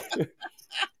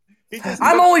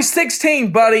 I'm only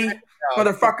 16, buddy,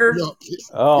 motherfucker.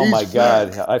 Oh, my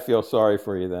God. I feel sorry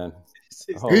for you then.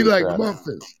 He like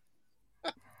muffins.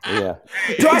 Yeah.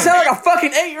 Do I sound like a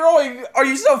fucking 8-year-old? Are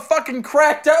you so fucking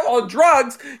cracked up on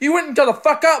drugs? You wouldn't tell the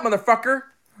fuck up, motherfucker.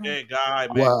 Hey, guy,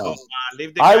 man, wow. come on.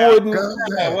 Leave the guy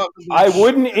I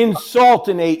wouldn't insult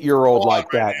an 8-year-old like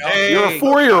that. Hey. You're a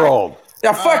 4-year-old.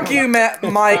 Yeah, fuck you, Matt,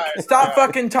 Mike. Stop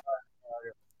fucking talking.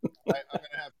 I'm gonna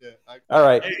have to. All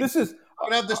right, this is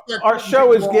our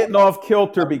show is getting off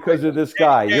kilter because of this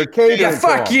guy. You're catering. Yeah,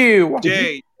 fuck to him.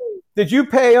 you. Did you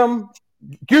pay him?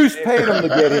 Goose paid him to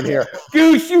get in here.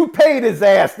 Goose, you paid his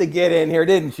ass to get in here,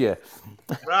 didn't you?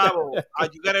 Bravo.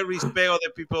 You gotta respect other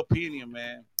people's opinion,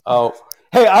 man. Oh,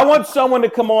 hey, I want someone to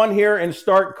come on here and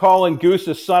start calling Goose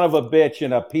a son of a bitch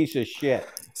and a piece of shit.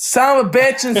 Son of a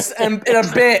bitch and a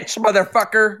bitch,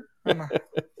 motherfucker.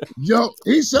 Yo,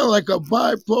 he sound like a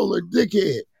bipolar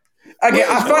dickhead. Okay,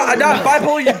 I'm not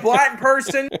bipolar, you black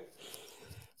person.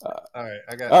 All right,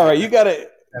 All right, you gotta.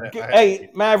 Hey,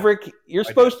 Maverick, you're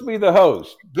supposed to be the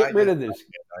host. Get rid of this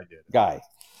guy.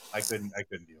 I couldn't deal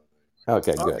with it.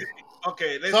 Okay, good.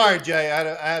 Okay. Sorry, Jay.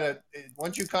 I had a.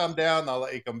 Once you calm down, I'll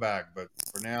let you come back. But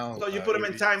for now, So you put him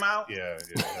in timeout? Yeah.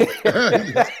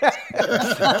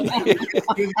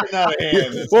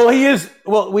 Well, he is.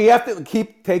 Well, we have to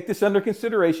take this under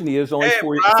consideration. He is only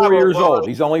 4 years old.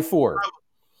 He's only 4.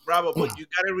 Bravo, but you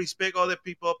gotta respect other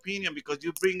people's opinion because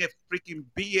you bring a freaking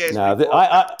BS. No,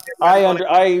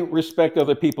 I respect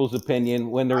other people's opinion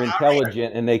when they're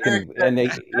intelligent and they can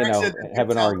have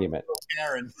an argument.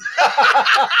 Karen.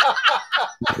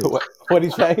 What did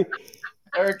he say?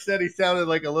 Eric said he sounded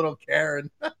like a little Karen.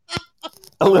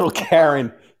 A little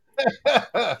Karen.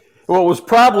 Well, it was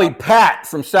probably Pat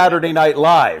from Saturday Night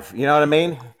Live. You know what I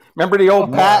mean? Remember the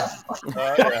old Pat?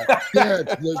 Yeah,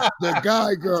 the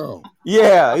guy girl.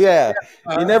 Yeah.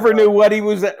 You never knew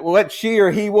what she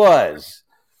or he was.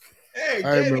 Hey,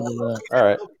 I remember that. All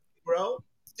right. Bro.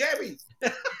 Jamie.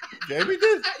 Jamie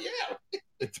did? Yeah.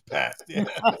 It's Pat. Yeah.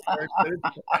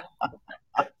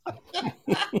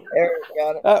 Eric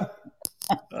got it.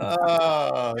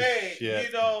 Oh, hey, shit.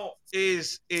 you know,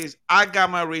 is I got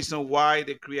my reason why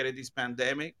they created this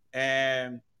pandemic,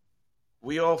 and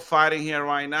we all fighting here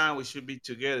right now. We should be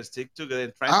together, stick together,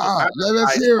 and try to. Let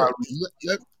us hear it.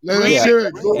 Let us hear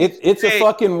it. It's a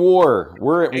fucking war.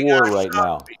 We're at war right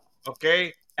now.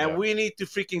 Okay, and we need to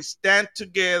freaking stand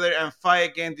together and fight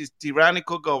against this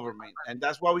tyrannical government, and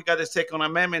that's why we got the Second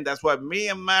Amendment. That's why me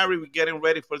and Mary we're getting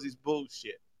ready for this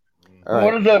bullshit. All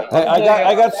right.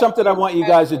 I got something I want you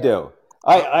guys to do.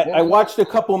 I watched a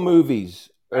couple movies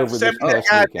over this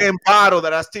past weekend. Bottle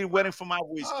that I'm still waiting for my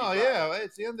whiskey. Oh yeah,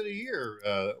 it's the end of the year.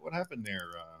 What happened there,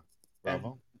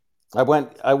 Bravo? I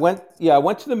went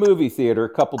to the movie theater a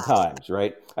couple times.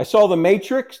 Right. I saw The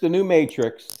Matrix, the new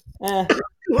Matrix.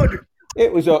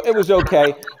 It was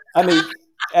okay. I mean,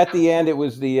 at the end, it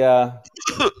was the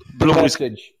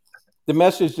message.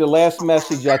 The last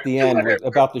message at the end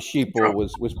about the sheeple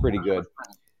was pretty good.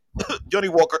 Johnny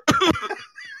Walker.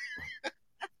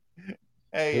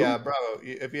 Hey, Bravo,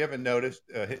 if you haven't noticed,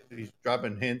 he's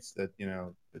dropping hints that,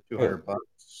 the $200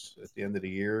 at the end of the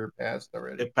year passed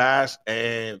already. It passed,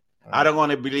 and I don't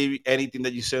want to believe anything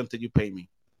that you say until you pay me.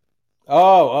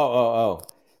 Oh.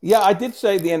 Yeah, I did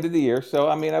say the end of the year, so,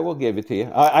 I mean, I will give it to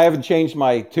you. I haven't changed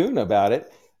my tune about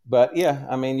it, but, yeah,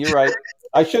 I mean, you're right.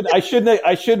 I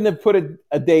shouldn't have put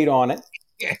a date on it.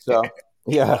 So,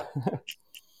 yeah.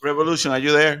 Revolution, are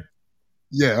you there?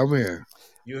 Yeah, I'm here.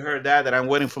 You heard that I'm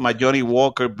waiting for my Johnny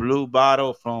Walker blue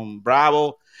bottle from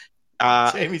Bravo.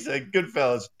 Jamie said,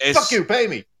 "Goodfellas, fuck you, pay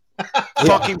me."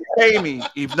 Fucking pay me.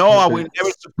 If no, I will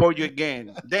never support you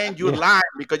again. Then you're lying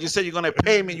because you said you're gonna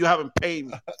pay me. You haven't paid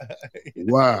me.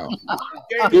 Wow.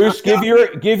 Goose, give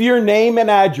your name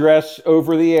and address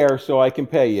over the air so I can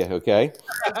pay you. Okay.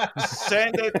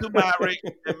 Send it to Maverick,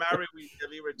 and Maverick will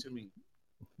deliver it to me.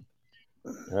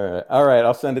 All right.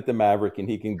 I'll send it to Maverick, and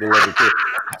he can deliver it to you.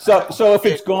 So if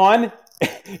it's gone,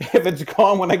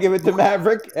 when I give it to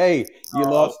Maverick, hey, you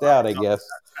lost out, I guess.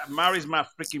 Maverick's my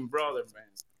freaking brother, man.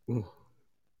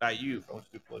 Like you.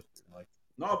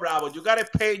 No, Bravo, you gotta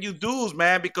pay your dues,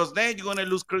 man, because then you're gonna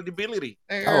lose credibility.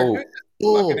 Hey, Eric,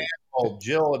 fucking asshole.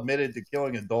 Jill admitted to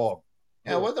killing a dog.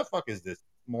 Yeah, what the fuck is this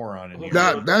moron in here?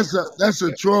 That's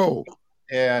a troll.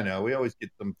 Yeah, I know. We always get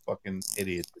some fucking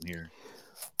idiots in here.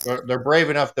 They're brave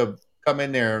enough to come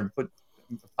in there and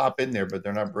pop in there, but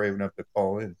they're not brave enough to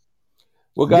call in.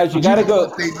 Well, guys, you got to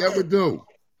go. They never do.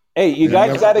 Hey, you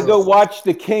guys got to go watch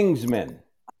The Kingsman.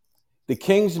 The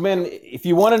Kingsman. If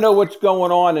you want to know what's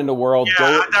going on in the world,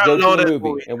 go to the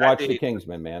movie and watch The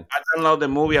Kingsman, man. I download the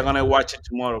movie. I'm gonna watch it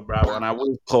tomorrow, Bravo, and I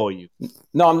will call you.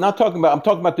 No, I'm talking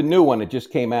about the new one that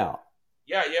just came out.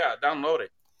 Yeah, download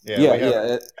it.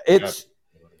 Yeah.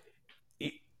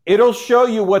 It'll show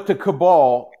you what the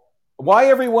cabal, why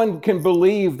everyone can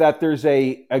believe that there's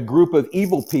a group of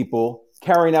evil people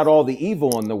carrying out all the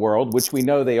evil in the world, which we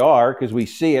know they are because we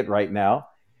see it right now.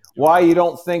 Why you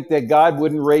don't think that God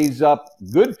wouldn't raise up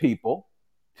good people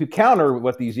to counter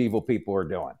what these evil people are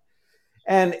doing.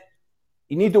 And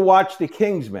you need to watch The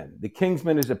Kingsman. The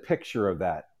Kingsman is a picture of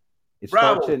that. It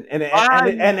starts in,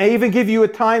 and they even give you a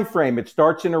time frame. It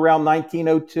starts in around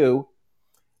 1902.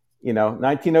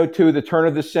 1902, the turn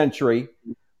of the century,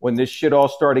 when this shit all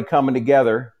started coming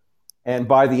together. And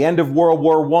by the end of World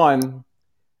War I,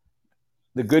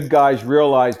 the good guys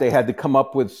realized they had to come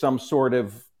up with some sort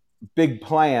of big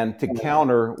plan to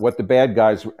counter what the bad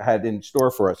guys had in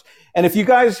store for us. And if you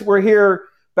guys were here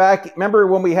back, remember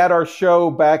when we had our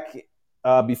show back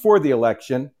before the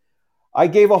election, I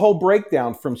gave a whole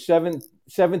breakdown from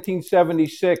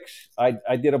 1776.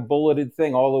 I did a bulleted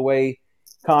thing all the way,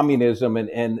 communism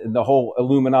and the whole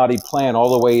Illuminati plan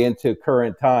all the way into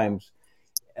current times.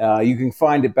 You can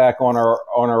find it back on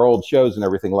our old shows and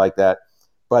everything like that.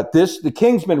 But The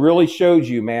Kingsman really shows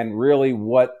you, man, really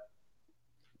what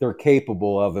they're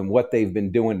capable of and what they've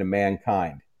been doing to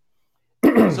mankind.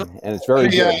 And it's very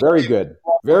good, very good,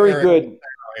 very good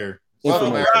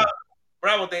information.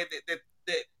 Bravo, the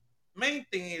main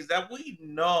thing is that we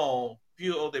know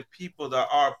few of the people that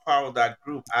are part of that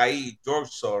group, i.e. George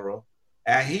Soros,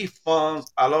 and he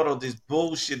funds a lot of this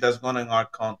bullshit that's going on in our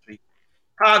country.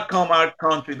 How come our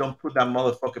country don't put that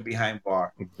motherfucker behind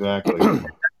bar? Exactly.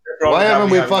 Why haven't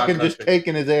we fucking just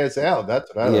taken his ass out? That's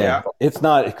what I don't know. It's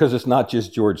not because it's not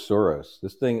just George Soros.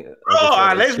 This thing.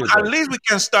 At least we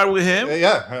can start with him.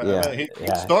 He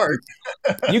can start.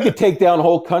 You could take down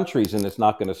whole countries, and it's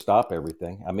not going to stop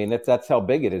everything. I mean, that's how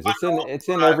big it is. It's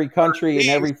in every country and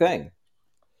everything.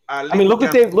 I mean,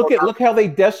 look how they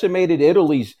decimated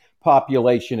Italy's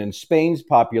population and Spain's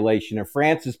population and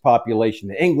France's population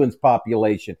and England's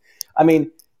population. I mean,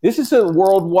 this is a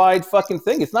worldwide fucking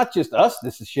thing. It's not just us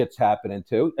this shit's happening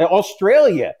to.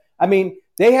 Australia, I mean,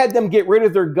 they had them get rid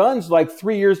of their guns like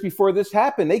 3 years before this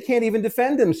happened. They can't even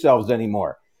defend themselves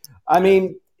anymore. I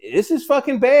mean, this is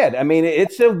fucking bad. I mean,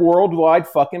 it's a worldwide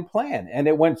fucking plan. And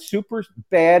it went super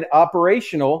bad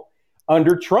operational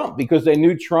under Trump because they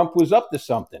knew Trump was up to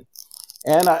something.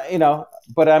 And,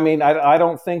 but I mean, I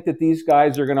don't think that these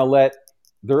guys are going to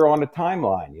they're on a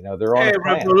timeline, they're on a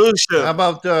plan. Revolution. How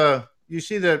about, you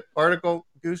see that article,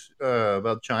 Goose,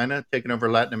 about China taking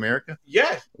over Latin America?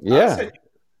 Yes. Yeah.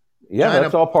 Yeah,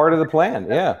 that's all part of the plan.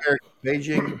 Yeah.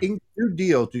 Beijing inked new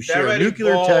deal to share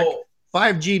nuclear tech,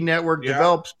 5G network,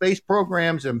 develop space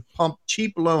programs, and pump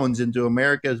cheap loans into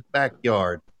America's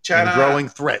backyard. China, a growing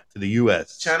threat to the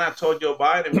U.S. China told Joe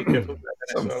Biden, be careful.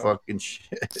 Some fucking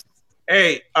shit.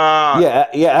 Hey.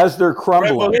 As they're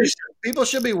crumbling. Revolution. People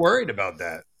should be worried about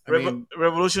that.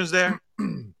 Revolution's there?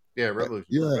 Yeah, revolution.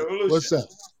 Yeah. Revolution. What's that?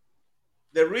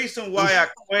 The reason why I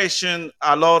question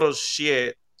a lot of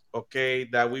shit, okay,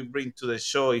 that we bring to the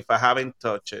show if I haven't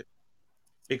touched it,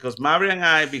 because Mary and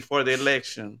I, before the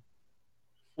election,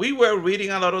 we were reading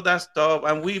a lot of that stuff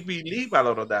and we believe a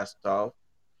lot of that stuff,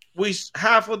 which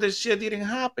half of the shit didn't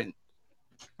happen.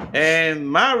 And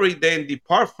Mary then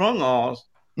depart from us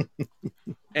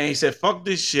and he said, fuck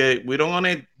this shit. We don't want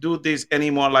to do this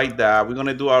anymore like that. We're going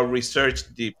to do our research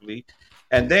deeply.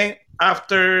 And then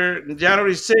after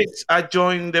January 6th, I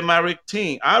joined the Maverick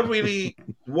team. I really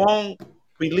won't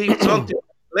believe something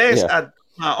unless I do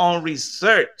my own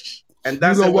research. And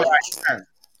that's what I stand.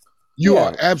 You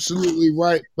are absolutely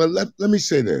right. But let me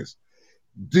say this.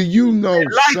 Do you know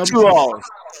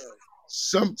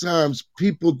sometimes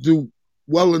people do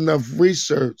well enough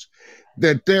research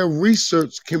that their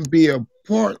research can be a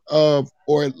part of,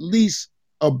 or at least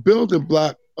a building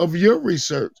block of your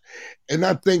research? And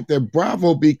I think that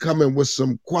Bravo be coming with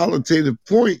some qualitative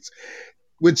points,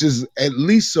 which is at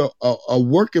least a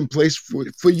working place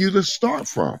for you to start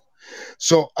from.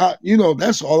 So,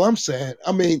 that's all I'm saying.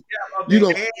 I mean,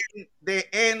 the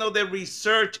end of the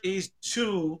research is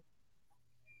to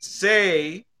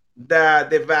say that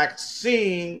the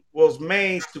vaccine was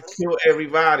made to kill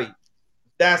everybody.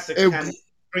 That's the kind of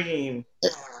extreme.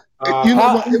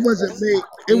 What? It wasn't made.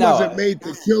 It wasn't made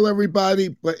to kill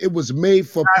everybody, but it was made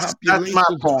for population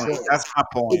control. That's my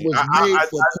point. It was made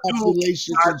for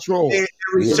population control. The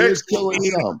research killing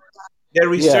some. The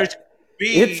research.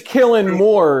 It's killing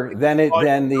more than the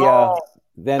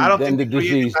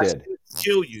disease did.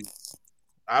 Kill you.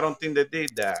 I don't think they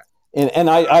did that. And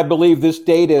I believe this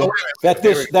data that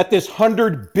this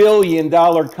 $100 billion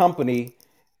company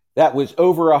that was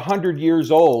over 100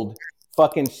 years old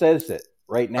fucking says it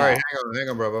right now. All right, hang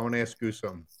on, bro. I want to ask you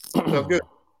something. So good.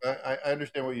 I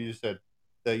understand what you just said,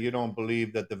 that you don't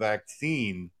believe that the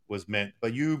vaccine was meant,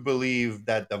 but you believe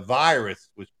that the virus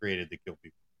was created to kill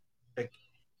people.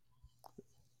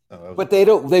 But they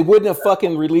wouldn't have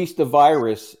fucking released the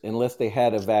virus unless they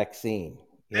had a vaccine.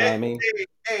 You know what I mean?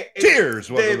 Cheers,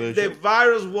 The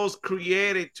virus was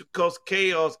created to cause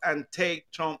chaos and take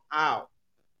Trump out.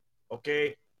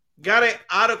 Okay, got it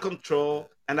out of control,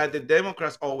 and like the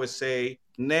Democrats always say,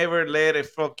 never let a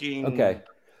fucking Okay.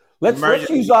 Let's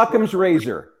use Occam's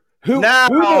razor.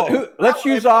 Let's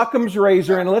use Occam's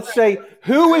razor and let's say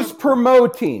who is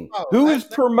promoting? Who is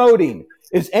promoting?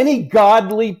 Is any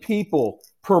godly people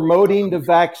promoting the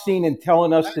vaccine and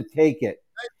telling us to take it?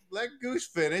 Let Goose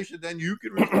finish, and then you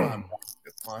can respond.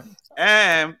 That's fine.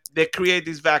 And they create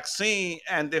this vaccine,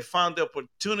 and they found the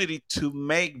opportunity to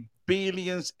make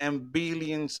billions and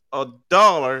billions of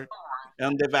dollars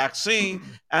on the vaccine,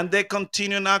 and they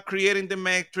continue now creating the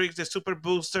Matrix, the Super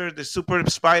Booster, the Super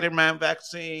Spider-Man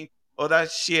vaccine, all that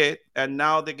shit, and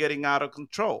now they're getting out of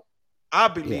control. I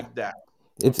believe that.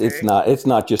 It's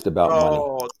not just about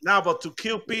money. Now, but to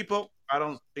kill people, I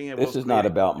don't think this is not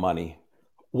about money.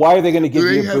 Why are they going to give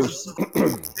you a boost?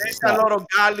 There's a lot of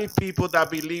godly people that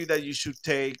believe that you should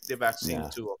take the vaccine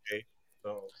too. Okay,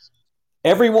 so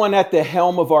everyone at the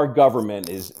helm of our government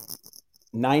is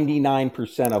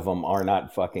 99% of them are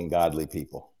not fucking godly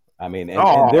people. I mean,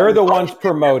 and they're the ones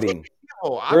promoting.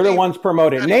 They're the ones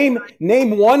promoting.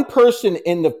 Name one person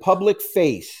in the public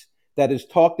face that is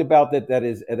talked about that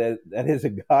is a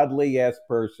godly ass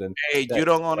person. Hey, you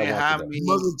don't want to have me,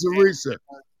 Mother Teresa.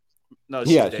 No,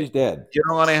 she's dead. You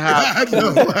don't want to have.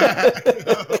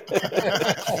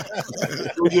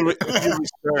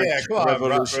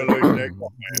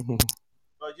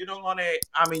 But you don't want to.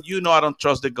 I mean, I don't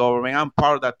trust the government. I'm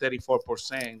part of that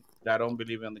 34% that don't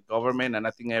believe in the government, and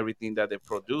I think everything that they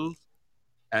produce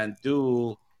and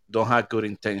do don't have good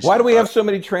intentions. Why do we have so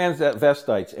many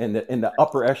transvestites in the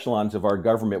upper echelons of our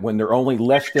government when they're only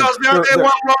less than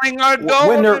running our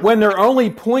government? when they're only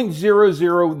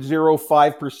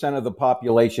 0.0005% of the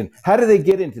population? How do they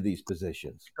get into these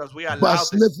positions? Because we allow by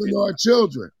sniffing our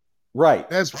children. Right.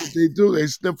 That's what they do. They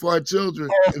sniff our children.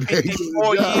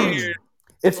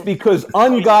 It's because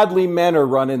ungodly men are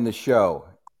running the show,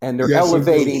 and they're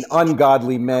elevating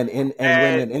ungodly men and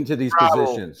women into these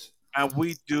positions. And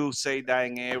we do say that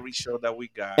in every show that we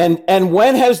got. And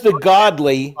when has the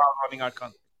godly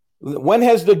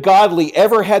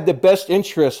ever had the best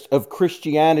interest of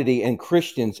Christianity and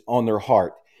Christians on their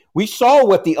heart? We saw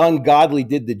what the ungodly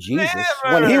did to Jesus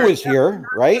when he was here,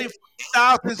 right?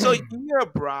 So you're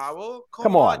Bravo.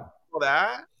 Come on.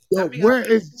 Yo, where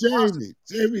is Jamie?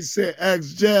 Jamie said,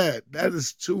 ask Jad. That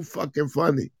is too fucking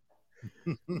funny.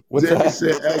 Jamie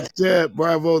said, ask Jad,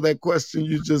 Bravo, that question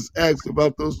you just asked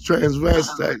about those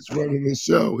transvestites running the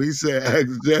show. He said, ask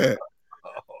Jad.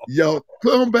 Yo,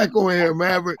 come back on here,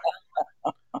 Maverick.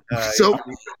 So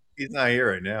he's not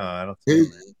here right now. I don't think.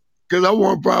 Because I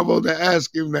want Bravo to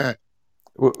ask him that.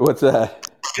 What's that?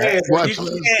 Yeah, you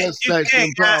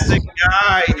can't ask a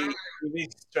guy who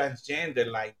is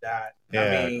transgender like that. Yeah,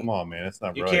 I mean, come on, man. That's not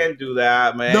right. You can't do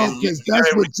that, man. No, because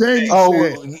that's what Jamie said.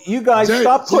 Oh, you guys,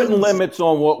 stop putting limits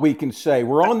on what we can say.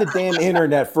 We're on the damn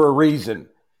internet for a reason.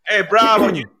 Hey,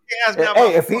 Bravo, you can't ask me about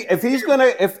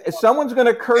if someone's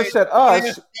gonna curse at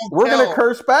us, we're gonna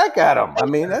curse back at them. I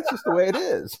mean, that's just the way it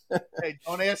is. Hey,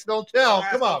 don't ask, don't tell.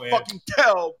 Come on, man. Fucking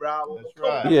tell, Bravo. That's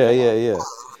right. Yeah.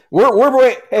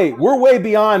 We're way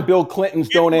beyond Bill Clinton's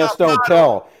don't ask, don't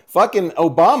tell. Fucking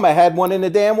Obama had one in the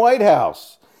damn White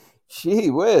House. Gee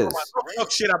whiz. Talk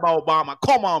shit about Obama.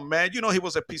 Come on, man. You know he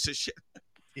was a piece of shit.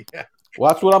 Yeah.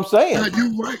 Well, that's what I'm saying. Yeah,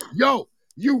 you right. Yo,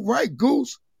 you right,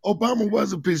 Goose. Obama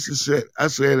was a piece of shit. I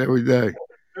say it every day.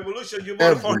 Revolution, you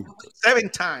voted for him 7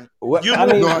 times. We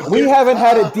haven't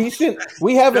had a decent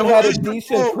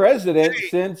president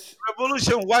since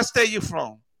Revolution. What state you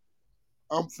from?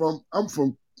 I'm from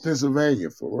Pennsylvania,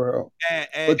 for real.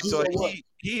 And so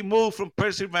he moved from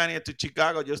Pennsylvania to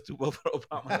Chicago just to vote for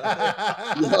Obama.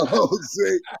 Yo,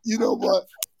 see, you know what?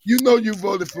 You know you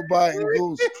voted for Biden,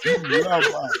 Goose. You love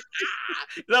Biden.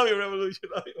 Love you, Revolution.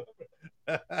 Love you.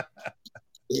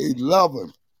 He love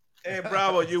him. Hey,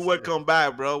 Bravo, you welcome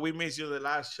back, bro. We missed you the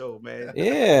last show, man.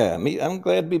 Yeah, I'm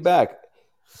glad to be back.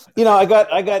 You know, I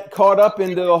got caught up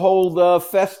into the whole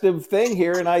festive thing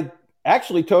here, and I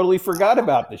actually totally forgot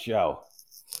about the show.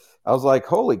 I was like,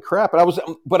 holy crap.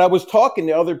 But I was talking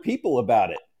to other people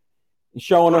about it,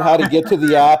 showing them how to get to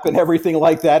the app and everything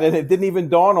like that. And it didn't even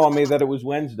dawn on me that it was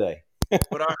Wednesday.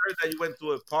 But I heard that you went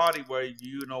to a party where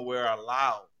were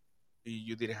allowed.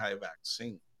 You didn't have a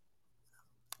vaccine.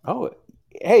 Oh,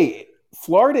 hey,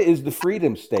 Florida is the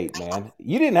freedom state, man.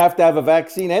 You didn't have to have a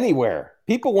vaccine anywhere.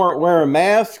 People weren't wearing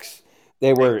masks.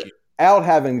 They were out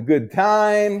having a good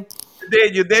time.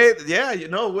 You did. Yeah,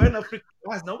 we're not freaking.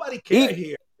 Nobody cares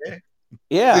here.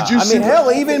 Yeah, Did you I see mean, what hell,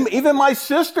 happened? even my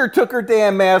sister took her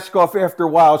damn mask off after a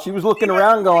while. She was looking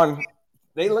around, going,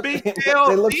 "They look Beach they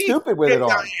look LC stupid with it came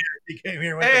down on." He came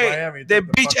here, went to Hey, Miami. the took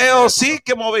the Beach fucking mask LC off.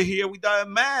 came over here without a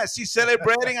mask. She's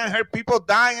celebrating and her people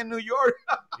dying in New York.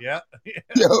 Yeah.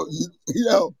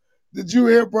 Yo, did you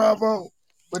hear, Bravo,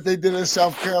 what they did in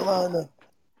South Carolina?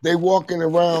 They walking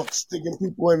around sticking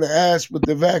people in the ass with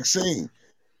the vaccine.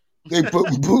 They put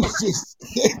boosters.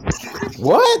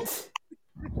 What?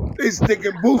 They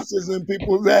sticking boosters in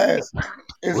people's ass.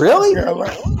 In Really? South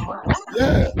Carolina.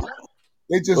 Yeah.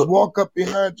 They just walk up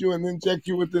behind you and inject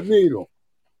you with the needle.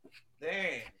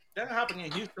 Dang, that happened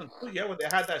in Houston too. Yeah, when they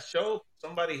had that show,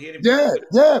 somebody hit him.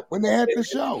 Yeah, when they had the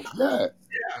show. Yeah.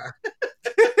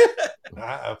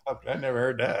 I never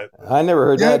heard that. I never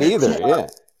heard Yeah, that either. Yeah,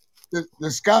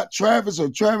 The Scott Travis or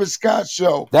Travis Scott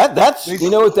show. that's They- you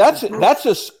know what that's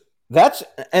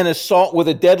an assault with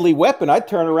a deadly weapon. I'd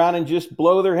turn around and just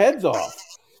blow their heads off.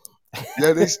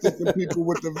 Yeah, they sticking people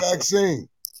with the vaccine.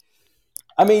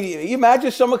 I mean, you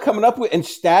imagine someone coming up with and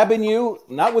stabbing you,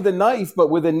 not with a knife, but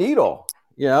with a needle.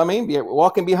 You know what I mean?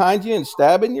 Walking behind you and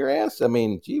stabbing your ass. I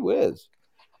mean, gee whiz.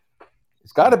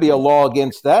 There's got to be a law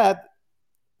against that.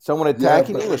 Someone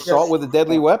attacking but you, assault with a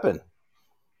deadly weapon.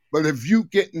 But if you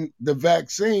getting the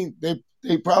vaccine,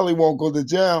 they probably won't go to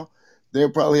jail. They'll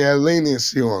probably have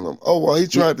leniency on them. Oh, well, he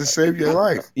tried to save your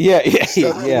life. Yeah.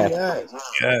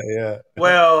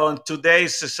 Well, in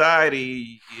today's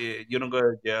society, you don't go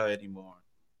to jail anymore.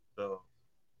 So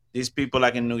these people,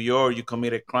 like in New York, you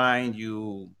commit a crime,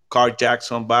 you carjack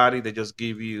somebody, they just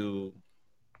give you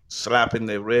slap in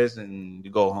the wrist and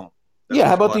you go home. Yeah,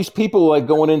 how about these people like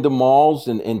going into malls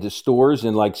and into stores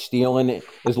and like stealing it?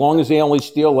 As long as they only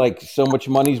steal like so much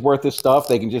money's worth of stuff,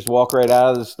 they can just walk right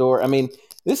out of the store. I mean,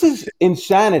 this is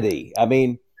insanity. I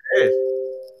mean,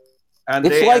 And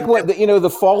it's they- like and what the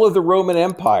fall of the Roman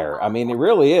Empire. I mean, it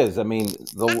really is. I mean,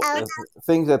 the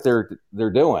things that they're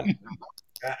doing.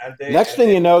 Next thing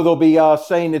you know, they'll be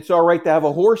saying it's all right to have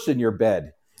a horse in your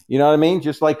bed. You know what I mean?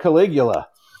 Just like Caligula.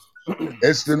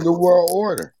 It's the New World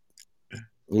Order.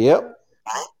 Yep.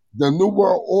 The New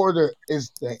World Order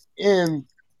is the end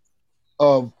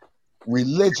of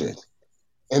religion,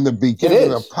 and the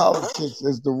beginning of politics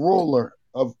is the ruler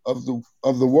of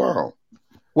the world.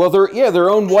 Well, their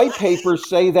own white papers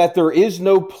say that there is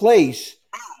no place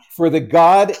for the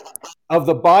God of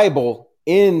the Bible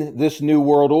in this new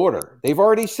world order. They've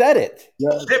already said it.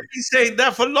 They've been saying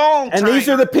that for a long time. And these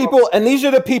are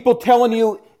the people telling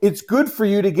you it's good for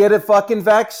you to get a fucking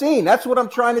vaccine. That's what I'm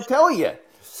trying to tell you.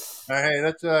 Hey,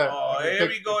 that's here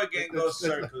we go again. Go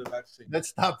search for the vaccine. Let's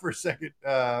stop for a second.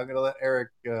 I'm gonna let Eric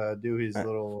do his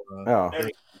little. Oh.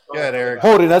 thing. Go ahead, Eric.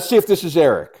 Hold it. Let's see if this is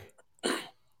Eric.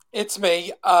 It's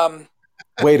me.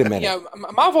 Wait a minute. You know,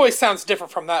 my voice sounds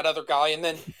different from that other guy, and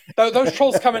then those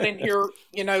trolls coming in here,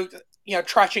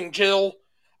 trashing Jill.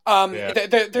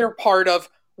 They're part of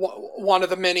one of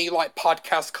the many like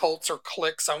podcast cults or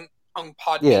cliques on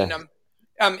Podbean. Yeah.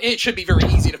 It should be very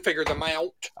easy to figure them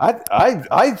out.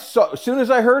 I saw as soon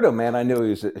as I heard him, man, I knew he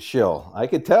was a shill. I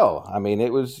could tell. I mean,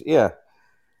 it was yeah.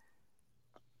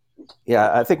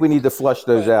 I think we need to flush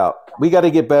those out. We got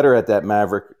to get better at that,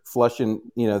 Maverick. Flushing,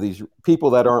 these people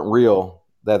that aren't real,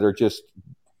 that are just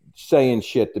saying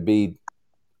shit to be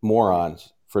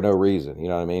morons for no reason. You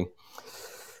know what I mean?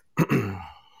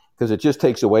 Because it just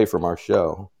takes away from our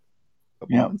show.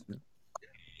 Yeah.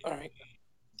 All right.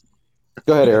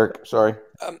 Go ahead, Eric. Sorry.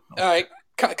 All right.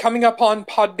 Coming up on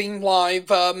Podbean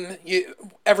Live,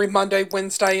 every Monday,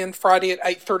 Wednesday, and Friday at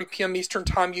 8:30 p.m. Eastern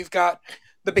Time, you've got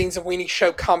the Beans and Weenie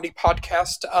Show comedy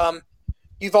podcast.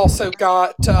 You've also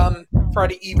got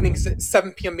Friday evenings at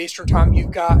 7 p.m. Eastern Time.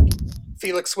 You've got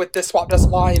Felix with This Swap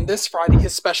Doesn't Lie, and this Friday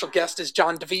his special guest is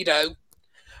John DeVito.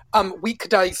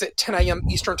 Weekdays at 10 a.m.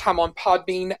 Eastern Time on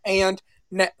Podbean, and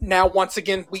now once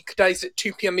again weekdays at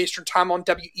 2 p.m. Eastern Time on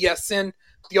WESN,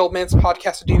 the Old Man's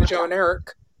Podcast with Dina, Joe, and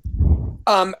Eric.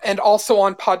 And also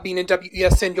on Podbean and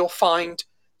WESN, you'll find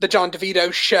the John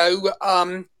DeVito Show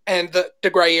and the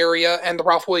Gray Area and the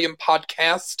Ralph Williams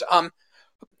Podcast.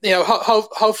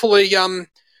 Hopefully,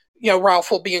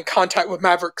 Ralph will be in contact with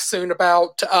Maverick soon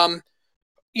about,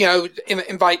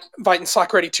 inviting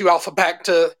Slack Ready 2 Alpha back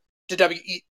to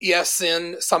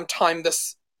WESN sometime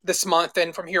this month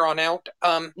and from here on out.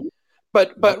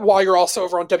 But while you're also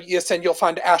over on WESN, you'll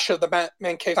find Asha, the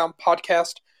Man Cave Sound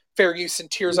Podcast, Fair Use and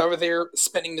Tears over there,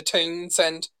 spinning the tunes,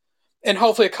 and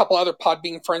hopefully a couple other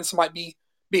Podbean friends might be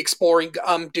exploring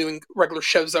doing regular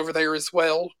shows over there as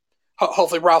well.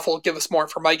 Hopefully Ralph will give us more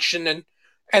information,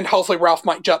 and hopefully Ralph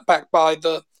might jump back by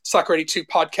the Slack Radio 2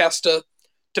 podcast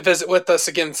to visit with us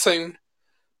again soon.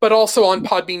 But also on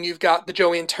Podbean, you've got the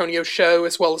Joe Antonio Show,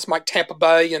 as well as Mike Tampa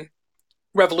Bay and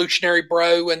Revolutionary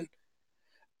Bro, and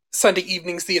Sunday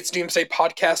evenings, the It's Doomsday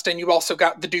podcast. And you've also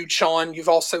got the Dude Sean. You've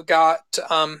also got,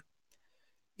 a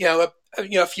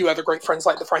few other great friends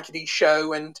like the Frankie D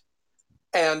Show, and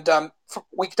for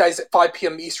weekdays at 5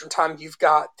 p.m. Eastern Time, you've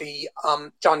got the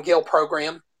John Gale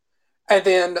program. And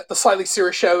then the Slightly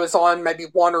Serious Show is on maybe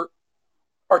 1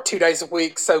 or 2 days a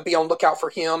week, so be on lookout for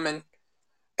him and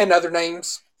other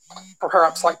names,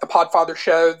 perhaps like the Podfather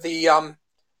Show, the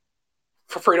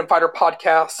For Freedom Fighter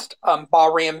podcast,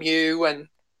 Ba Ram U, and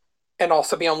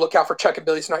also be on lookout for Chuck and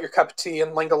Billy's Not Your Cup of Tea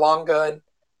and Linga Longa,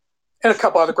 and a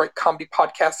couple other great comedy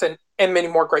podcasts, and many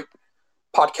more great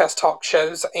podcast talk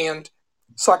shows. And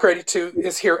Slacker 82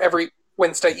 is here every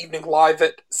Wednesday evening live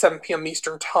at 7 p.m.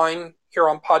 Eastern Time here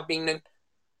on Podbean. And,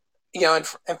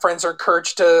 and friends are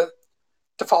encouraged to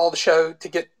follow the show to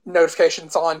get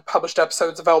notifications on published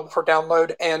episodes available for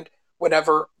download and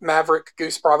whenever Maverick,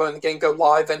 Goose, Bravo, and the gang go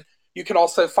live. And you can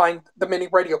also find the many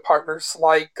radio partners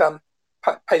like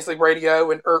Paisley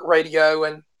Radio and ERT Radio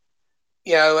and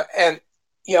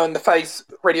the Phase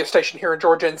radio station here in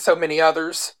Georgia and so many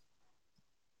others.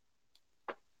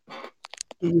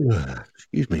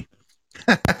 Excuse me.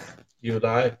 You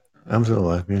alive? I'm still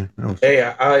alive. Yeah. Hey,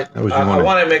 I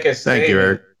want to make a statement. Thank you,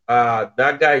 Eric.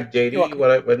 That guy JD,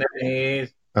 whatever he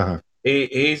is,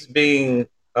 he's been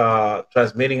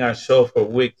transmitting our show for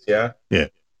weeks. Yeah. Yeah.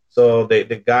 So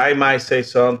the guy might say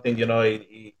something. He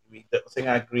doesn't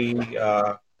agree.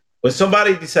 When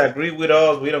somebody disagree with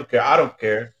us, we don't care. I don't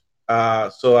care.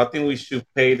 So I think we should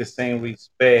pay the same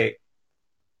respect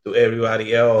to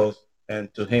everybody else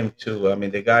and to him too. I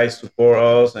mean, the guy support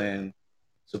us and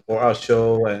support our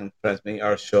show and transmit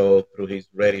our show through his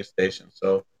radio station.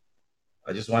 So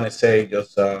I just want to say,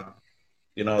 don't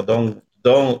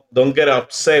get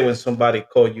upset when somebody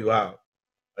call you out.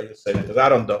 I just say that because I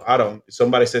don't. If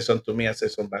somebody says something to me, I say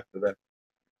something back to them.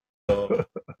 So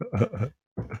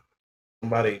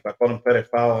somebody, if I call him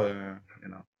pedophile,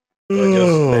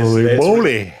 Holy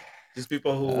moly! These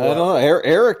people who I don't know.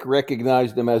 Eric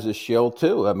recognized him as a shill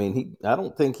too. I mean, I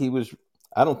don't think he's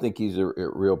a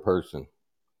real person.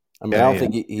 I mean, I don't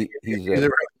think he's a real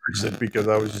person because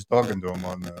I was just talking to him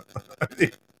on that.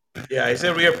 Yeah, he's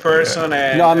a real person.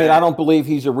 And, no, I mean, I don't believe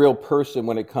he's a real person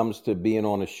when it comes to being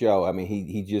on a show. I mean,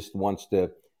 he just wants to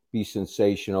be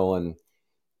sensational and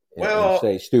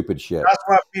say stupid shit. That's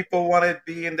why people want to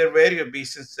be in the radio, be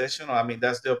sensational. I mean,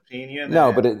 that's the opinion.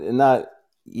 No, but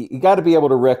you got to be able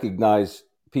to recognize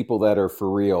people that are for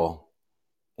real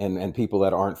and people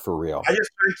that aren't for real. I just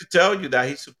wanted to tell you that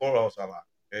he supports us a lot.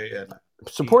 Okay? And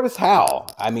support us how?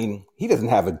 I mean, he doesn't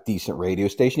have a decent radio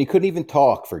station. He couldn't even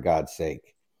talk, for God's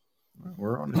sake.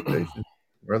 We're on the station.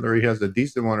 Whether he has a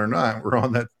decent one or not, we're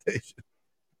on that station.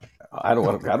 I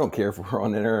don't care if we're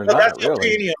on there or but not. That's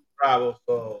really. Opinion, Bravo.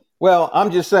 So. Well,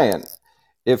 I'm just saying,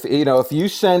 if you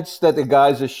sense that the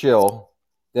guy's a shill,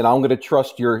 then I'm going to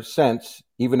trust your sense,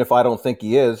 even if I don't think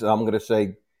he is. And I'm going to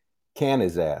say, can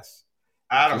his ass.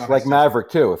 Just like Maverick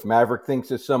too. If Maverick thinks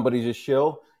that somebody's a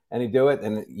shill and he do it,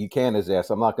 then you can his ass.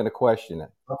 I'm not going to question it.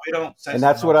 But we don't. And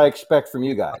that's what I expect from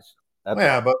you guys.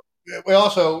 But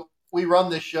we run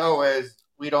this show as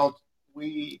we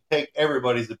take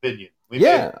everybody's opinion.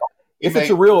 If it's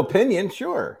a real opinion,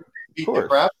 sure. Beat the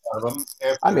crap out of them.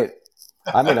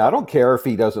 I mean, I don't care if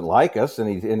he doesn't like us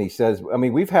and he says, I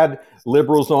mean, we've had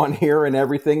liberals on here and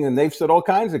everything, and they've said all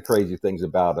kinds of crazy things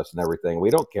about us and everything. We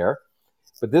don't care.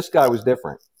 But this guy was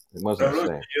different. It wasn't the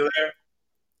same. You there?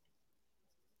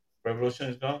 Revolution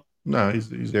is gone? No, he's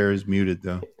there. He's muted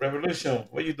though. Revolution,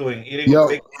 what are you doing? Eating a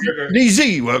big burger?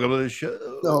 DZ, welcome to the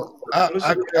show. No, I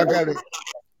got it.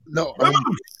 No,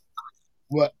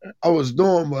 what I was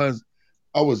doing was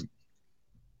I was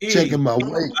checking my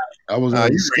weight. I was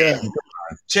on the scale.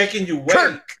 Checking your weight.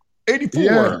 Kirk, 84.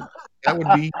 Yeah. That would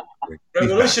be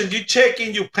Revolution. You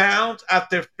checking your pounds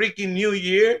after freaking New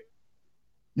Year?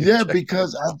 Yeah,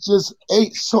 because I just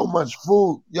ate so much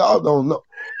food. Y'all don't know.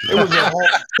 It was a whole.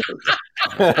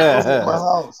 I was in my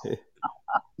house.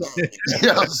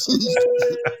 Yeah, see.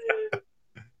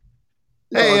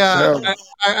 Hey,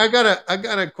 I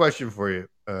got a question for you,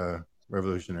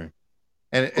 Revolutionary,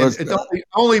 and it's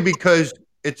only because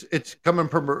it's coming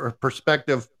from a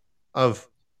perspective of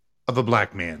a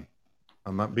black man.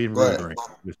 I'm not being rude,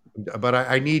 but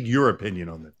I need your opinion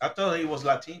on this. I thought he was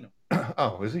Latino.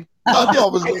 Oh, is he? I thought I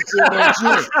was going to say that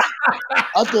shit.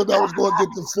 I thought I was going to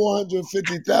get to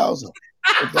 450,000.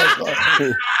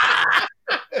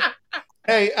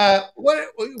 Hey,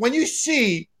 when you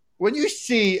see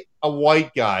a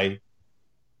white guy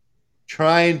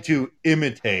trying to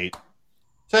imitate,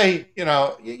 say, you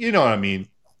know what I mean,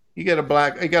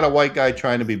 You got a white guy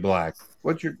trying to be black.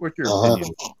 What's your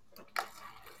opinion?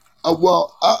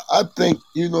 Well, I think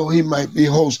he might be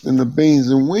hosting the Beans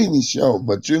and Weenie show,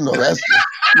 but that's.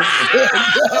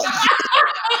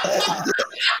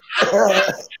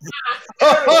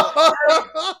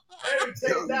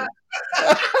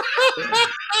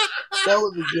 That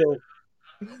was a joke.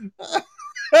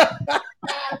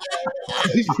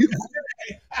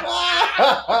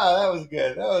 That was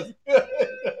good.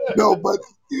 No, but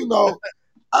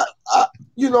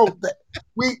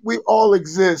we all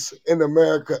exist in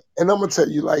America, and I'm gonna tell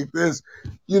you like this.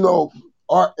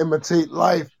 Art imitate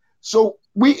life, so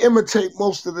we imitate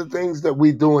most of the things that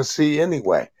we do and see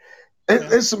anyway. And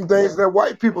there's some things that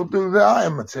white people do that I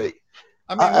imitate.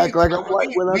 I act like I'm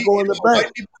white when I go in the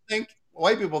bank.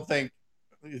 White people think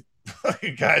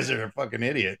you guys are a fucking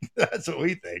idiot. That's what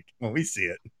we think when we see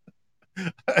it.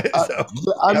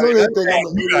 I know they think I'm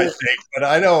an idiot, but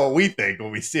I know what we think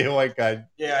when we see a white guy.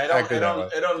 Yeah, it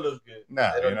don't look good.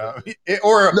 No,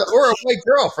 or a white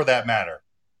girl for that matter.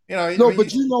 No,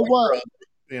 but you know what?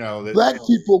 Girl, black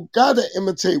people gotta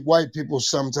imitate white people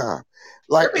sometime.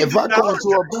 Like if I go into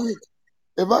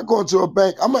a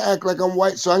bank, I'm gonna act like I'm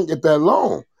white so I can get that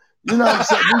loan. You know what I'm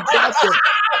saying?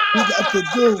 We got to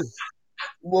do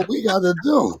what we gotta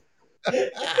do.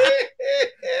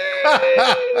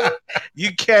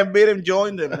 You can't beat him,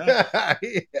 join them. Huh?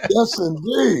 Yes,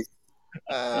 indeed.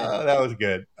 That was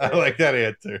good. I like that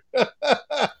answer.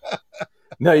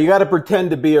 No, you got to pretend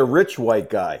to be a rich white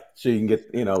guy so you can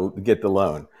get the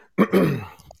loan.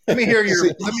 Let me hear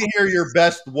your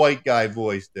best white guy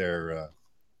voice there,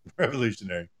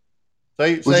 Revolutionary.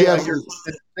 Say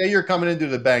you're coming into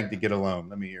the bank to get a loan.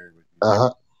 Let me hear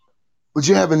it. Would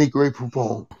you have any Grey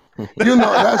Poupon?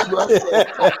 That's right.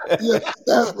 Yeah,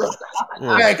 that's right.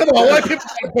 Hey, come on. White people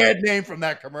got a bad name from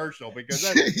that commercial because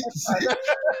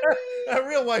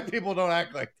real white people don't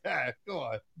act like that. Go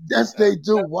on. Yes, they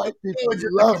do. White people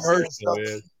love commercial.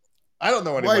 I don't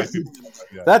know any white people.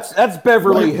 That's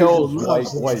Beverly Hills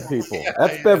white people.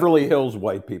 That's Beverly Hills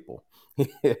white people.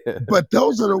 But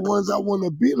those are the ones I want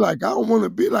to be like. I don't want to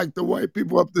be like the white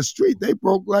people up the street. They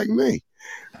broke like me.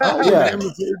 I don't want to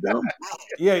imitate them.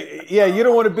 Yeah. You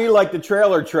don't want to be like the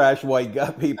trailer trash white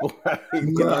guy people. Right?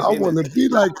 I want to be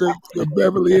like the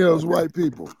Beverly Hills white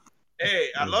people. Hey,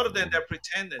 a lot of them they're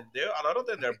pretending. A lot of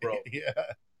them they're broke.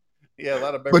 Yeah, a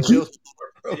lot of Beverly Hills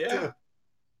are broke. Yeah.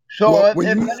 So if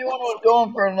anyone was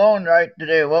going for a loan right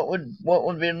today, what would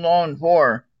be the loan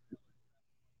for?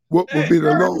 What would be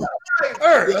the loan?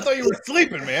 I thought you were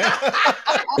sleeping, man.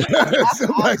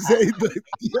 Somebody say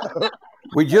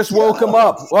we just woke him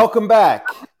up. Welcome back.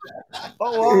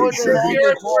 What would the loan be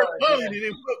for? He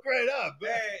didn't look right up.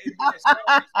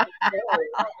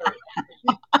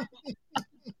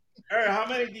 How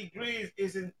many degrees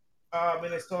is in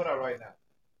Minnesota right now?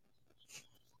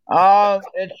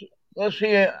 Let's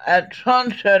see. At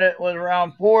sunset, it was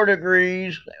around 4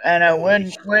 degrees and a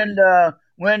wind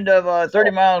of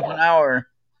 30 miles an hour.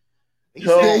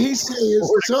 So he said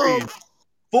his tongue.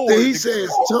 He said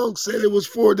his tongue said it was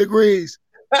 4 degrees.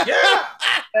 Yeah.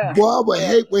 Boy, I would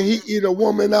hate when he eat a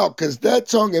woman out because if that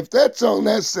tongue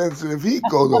that sensitive, he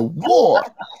go to war.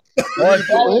 Well, it's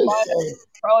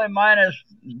probably minus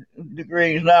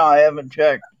degrees now. I haven't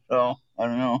checked, so I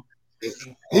don't know. He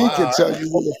can tell you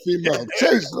what a female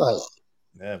tastes like.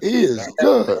 Yeah. He is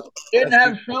good. Didn't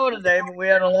have snow today, but we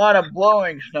had a lot of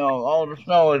blowing snow. All the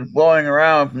snow was blowing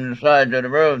around from the sides of the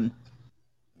road.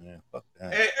 Yeah, fuck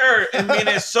that. Hey, in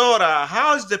Minnesota,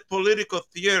 how is the political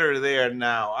theater there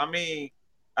now? I mean,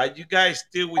 are you guys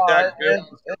still with that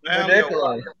girl? It's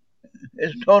ridiculous.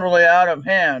 It's totally out of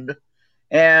hand.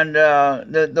 And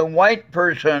the white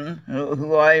person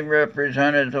who I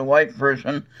represent as a white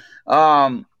person,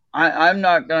 I'm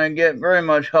not going to get very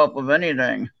much help of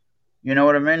anything. You know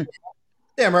what I mean?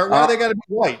 Damn right. Why they got to be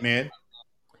white, man?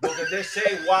 Because they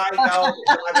say white now.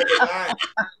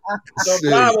 So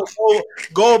Bravo,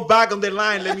 go back on the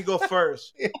line. Let me go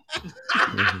first. I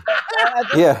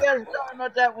think you guys were talking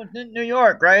about that with New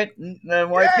York, right? The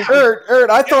white people.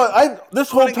 Erd, this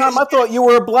whole time I thought you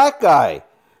were a black guy.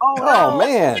 Oh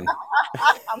man.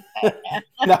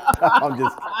 No, I'm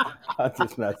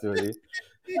just messing with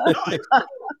you.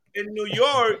 In New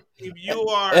York, if you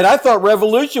are... And I thought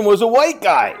Revolution was a white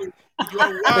guy. If you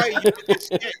are white,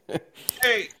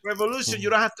 hey, Revolution, you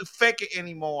don't have to fake it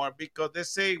anymore because they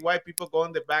say white people go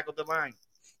in the back of the line.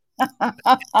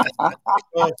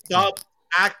 So stop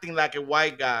acting like a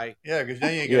white guy. Yeah, because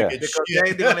then you're going to get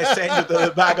shit. They're going to send you to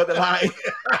the back of the line.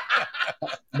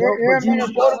 Here in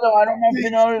Minnesota, though, I don't know if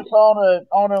you noticed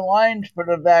all the lines for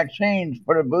the vaccines,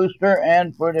 for the booster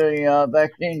and for the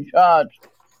vaccine shots.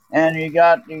 and you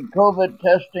got the COVID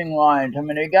testing lines. I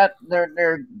mean,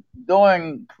 they're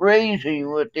going crazy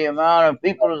with the amount of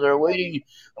people that are waiting.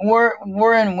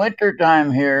 We're in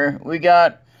wintertime here. We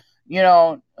got,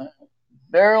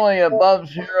 barely above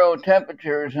zero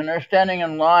temperatures, and they're standing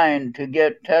in line to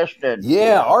get tested.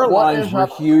 Yeah, our What lines is were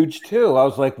up? huge too. I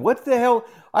was like, what the hell?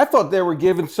 I thought they were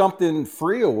giving something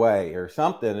free away or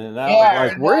something. And I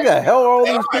was like, where the hell are all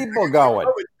these people going?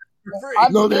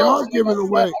 No, they are giving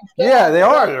away. Yeah, they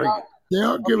are. They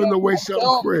are giving away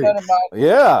something free.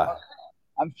 Yeah.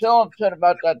 I'm still upset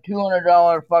about that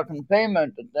 $200 fucking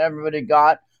payment that everybody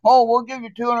got. Oh, we'll give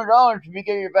you $200 if you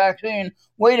get your vaccine.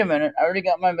 Wait a minute, I already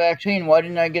got my vaccine. Why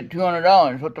didn't I get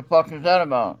 $200? What the fuck is that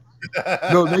about?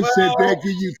 No, they said they'd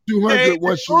give you $200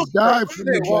 once you die from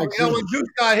the Well, vaccine. when Juice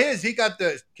got his, he got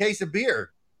the case of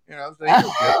beer. So he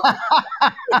was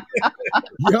good.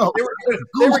 Yo,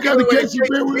 Goose got a case of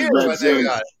beer with his when they vaccine.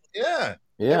 got it. Yeah.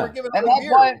 Yeah. And that's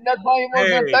why he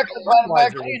wasn't affected by the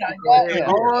vaccine. I got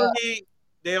it.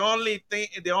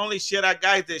 The only shit I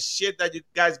got is the shit that you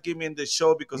guys give me in the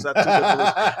show because I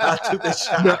took the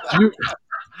shot. No,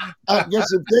 I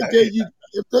guess if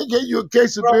they gave you a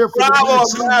case of beer for the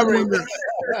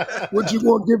vaccine, what you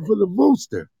gonna give for the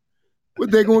booster? What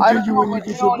they gonna give you when you get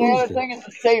the The other booster? thing is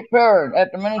the state fair.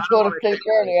 At the Minnesota State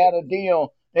Fair, they had a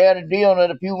deal. They had a deal that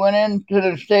if you went into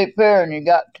the state fair and you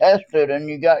got tested and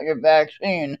you got your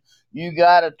vaccine, you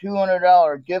got a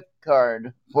 $200 gift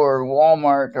card for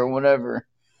Walmart or whatever.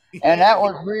 And that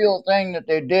was a real thing that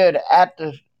they did at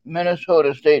the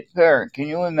Minnesota State Fair. Can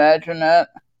you imagine that?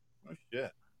 Oh, shit.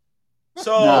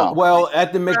 So, well,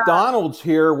 at the McDonald's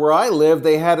here where I live,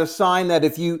 they had a sign that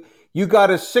if you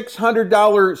got a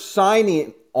 $600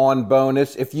 signing on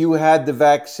bonus if you had the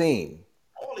vaccine.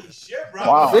 Holy shit, bro!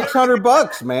 Wow.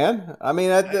 $600, man. I mean,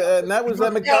 that was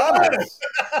at McDonald's.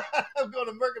 I'm going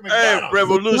to Merck and Hey, McDonald's.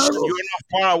 Revolution, you're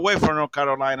not far away from North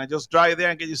Carolina. Just drive there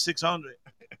and get you 600.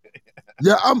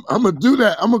 Yeah, I'm gonna do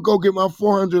that. I'm gonna go get my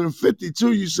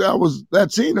 452. You said I was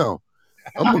Latino.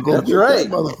 I'm gonna go That's get right.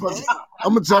 that motherfucker.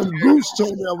 I'm gonna tell him Goose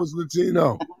told me I was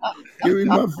Latino. Give me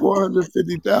my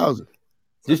 450,000.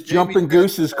 Just jump in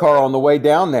Goose's car on the way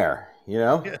down there,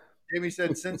 Yeah. Jamie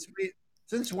said, since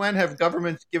when have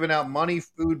governments given out money,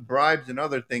 food, bribes, and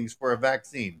other things for a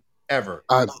vaccine? Ever.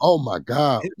 Oh my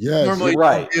God. Yes. Normally,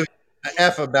 right. you give an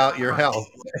F about your health.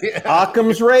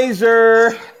 Occam's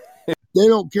razor. They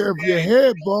don't care if your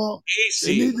head bald.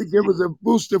 They Easy. need to give us a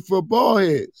booster for bald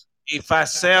heads. If I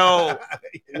sell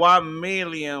 1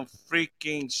 million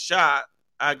freaking shot,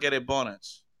 I get a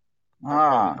bonus.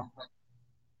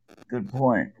 Good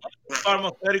point.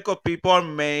 Pharmaceutical people are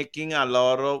making a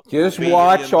lot of. Just billion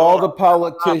watch all the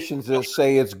dollars. politicians that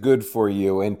say it's good for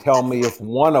you and tell me if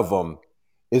one of them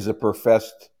is a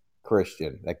professed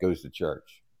Christian that goes to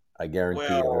church. I guarantee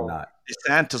it or not.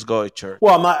 DeSantis go to church.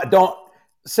 Well,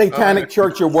 satanic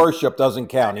church of worship doesn't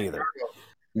count either.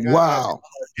 Wow.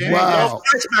 Jamie, Wow.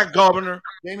 That's my governor.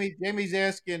 Jamie's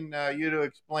asking you to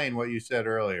explain what you said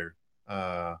earlier.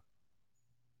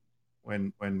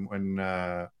 When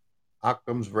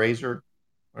Occam's razor,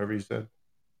 whatever you said.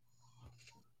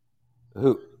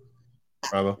 Who?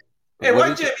 Bravo. Hey,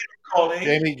 why Jamie call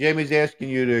in? Jamie's asking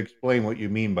you to explain what you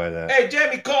mean by that. Hey,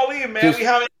 Jamie, call in, man. We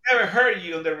haven't ever heard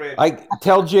you on the radio. I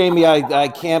tell Jamie I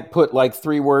can't put like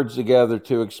 3 words together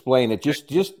to explain it.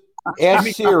 Just ask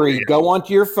Siri, go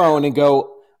onto your phone and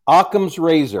go Occam's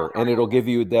razor, and it'll give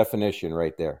you a definition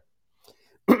right there.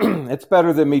 It's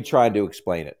better than me trying to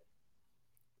explain it.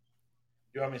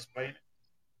 You want me to explain it?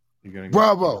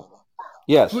 Bravo.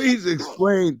 Yes. Please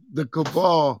explain the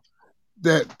cabal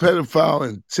that pedophile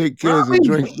and take kids and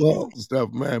drink blood and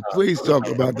stuff, man. Please talk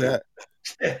about that.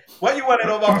 What you want to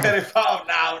know about pedophile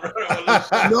now?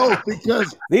 No,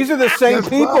 because these are the same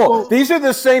people. Bravo. These are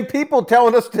the same people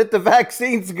telling us that the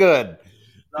vaccine's good.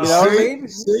 You know what I mean?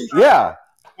 See? Yeah.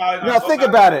 Now think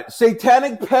about it.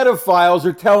 Satanic pedophiles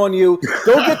are telling you,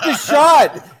 go get the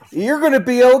shot. You're going to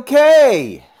be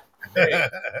okay. Hey,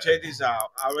 check this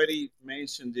out. I already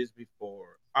mentioned this before.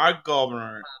 Our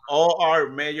governor, all our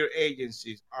major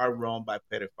agencies are run by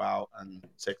pedophile and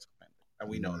sex offenders, and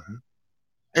we know that.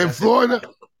 In Florida?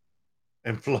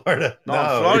 In Florida? No,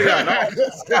 Florida,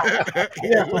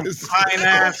 no.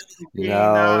 Finance.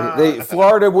 No,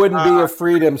 Florida wouldn't be a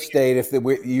freedom state if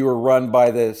you were run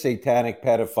by the satanic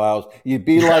pedophiles. You'd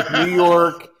be like New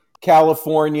York,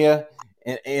 California,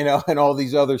 and all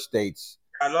these other states.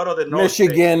 A lot of the North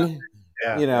Michigan,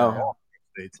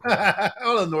 states.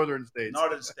 All the northern states.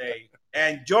 Northern state.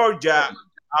 And Georgia,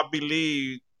 I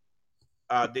believe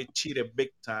they cheated big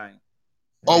time.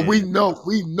 Oh, we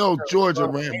know Georgia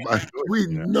ran by. We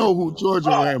know who Georgia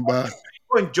ran by.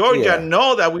 People in Georgia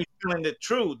know that we telling the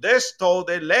truth. They stole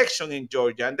the election in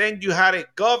Georgia, and then you had a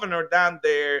governor down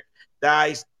there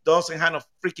that doesn't have a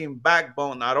freaking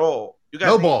backbone at all. You got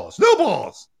no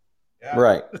balls. Yeah.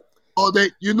 Right. Oh, they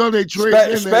trade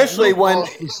especially when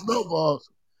snowballs.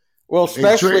 Well,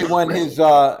 especially when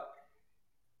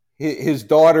his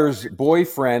daughter's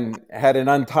boyfriend had an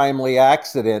untimely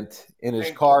accident in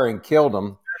his car and killed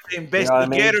him. The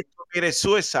investigator committed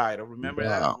suicide. Remember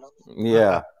that?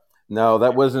 Yeah. No,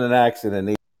 that wasn't an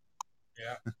accident.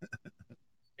 Yeah.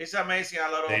 It's amazing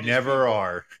a lot of They never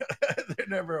are. There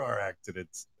never are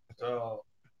accidents. So,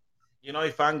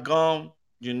 if I'm gone,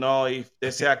 if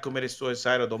they say I committed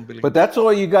suicide, I don't believe. But that's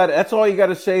all you got. That's all you got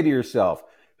to say to yourself.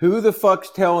 Who the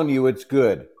fuck's telling you it's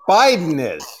good? Biden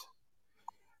is.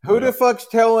 Who the fuck's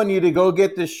telling you to go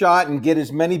get the shot and get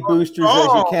as many boosters as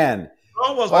you can?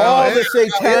 All the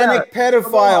satanic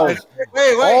pedophiles,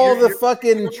 all the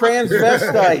fucking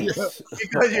transvestites,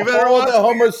 all the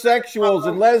homosexuals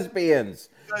and lesbians.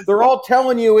 They're all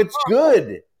telling you it's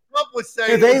good.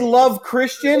 Do they love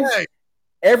Christians?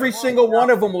 Every single one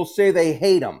of them will say they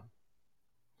hate them.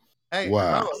 Hey,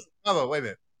 wow. Bravo, wait a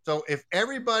minute. So if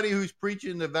everybody who's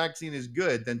preaching the vaccine is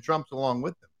good, then Trump's along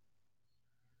with them.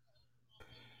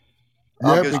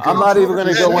 I'm not even going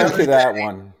to go into that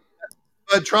one.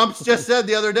 But Trump just said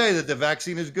the other day that the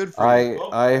vaccine is good for you.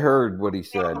 I heard what he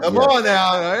said. Come on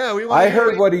now. Yeah, I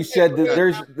heard what he said. That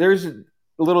there's a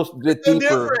little bit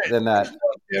deeper than that.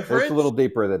 It's a little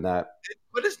deeper than that.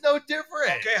 But it's no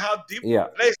different. Okay, how deep? Yeah.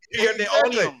 Let's hear the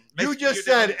onion. You just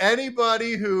said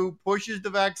anybody who pushes the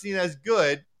vaccine as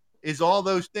good is all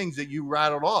those things that you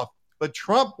rattled off. But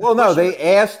Trump. Well, no, they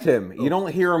asked him. You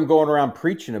don't hear him going around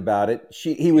preaching about it.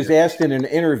 He was asked in an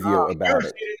interview about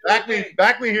it.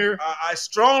 Back me here. I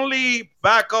strongly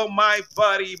back up my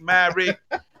buddy Maverick.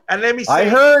 And let me say, I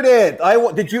heard it.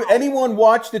 Did anyone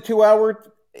watch the 2-hour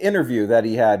interview that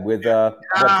he had with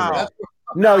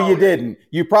No, you didn't.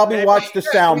 You probably watched the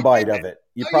soundbite of it.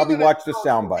 You probably watched the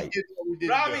soundbite.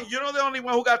 Robin, you're not the only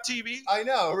one who got TV. I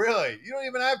know, really. You don't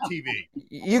even have TV.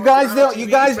 You guys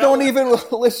don't even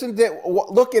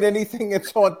look at anything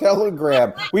that's on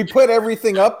Telegram. We put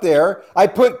everything up there. I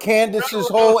put Candace's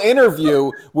whole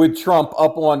interview with Trump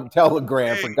up on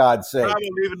Telegram, for God's sake.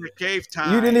 Live in the cave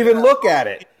time. You didn't even look at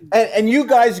it. And you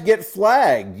guys get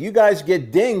flagged. You guys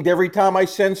get dinged every time I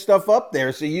send stuff up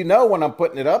there, so you know when I'm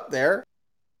putting it up there.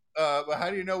 But how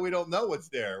do you know we don't know what's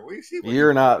there? We see.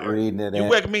 You're not reading it. You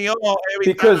wake me up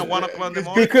every time at 1 o'clock in the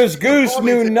morning. Because Goose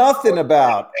knew nothing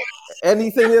about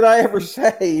anything that I ever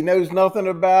say. He knows nothing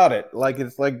about it. Like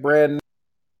it's like brand new.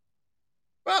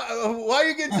 Well, why are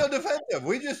you getting so defensive?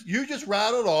 You just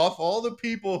rattled off all the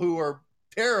people who are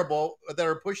terrible that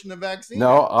are pushing the vaccine.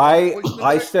 No,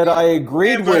 I said I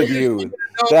agreed with you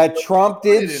that Trump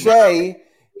did say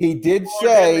He did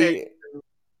say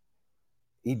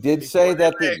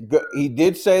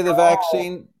the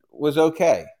vaccine was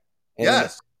okay. And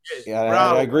yes. Yeah,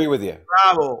 I agree with you.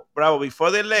 Bravo.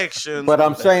 Before the election. But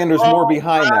I'm saying there's more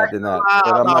behind that than that.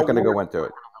 But I'm not going to go into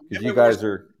it because you guys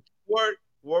are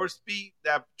warp speed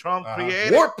that Trump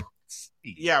created. Warp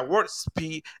speed. Yeah, warp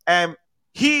speed. And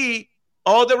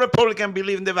all the Republicans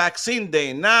believe in the vaccine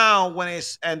day. Now,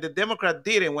 and the Democrat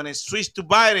didn't. When it switched to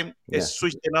Biden, it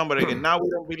switched the number again. Now we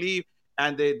don't believe,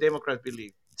 and the Democrats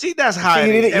believe. See, that's how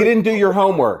you didn't do your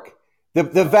homework.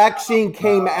 The vaccine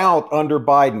came out under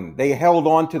Biden. They held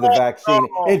on to the vaccine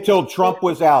until Trump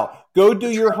was out. Go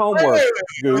do your homework,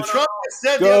 Gooch.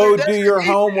 Go do your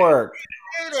homework.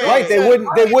 Right?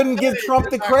 They wouldn't give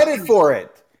Trump the credit for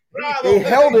it. They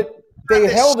held it. They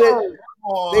held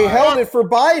it for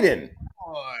Biden.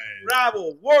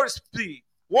 Bravo, warp speed.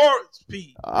 Warp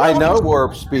speed. I know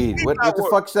warp speed. What the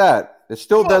fuck's that? It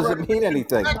still doesn't mean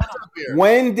anything.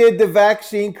 When did the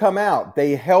vaccine come out?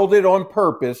 They held it on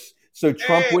purpose so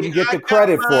Trump wouldn't get the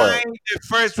credit for it. The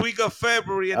first week of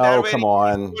February. And come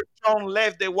on. Trump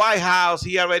left the White House.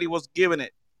 He already was giving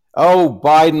it. Oh,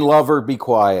 Biden lover, be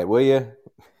quiet, will you?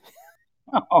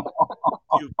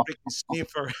 You freaking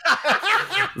sniffer.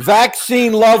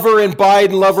 Vaccine lover and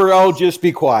Biden lover, just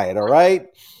be quiet, all right?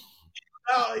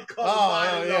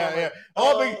 Yeah.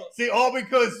 All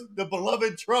because the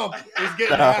beloved Trump is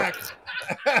getting hacked.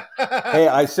 Hey,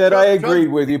 I said I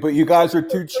agreed with you, but you guys are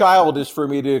too childish for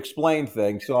me to explain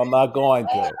things, so I'm not going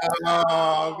to.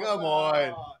 Oh, come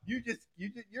on.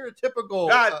 You're a typical.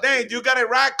 God dang, you got a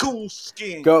raccoon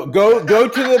skin. Go to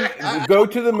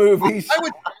the movies.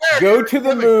 Go to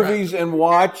the movies and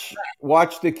watch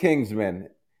The Kingsman,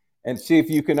 and see if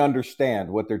you can understand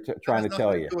what they're trying to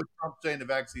tell you. Trump saying the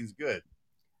vaccine's good.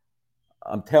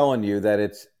 I'm telling you that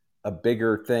it's a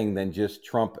bigger thing than just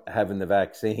Trump having the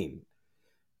vaccine.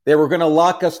 They were going to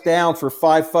lock us down for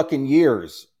 5 fucking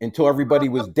years until everybody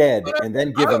was dead and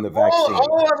then give them the vaccine.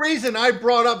 All the reason I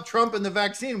brought up Trump and the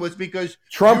vaccine was because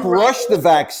Trump rushed the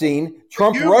vaccine.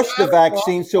 Trump rushed the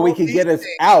vaccine so he could get us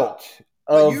out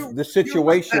of the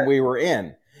situation we were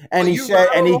in. And he said,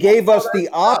 and he gave us the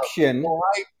option.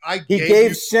 He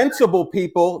gave sensible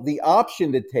people the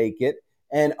option to take it,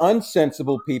 and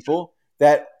unsensible people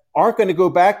that aren't going to go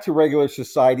back to regular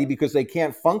society because they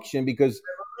can't function because,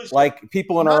 like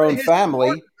people in our own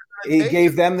family, he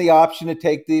gave them the option to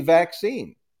take the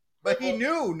vaccine. But he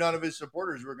knew none of his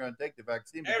supporters were going to take the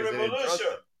vaccine because they didn't trust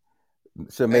him.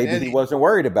 So maybe he wasn't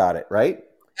worried about it, right?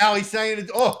 Now he's saying,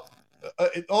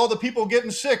 all the people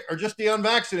getting sick are just the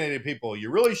unvaccinated people.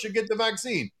 You really should get the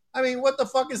vaccine. I mean, what the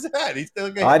fuck is that? He's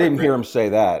still I didn't hear him say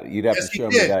that. You'd have to show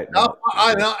me that.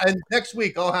 And next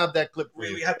week I'll have that clip for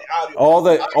you. We have the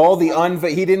audio.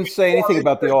 He didn't say anything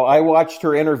about the. I watched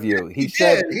her interview. He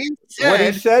said what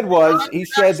he said was he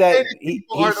said that he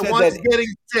are said the ones that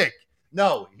getting sick.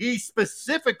 No, his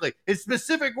specific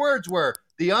words were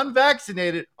the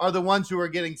unvaccinated are the ones who are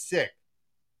getting sick.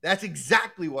 That's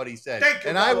exactly what he said. Thank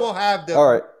you, and I will have the.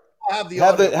 all right. Have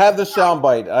the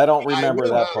soundbite. I don't remember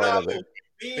that part of it.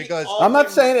 Because I'm not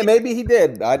saying it. Maybe he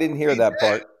did. I didn't hear that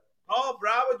part. Oh,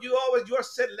 Bravo, you're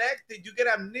selected. You get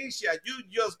amnesia. You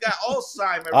just got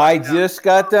Alzheimer's. I just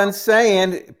got done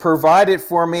saying, provide it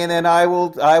for me, and then I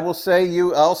will say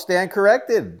I'll stand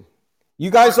corrected. You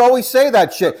guys always say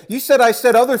that shit. You said I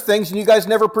said other things, and you guys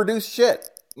never produced shit.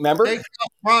 Remember?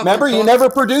 Remember, you never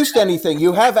produced anything.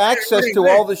 You have access to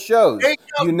all the shows.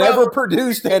 You never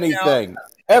produced anything.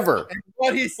 Ever. And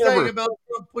what he's saying about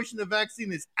Trump pushing the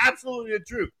vaccine is absolutely the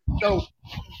truth. So,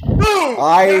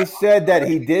 I said that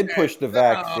he did push the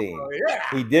vaccine.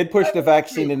 He did push the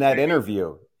vaccine in that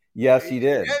interview. Yes, he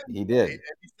did. He did.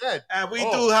 And we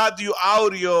do have the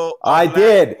audio. I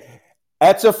did.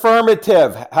 That's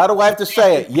affirmative. How do I have to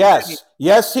say it? Yes.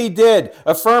 Yes, he did.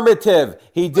 Affirmative.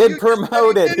 He did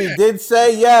promote it. He did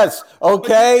say yes.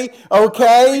 Okay.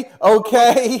 Okay.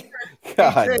 Okay.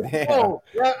 God damn. Oh,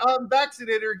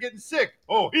 unvaccinated are getting sick.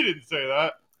 Oh, he didn't say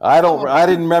that. I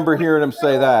didn't remember hearing him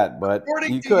say that, but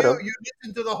According you to could have. you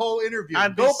listened to the whole interview.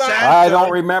 And Go back. I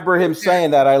don't remember him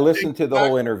saying that. I listened to the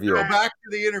whole interview. Go back to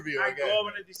the interview again.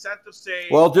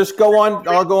 Well, just go on.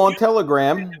 I'll go on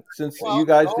Telegram since you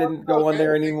guys didn't go on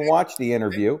there and even watch the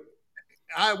interview.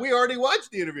 We already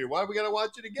watched the interview. Why are we going to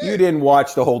watch it again? You didn't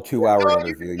watch the whole 2-hour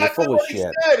interview. You're full of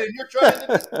shit. Said, and you're trying to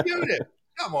dispute it.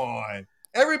 Come on.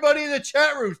 Everybody in the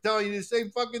chat room is telling you the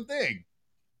same fucking thing.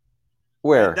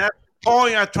 Where? That's the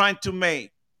point I'm trying to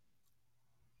make.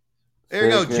 There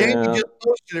you go. Jamie just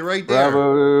posted it right there.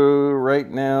 Bravo, right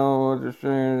now,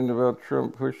 understanding about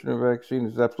Trump pushing the vaccine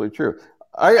is absolutely true.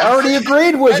 I already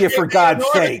agreed with you, for God's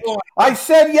sake. I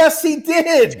said yes, he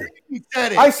did.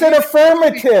 I said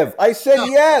affirmative. I said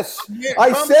yes.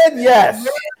 I said yes.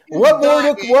 What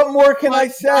more can I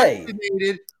say?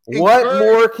 What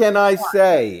more can I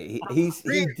say? He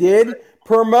did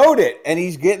promote it, and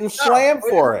he's getting slammed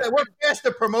for it. We're past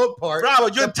the promote part.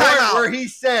 Bravo, you're the part where he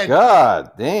said,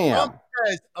 God damn. Trump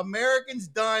says Americans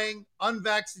dying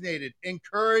unvaccinated,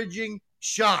 encouraging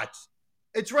shots.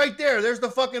 It's right there. There's the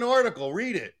fucking article.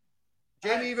 Read it.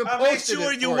 Jamie even posted make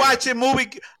sure it you for watch a movie.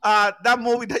 That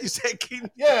movie that you said,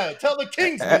 yeah, tell the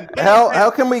Kingsman. How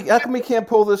come we can't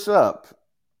pull this up?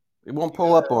 It won't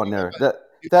pull up on there.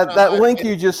 That link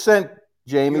you just sent,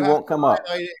 Jamie, won't come up.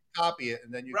 Copy it,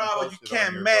 and then you. Bravo, you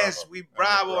can't mess with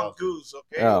Bravo and Goose,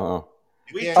 okay? Oh,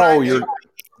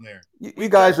 you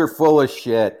guys are full of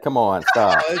shit. Come on,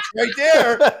 stop. It's right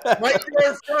there, right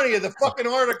there in front of you. The fucking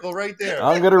article, right there.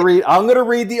 I'm gonna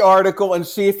read the article and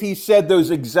see if he said those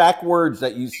exact words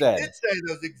that you said. He did say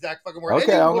those exact fucking words.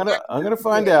 Okay, I'm gonna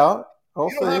find out.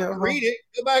 You don't have to read it.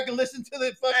 Go back and listen to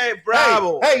the fucking. Hey,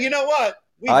 Bravo. Hey, you know what?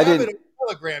 We have it on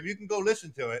Telegram. You can go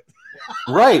listen to it.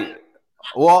 Right.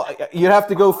 Well, you have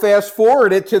to go fast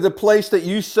forward it to the place that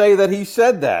you say that he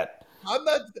said that. I'm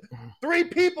not. 3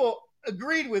 people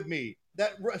agreed with me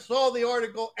that saw the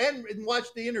article and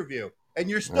watched the interview, and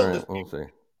you're still listening. We'll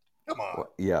see. Come on.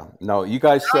 Well, yeah. No, you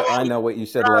guys said. I know what you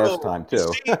said last time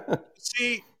too.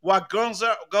 See what goes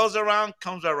around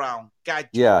comes around. Got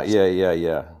you.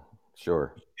 Yeah.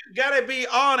 Sure. You gotta be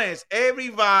honest,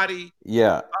 everybody.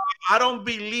 Yeah. I don't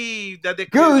believe that the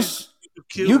Goose.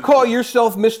 You call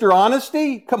yourself Mr.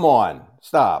 Honesty? Come on,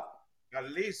 stop.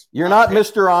 At least you're not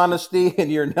Mr. Honesty,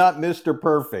 and you're not Mr.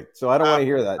 Perfect. So I don't want to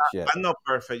hear that shit. I'm not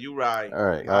perfect. You're right. All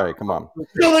right. Come on.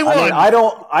 I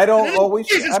don't always.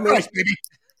 Jesus Christ,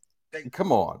 baby.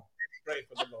 Come on. Pray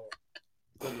for the Lord.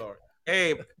 Good Lord.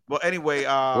 Hey, well, anyway.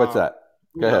 What's that?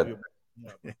 Go ahead.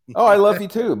 Oh, I love you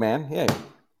too, man. Yeah,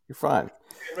 you're fine.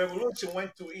 Revolution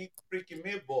went to eat freaking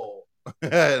meatball.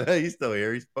 He's still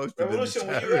here. He's posted. Revolution,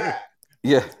 where you at?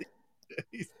 Yeah.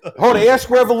 Hold on, ask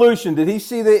Revolution. Did he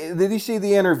see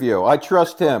the interview? I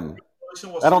trust him.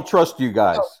 I don't trust you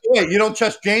guys. Oh, wait, you don't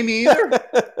trust Jamie either?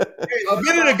 A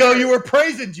minute ago, you were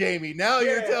praising Jamie. Now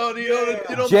you're telling you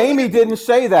don't. Jamie didn't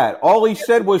say that. All he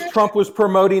said was Trump was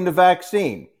promoting the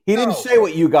vaccine. He didn't say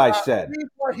what you guys said.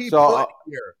 What he So, put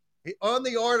here. On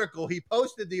the article, he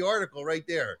posted the article right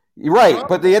there. right, Trump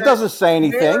but it said doesn't say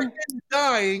anything. Americans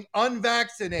dying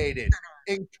unvaccinated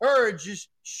encourages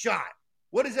shot.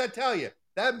 What does that tell you?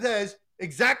 That says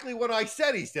exactly what I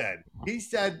said he said. He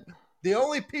said the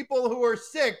only people who are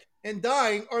sick and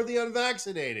dying are the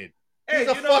unvaccinated. He's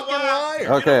a fucking liar.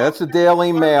 Okay, that's the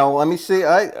Daily Mail. Let me see.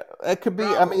 It could be.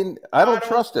 I mean, I don't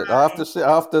trust it. I'll have to see.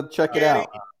 I'll have to check it out.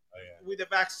 With the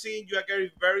vaccine, you are getting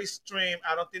very extreme.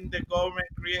 I don't think the government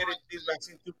created this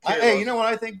vaccine to kill Hey, us. you know what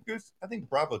I think, Goose? I think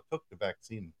Bravo took the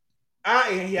vaccine.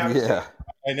 Yeah.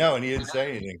 I know, and he didn't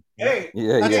say anything. Hey,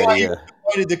 That's why he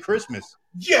invited to Christmas.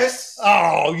 Yes.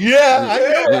 Oh yeah, I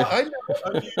know. Yeah. I know.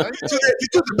 You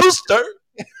took the booster.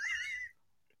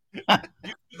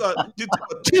 you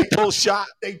took a triple shot.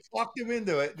 They talked him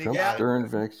into it. Trump Stern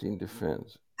vaccine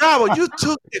defense. Bravo, you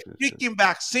took the freaking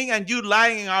vaccine and you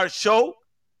lying in our show.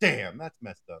 Damn, that's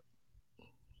messed up.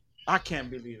 I can't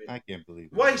believe it. I can't believe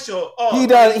it. Why so?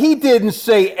 He didn't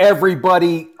say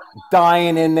everybody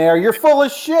dying in there. You're full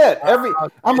of shit.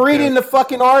 I'm reading the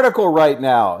fucking article right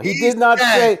now. He did not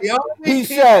say. He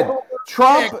said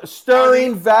Trump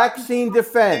stirring vaccine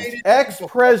defense.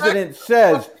 Ex-president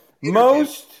says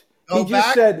most. He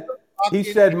just said. He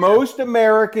said most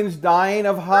Americans dying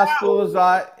of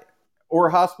hospitalized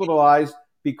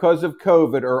because of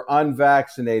COVID are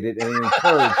unvaccinated, and he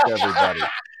encouraged everybody.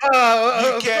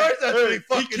 Of course that's what he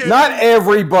fucking Not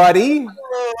everybody.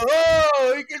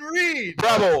 Oh, he can read.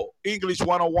 Bravo, English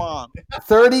 101.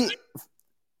 30.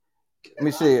 Let me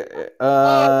see.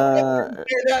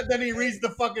 Then he reads the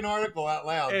fucking article out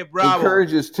loud. Hey, Bravo.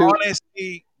 Encourages to.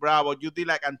 Honestly, Bravo, you did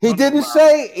like Antonio He didn't Brown.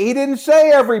 say. He didn't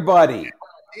say everybody.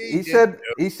 He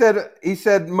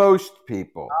said most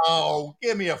people. Oh,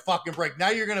 give me a fucking break. Now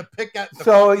you're gonna pick at the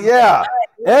So yeah,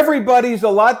 everybody's a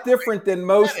lot different than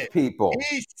most people.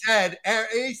 He said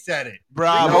it.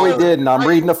 Bravo. No, he didn't. I'm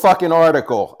reading the fucking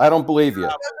article. I don't believe you. It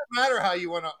doesn't matter how you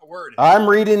want to word it. I'm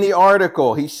reading the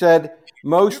article. He said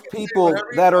most people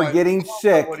that are getting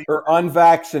sick are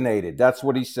unvaccinated. That's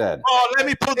what he said. Oh, let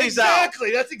me put this out.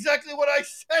 Exactly. That's exactly what I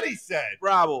said. He said.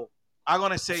 Bravo. I'm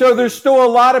gonna say. So there's still a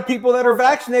lot of people that are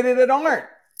vaccinated that aren't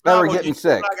that are Bravo, getting you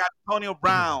sick. Like Antonio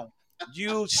Brown,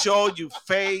 you showed you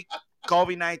fake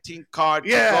COVID-19 card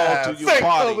Yeah, to go to your fake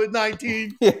party.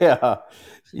 COVID-19.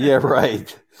 Yeah,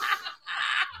 right.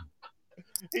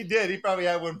 He did. He probably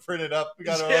had one printed up. We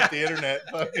got it off the internet.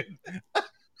 Fucking.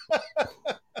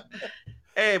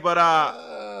 Hey,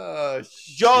 but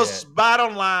just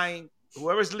bottom line,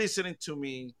 whoever's listening to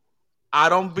me, I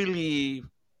don't believe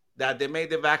that they made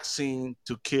the vaccine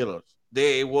to kill us.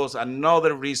 There was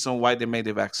another reason why they made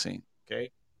the vaccine.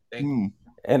 Okay, thank you.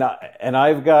 And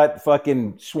I've got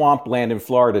fucking swampland in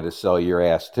Florida to sell your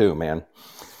ass too, man.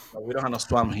 No, we don't have no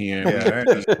swamp here.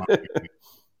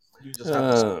 You just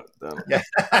have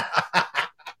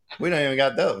We don't even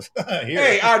got those.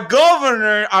 Hey, our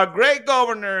governor, our great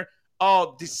governor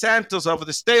of DeSantis of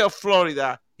the state of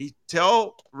Florida, he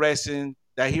told residents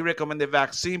that he recommended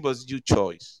vaccine, but it's your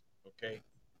choice. Okay,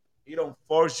 he don't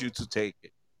force you to take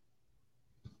it.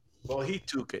 Well, he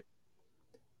took it.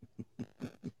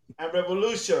 And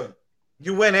Revolution,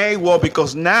 you went AWOL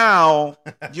because now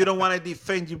you don't want to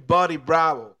defend your body.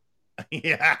 Bravo.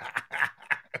 Yeah.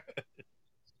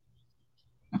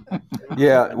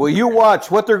 Yeah. Well, you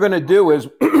watch. What they're going to do is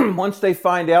once they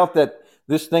find out that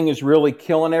this thing is really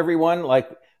killing everyone, like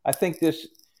I think this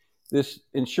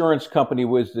insurance company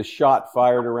was the shot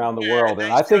fired around the world.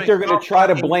 And I think they're going to try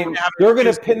to blame, they're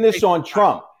going to pin this on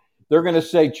Trump. They're going to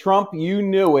say, Trump, you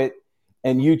knew it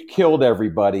and you killed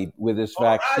everybody with this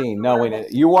vaccine, knowing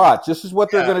it. You watch. This is what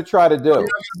they're going to try to do. You're not going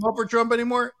to vote for Trump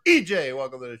anymore? EJ,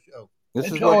 welcome to the show.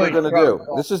 This is what they're going to do.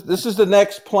 This is the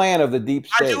next plan of the deep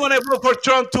Are state. you going to vote for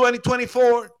Trump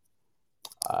 2024?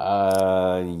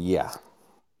 Yeah.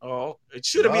 Oh, it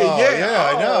should have been a yeah.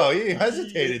 Yeah, I know. He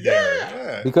hesitated there.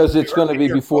 Yeah. Because it's going to be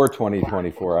before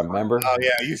 2024, I remember. Oh,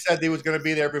 yeah. You said he was going to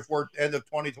be there before end of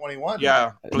 2021.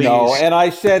 Yeah, please. No, and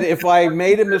I said if I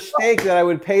made a mistake that I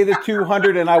would pay the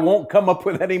 $200 and I won't come up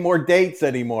with any more dates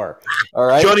anymore. All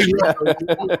right?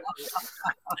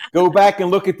 Go back and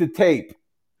look at the tape.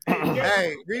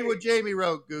 Hey, read what Jamie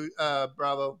wrote,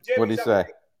 Bravo. What did he say?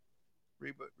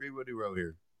 Read what he wrote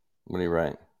here. What did he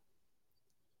write?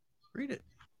 Read it.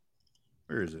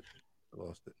 Where is it? I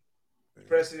lost it.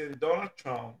 President Donald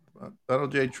Trump.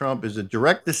 Donald J. Trump is a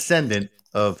direct descendant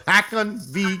of Håkon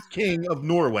V. King of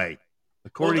Norway,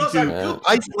 according to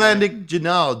Icelandic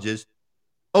genealogist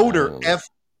Oder F.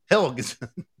 Helgesson.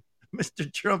 Mr.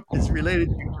 Trump is related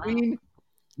to Queen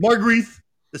Margrethe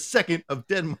II of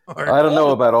Denmark. I don't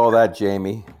know about all that,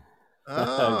 Jamie.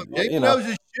 Oh, Jamie knows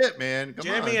his shit, man. Come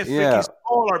Jamie on. is freaking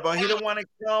scholar, but he don't want to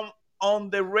come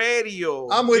on the radio.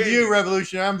 I'm with you,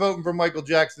 Revolutionary. I'm voting for Michael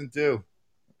Jackson, too.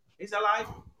 He's alive.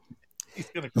 He's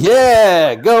gonna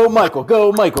Yeah, go Michael,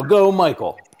 go Michael, go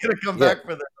Michael. He's going to come back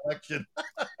for the election.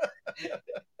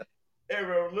 Hey,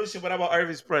 Revolution, what about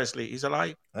Elvis Presley? He's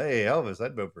alive? Hey, Elvis,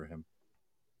 I'd vote for him.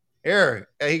 Here,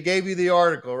 he gave you the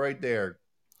article right there.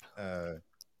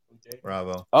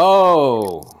 Bravo.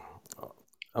 Oh,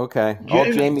 okay. All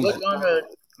Jamie's,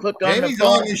 Jamie's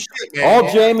on his shit, man.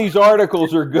 all Jamie's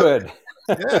articles are good.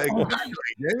 Yeah, exactly.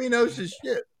 Jamie knows his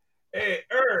shit. Hey,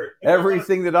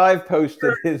 Everything that I've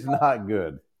posted is not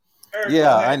good.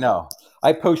 Yeah, I know.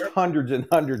 I post hundreds and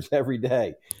hundreds every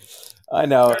day. I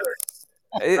know.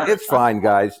 It's fine,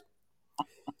 guys.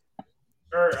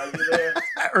 Are you there?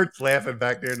 Ert's laughing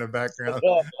back there in the background.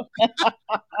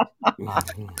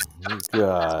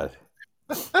 God.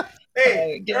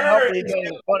 Hey,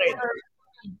 funny.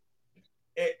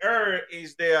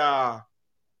 Is the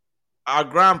our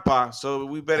grandpa, so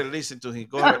we better listen to him.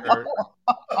 Go ahead,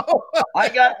 I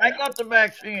got the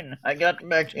vaccine. I got the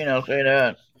vaccine. I'll say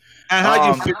that. And how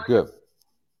you feel? Good.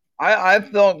 I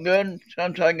felt good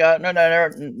since I got it. I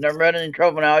never had any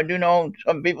trouble. Now I do know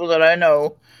some people that I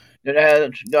know that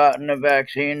has gotten the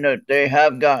vaccine that they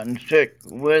have gotten sick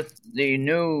with the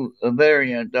new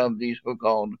variant of the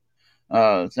so-called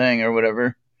thing or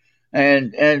whatever.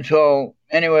 And so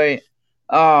anyway,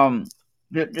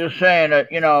 just saying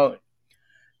that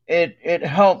it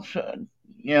helps.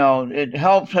 It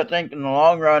helps. I think in the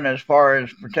long run as far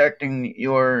as protecting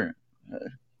your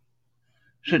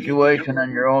situation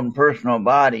and your own personal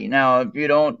body. Now, if you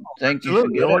don't think you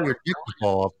should get your it, teeth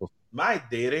fall off. Mine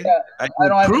didn't. yeah, I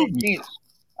don't have any teeth.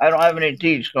 I don't have any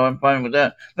teeth, so I'm fine with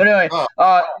that. But anyway,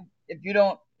 if you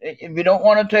don't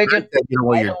want to take it,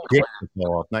 Your dick will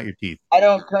fall off, not your teeth. I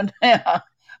don't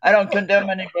condemn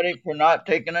anybody for not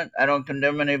taking it. I don't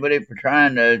condemn anybody for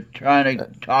trying to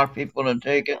talk people to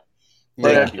take it.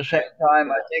 But at the same time,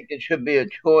 I think it should be a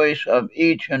choice of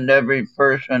each and every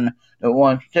person that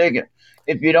wants to take it.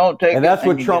 If you don't take it, and that's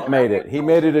what Trump made it. He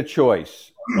made it a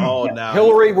choice. Oh, no.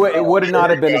 Hillary, it would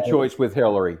not have been a choice with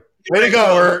Hillary. Way to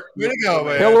go, Ert. Way to go,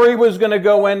 man. Hillary was going to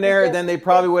go in there, then they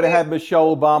probably would have had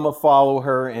Michelle Obama follow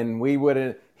her, and we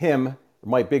would have,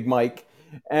 Big Mike,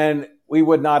 and we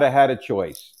would not have had a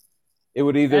choice. It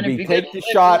would either be take the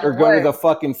shot or go to the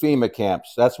fucking FEMA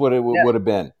camps. That's what it would have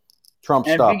been. Trump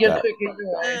stopped that.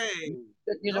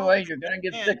 Either way, you're going to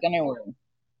get sick anyway.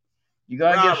 You're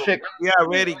going to get sick. We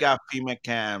already got FEMA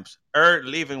camps.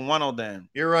 leaving one of them.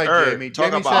 You're right, Jamie.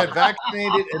 Jamie said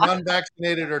vaccinated and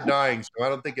unvaccinated are dying, so I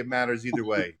don't think it matters either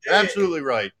way. You're absolutely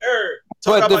right.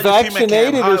 But the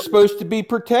vaccinated are supposed to be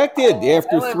protected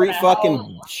after 3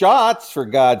 fucking shots, for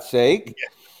God's sake.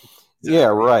 Yeah,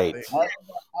 right.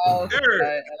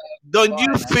 Don't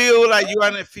you feel like you're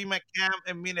in a FEMA camp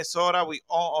in Minnesota with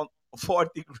all on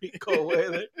 4-degree cold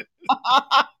weather?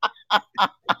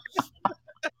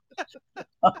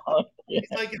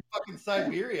 It's like in fucking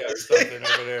Siberia or something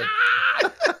over there.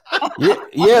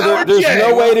 There's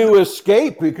no way to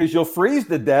escape because you'll freeze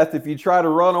to death if you try to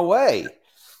run away.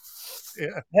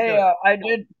 Yeah. Hey, I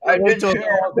did share a picture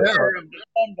of the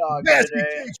sun dog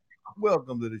today.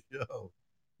 Welcome to the show.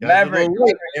 Maverick,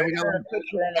 we got a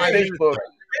picture on Facebook.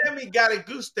 Jamie got a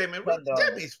goose statement. I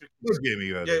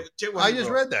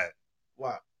just read that.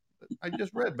 What? I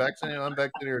just read vaccinated,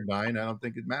 unvaccinated, or dying. I don't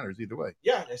think it matters either way.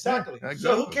 Yeah, exactly. Yeah,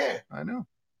 So who cares? I know.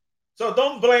 So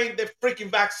don't blame the freaking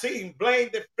vaccine. Blame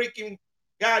the freaking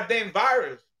goddamn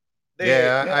virus.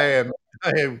 I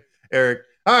am, Eric.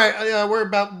 All right, we're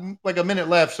about like a minute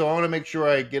left, so I want to make sure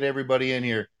I get everybody in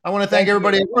here. I want to thank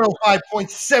everybody at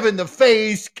 105.7 The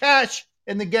Phase, Cash,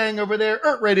 and the gang over there,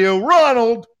 Ert Radio,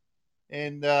 Ronald,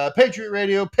 and Patriot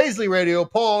Radio, Paisley Radio,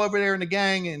 Paul over there in the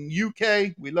gang in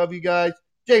UK. We love you guys.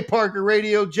 Jay Parker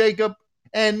Radio, Jacob,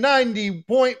 and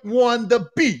 90.1 The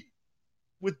Beat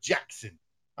with Jackson.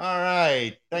 All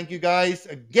right. Thank you guys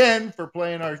again for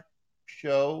playing our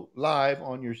show live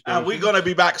on your station. And we're going to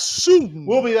be back soon.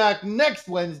 We'll be back next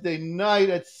Wednesday night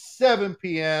at 7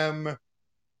 p.m.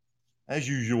 as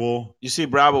usual. You see,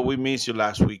 Bravo, we missed you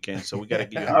last weekend, so we got to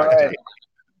give you a All right.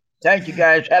 Thank you,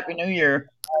 guys. Happy New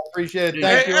Year. I appreciate it.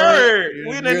 Thank you.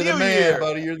 We're in the You're the New man, Year.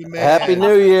 buddy. You're the man. Happy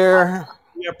New Year.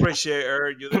 We appreciate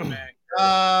it, you're the man.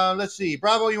 Let's see.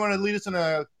 Bravo, you want to lead us in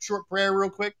a short prayer real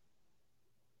quick?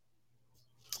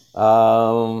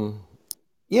 Yeah,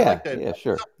 like yeah,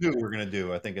 sure. We're going to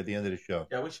do, I think, at the end of the show.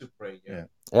 Yeah, we should pray.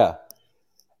 Yeah.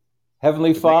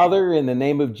 Heavenly Father, in the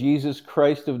name of Jesus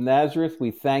Christ of Nazareth, we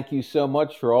thank you so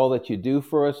much for all that you do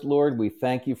for us, Lord. We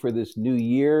thank you for this new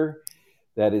year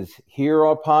that is here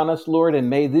upon us, Lord, and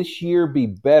may this year be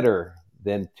better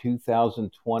than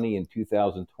 2020 and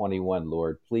 2021,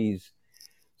 Lord. Please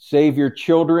save your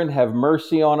children, have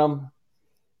mercy on them,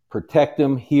 protect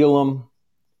them, heal them,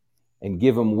 and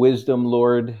give them wisdom,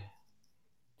 Lord,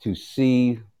 to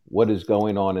see what is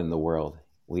going on in the world.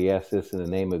 We ask this in the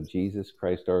name of Jesus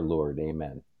Christ our Lord.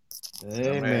 Amen.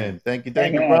 Amen. Thank you,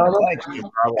 brother.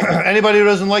 Anybody who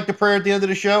doesn't like the prayer at the end of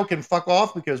the show can fuck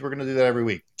off, because we're going to do that every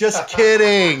week. Just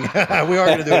kidding. We are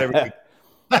going to do it every week.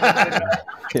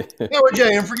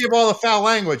 Jay, and forgive all the foul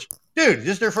language. Dude, is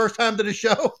this their first time to the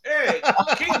show? Hey,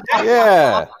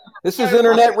 yeah. This is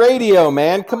internet radio,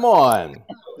 man. Come on.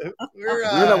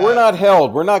 We're not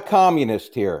held. We're not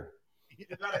communist here. You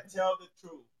gotta tell the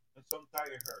truth. And sometimes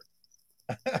it hurts.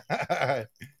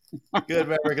 Good,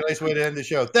 Maverick. A nice way to end the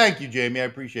show. Thank you, Jamie. I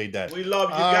appreciate that. We love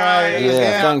you guys.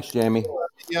 Yeah, thanks, Jamie.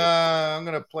 Yeah, I'm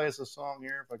going to play us a song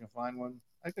here if I can find one.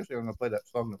 I guess I'm going to play that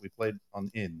song that we played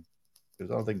on In,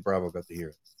 because I don't think Bravo got to hear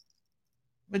it.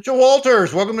 Mitchell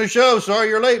Walters, welcome to the show. Sorry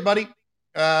you're late, buddy.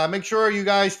 Make sure you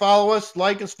guys follow us,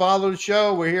 like us, follow the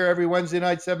show. We're here every Wednesday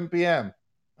night, 7 p.m.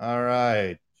 All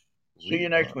right. See you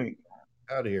next week.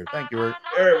 Out of here. Thank you, Eric.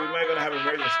 Eric, we might going to have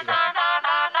emergency.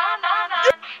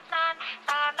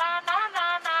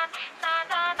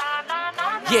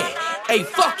 Yeah, hey,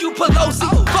 fuck you Pelosi,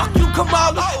 fuck you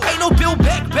Kamala, ain't no Bill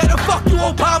Beck, better fuck you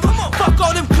Obama, fuck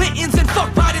all them Clintons and fuck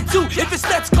Biden too. If it's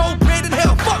let's go, Brandon,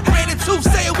 hell, fuck Brandon too.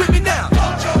 Say it with me now.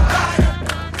 Fuck Joe Biden.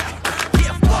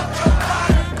 Yeah, fuck Joe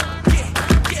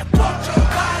Biden. Yeah, fuck Joe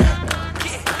Biden.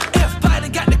 Yeah, if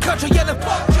Biden got the country yelling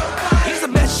fuck Joe Biden. Here's a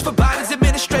message for Biden's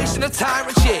administration of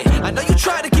tyrants. Yeah, I know you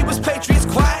try to keep us patriots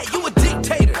quiet. You a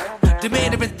dictator,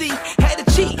 demander and thief, had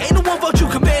to cheat. Ain't no one vote you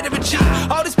commander in chief.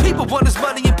 All these people want us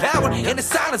money and power, and it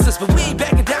silence us, but we ain't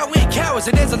backing down, we ain't cowards,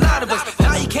 and there's a lot of us.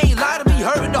 Now you can't lie to me,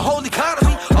 hurting the whole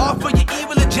economy. All for your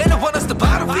evil agenda, want us to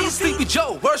bottom feed. Sleepy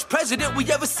Joe, worst president we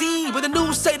ever seen. But the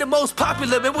news say the most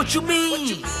popular, man, what you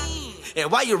mean? And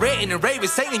while you're ranting and raving,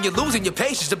 saying you're losing your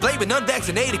patience, to blaming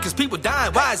unvaccinated cause people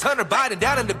dying. Why is Hunter Biden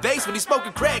down in the basement? He's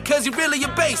smoking crack cause he really a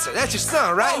baser. That's your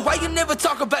son, right? Why you never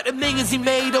talk about the millions he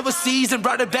made overseas and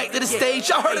brought it back to the stage?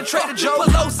 Y'all heard of Trader Joe?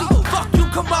 Pelosi, fuck you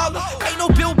Kamala, ain't no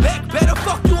Bill Beck, better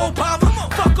fuck you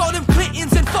Obama, fuck all them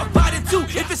Clintons and fuck Biden too.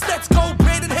 If it's let's go,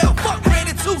 Brandon, hell, fuck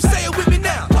Brandon too. Say it with me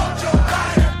now. Fuck Joe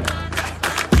Biden.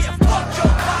 Yeah, fuck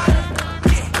Joe Biden.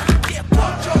 Yeah,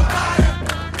 fuck Joe Biden.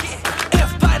 Yeah,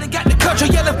 if Biden got the country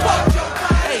yelling fuck Joe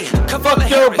Biden. Hey, fuck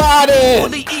Joe Biden.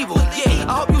 Only evil,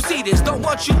 yeah, I hope you see this. Don't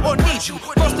want you or need you.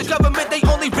 Most of the government, they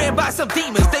only ran by some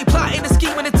demons. They plotting and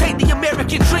scheming to take the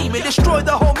American dream and destroy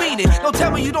the whole meaning. Don't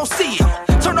tell me you don't see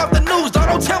it. Turn off the news, dog.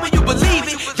 Don't tell me you believe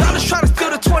it. Y'all just trying to steal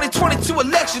the 2022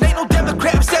 election. Ain't no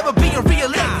Democrats ever being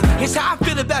re-elected. Here's how I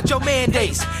feel about your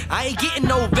mandates. I ain't getting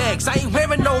no vax, I ain't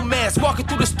wearing no mask. Walking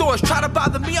through the stores, try to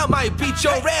bother me, I might beat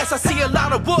your ass. I see a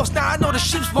lot of wolves, now I know the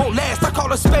sheep won't last. I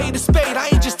call a spade a spade, I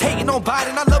ain't just hating on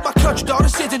Biden. I love my country, dog.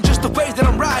 This isn't just the way that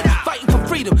I'm riding. Fighting for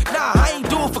freedom, nah, I ain't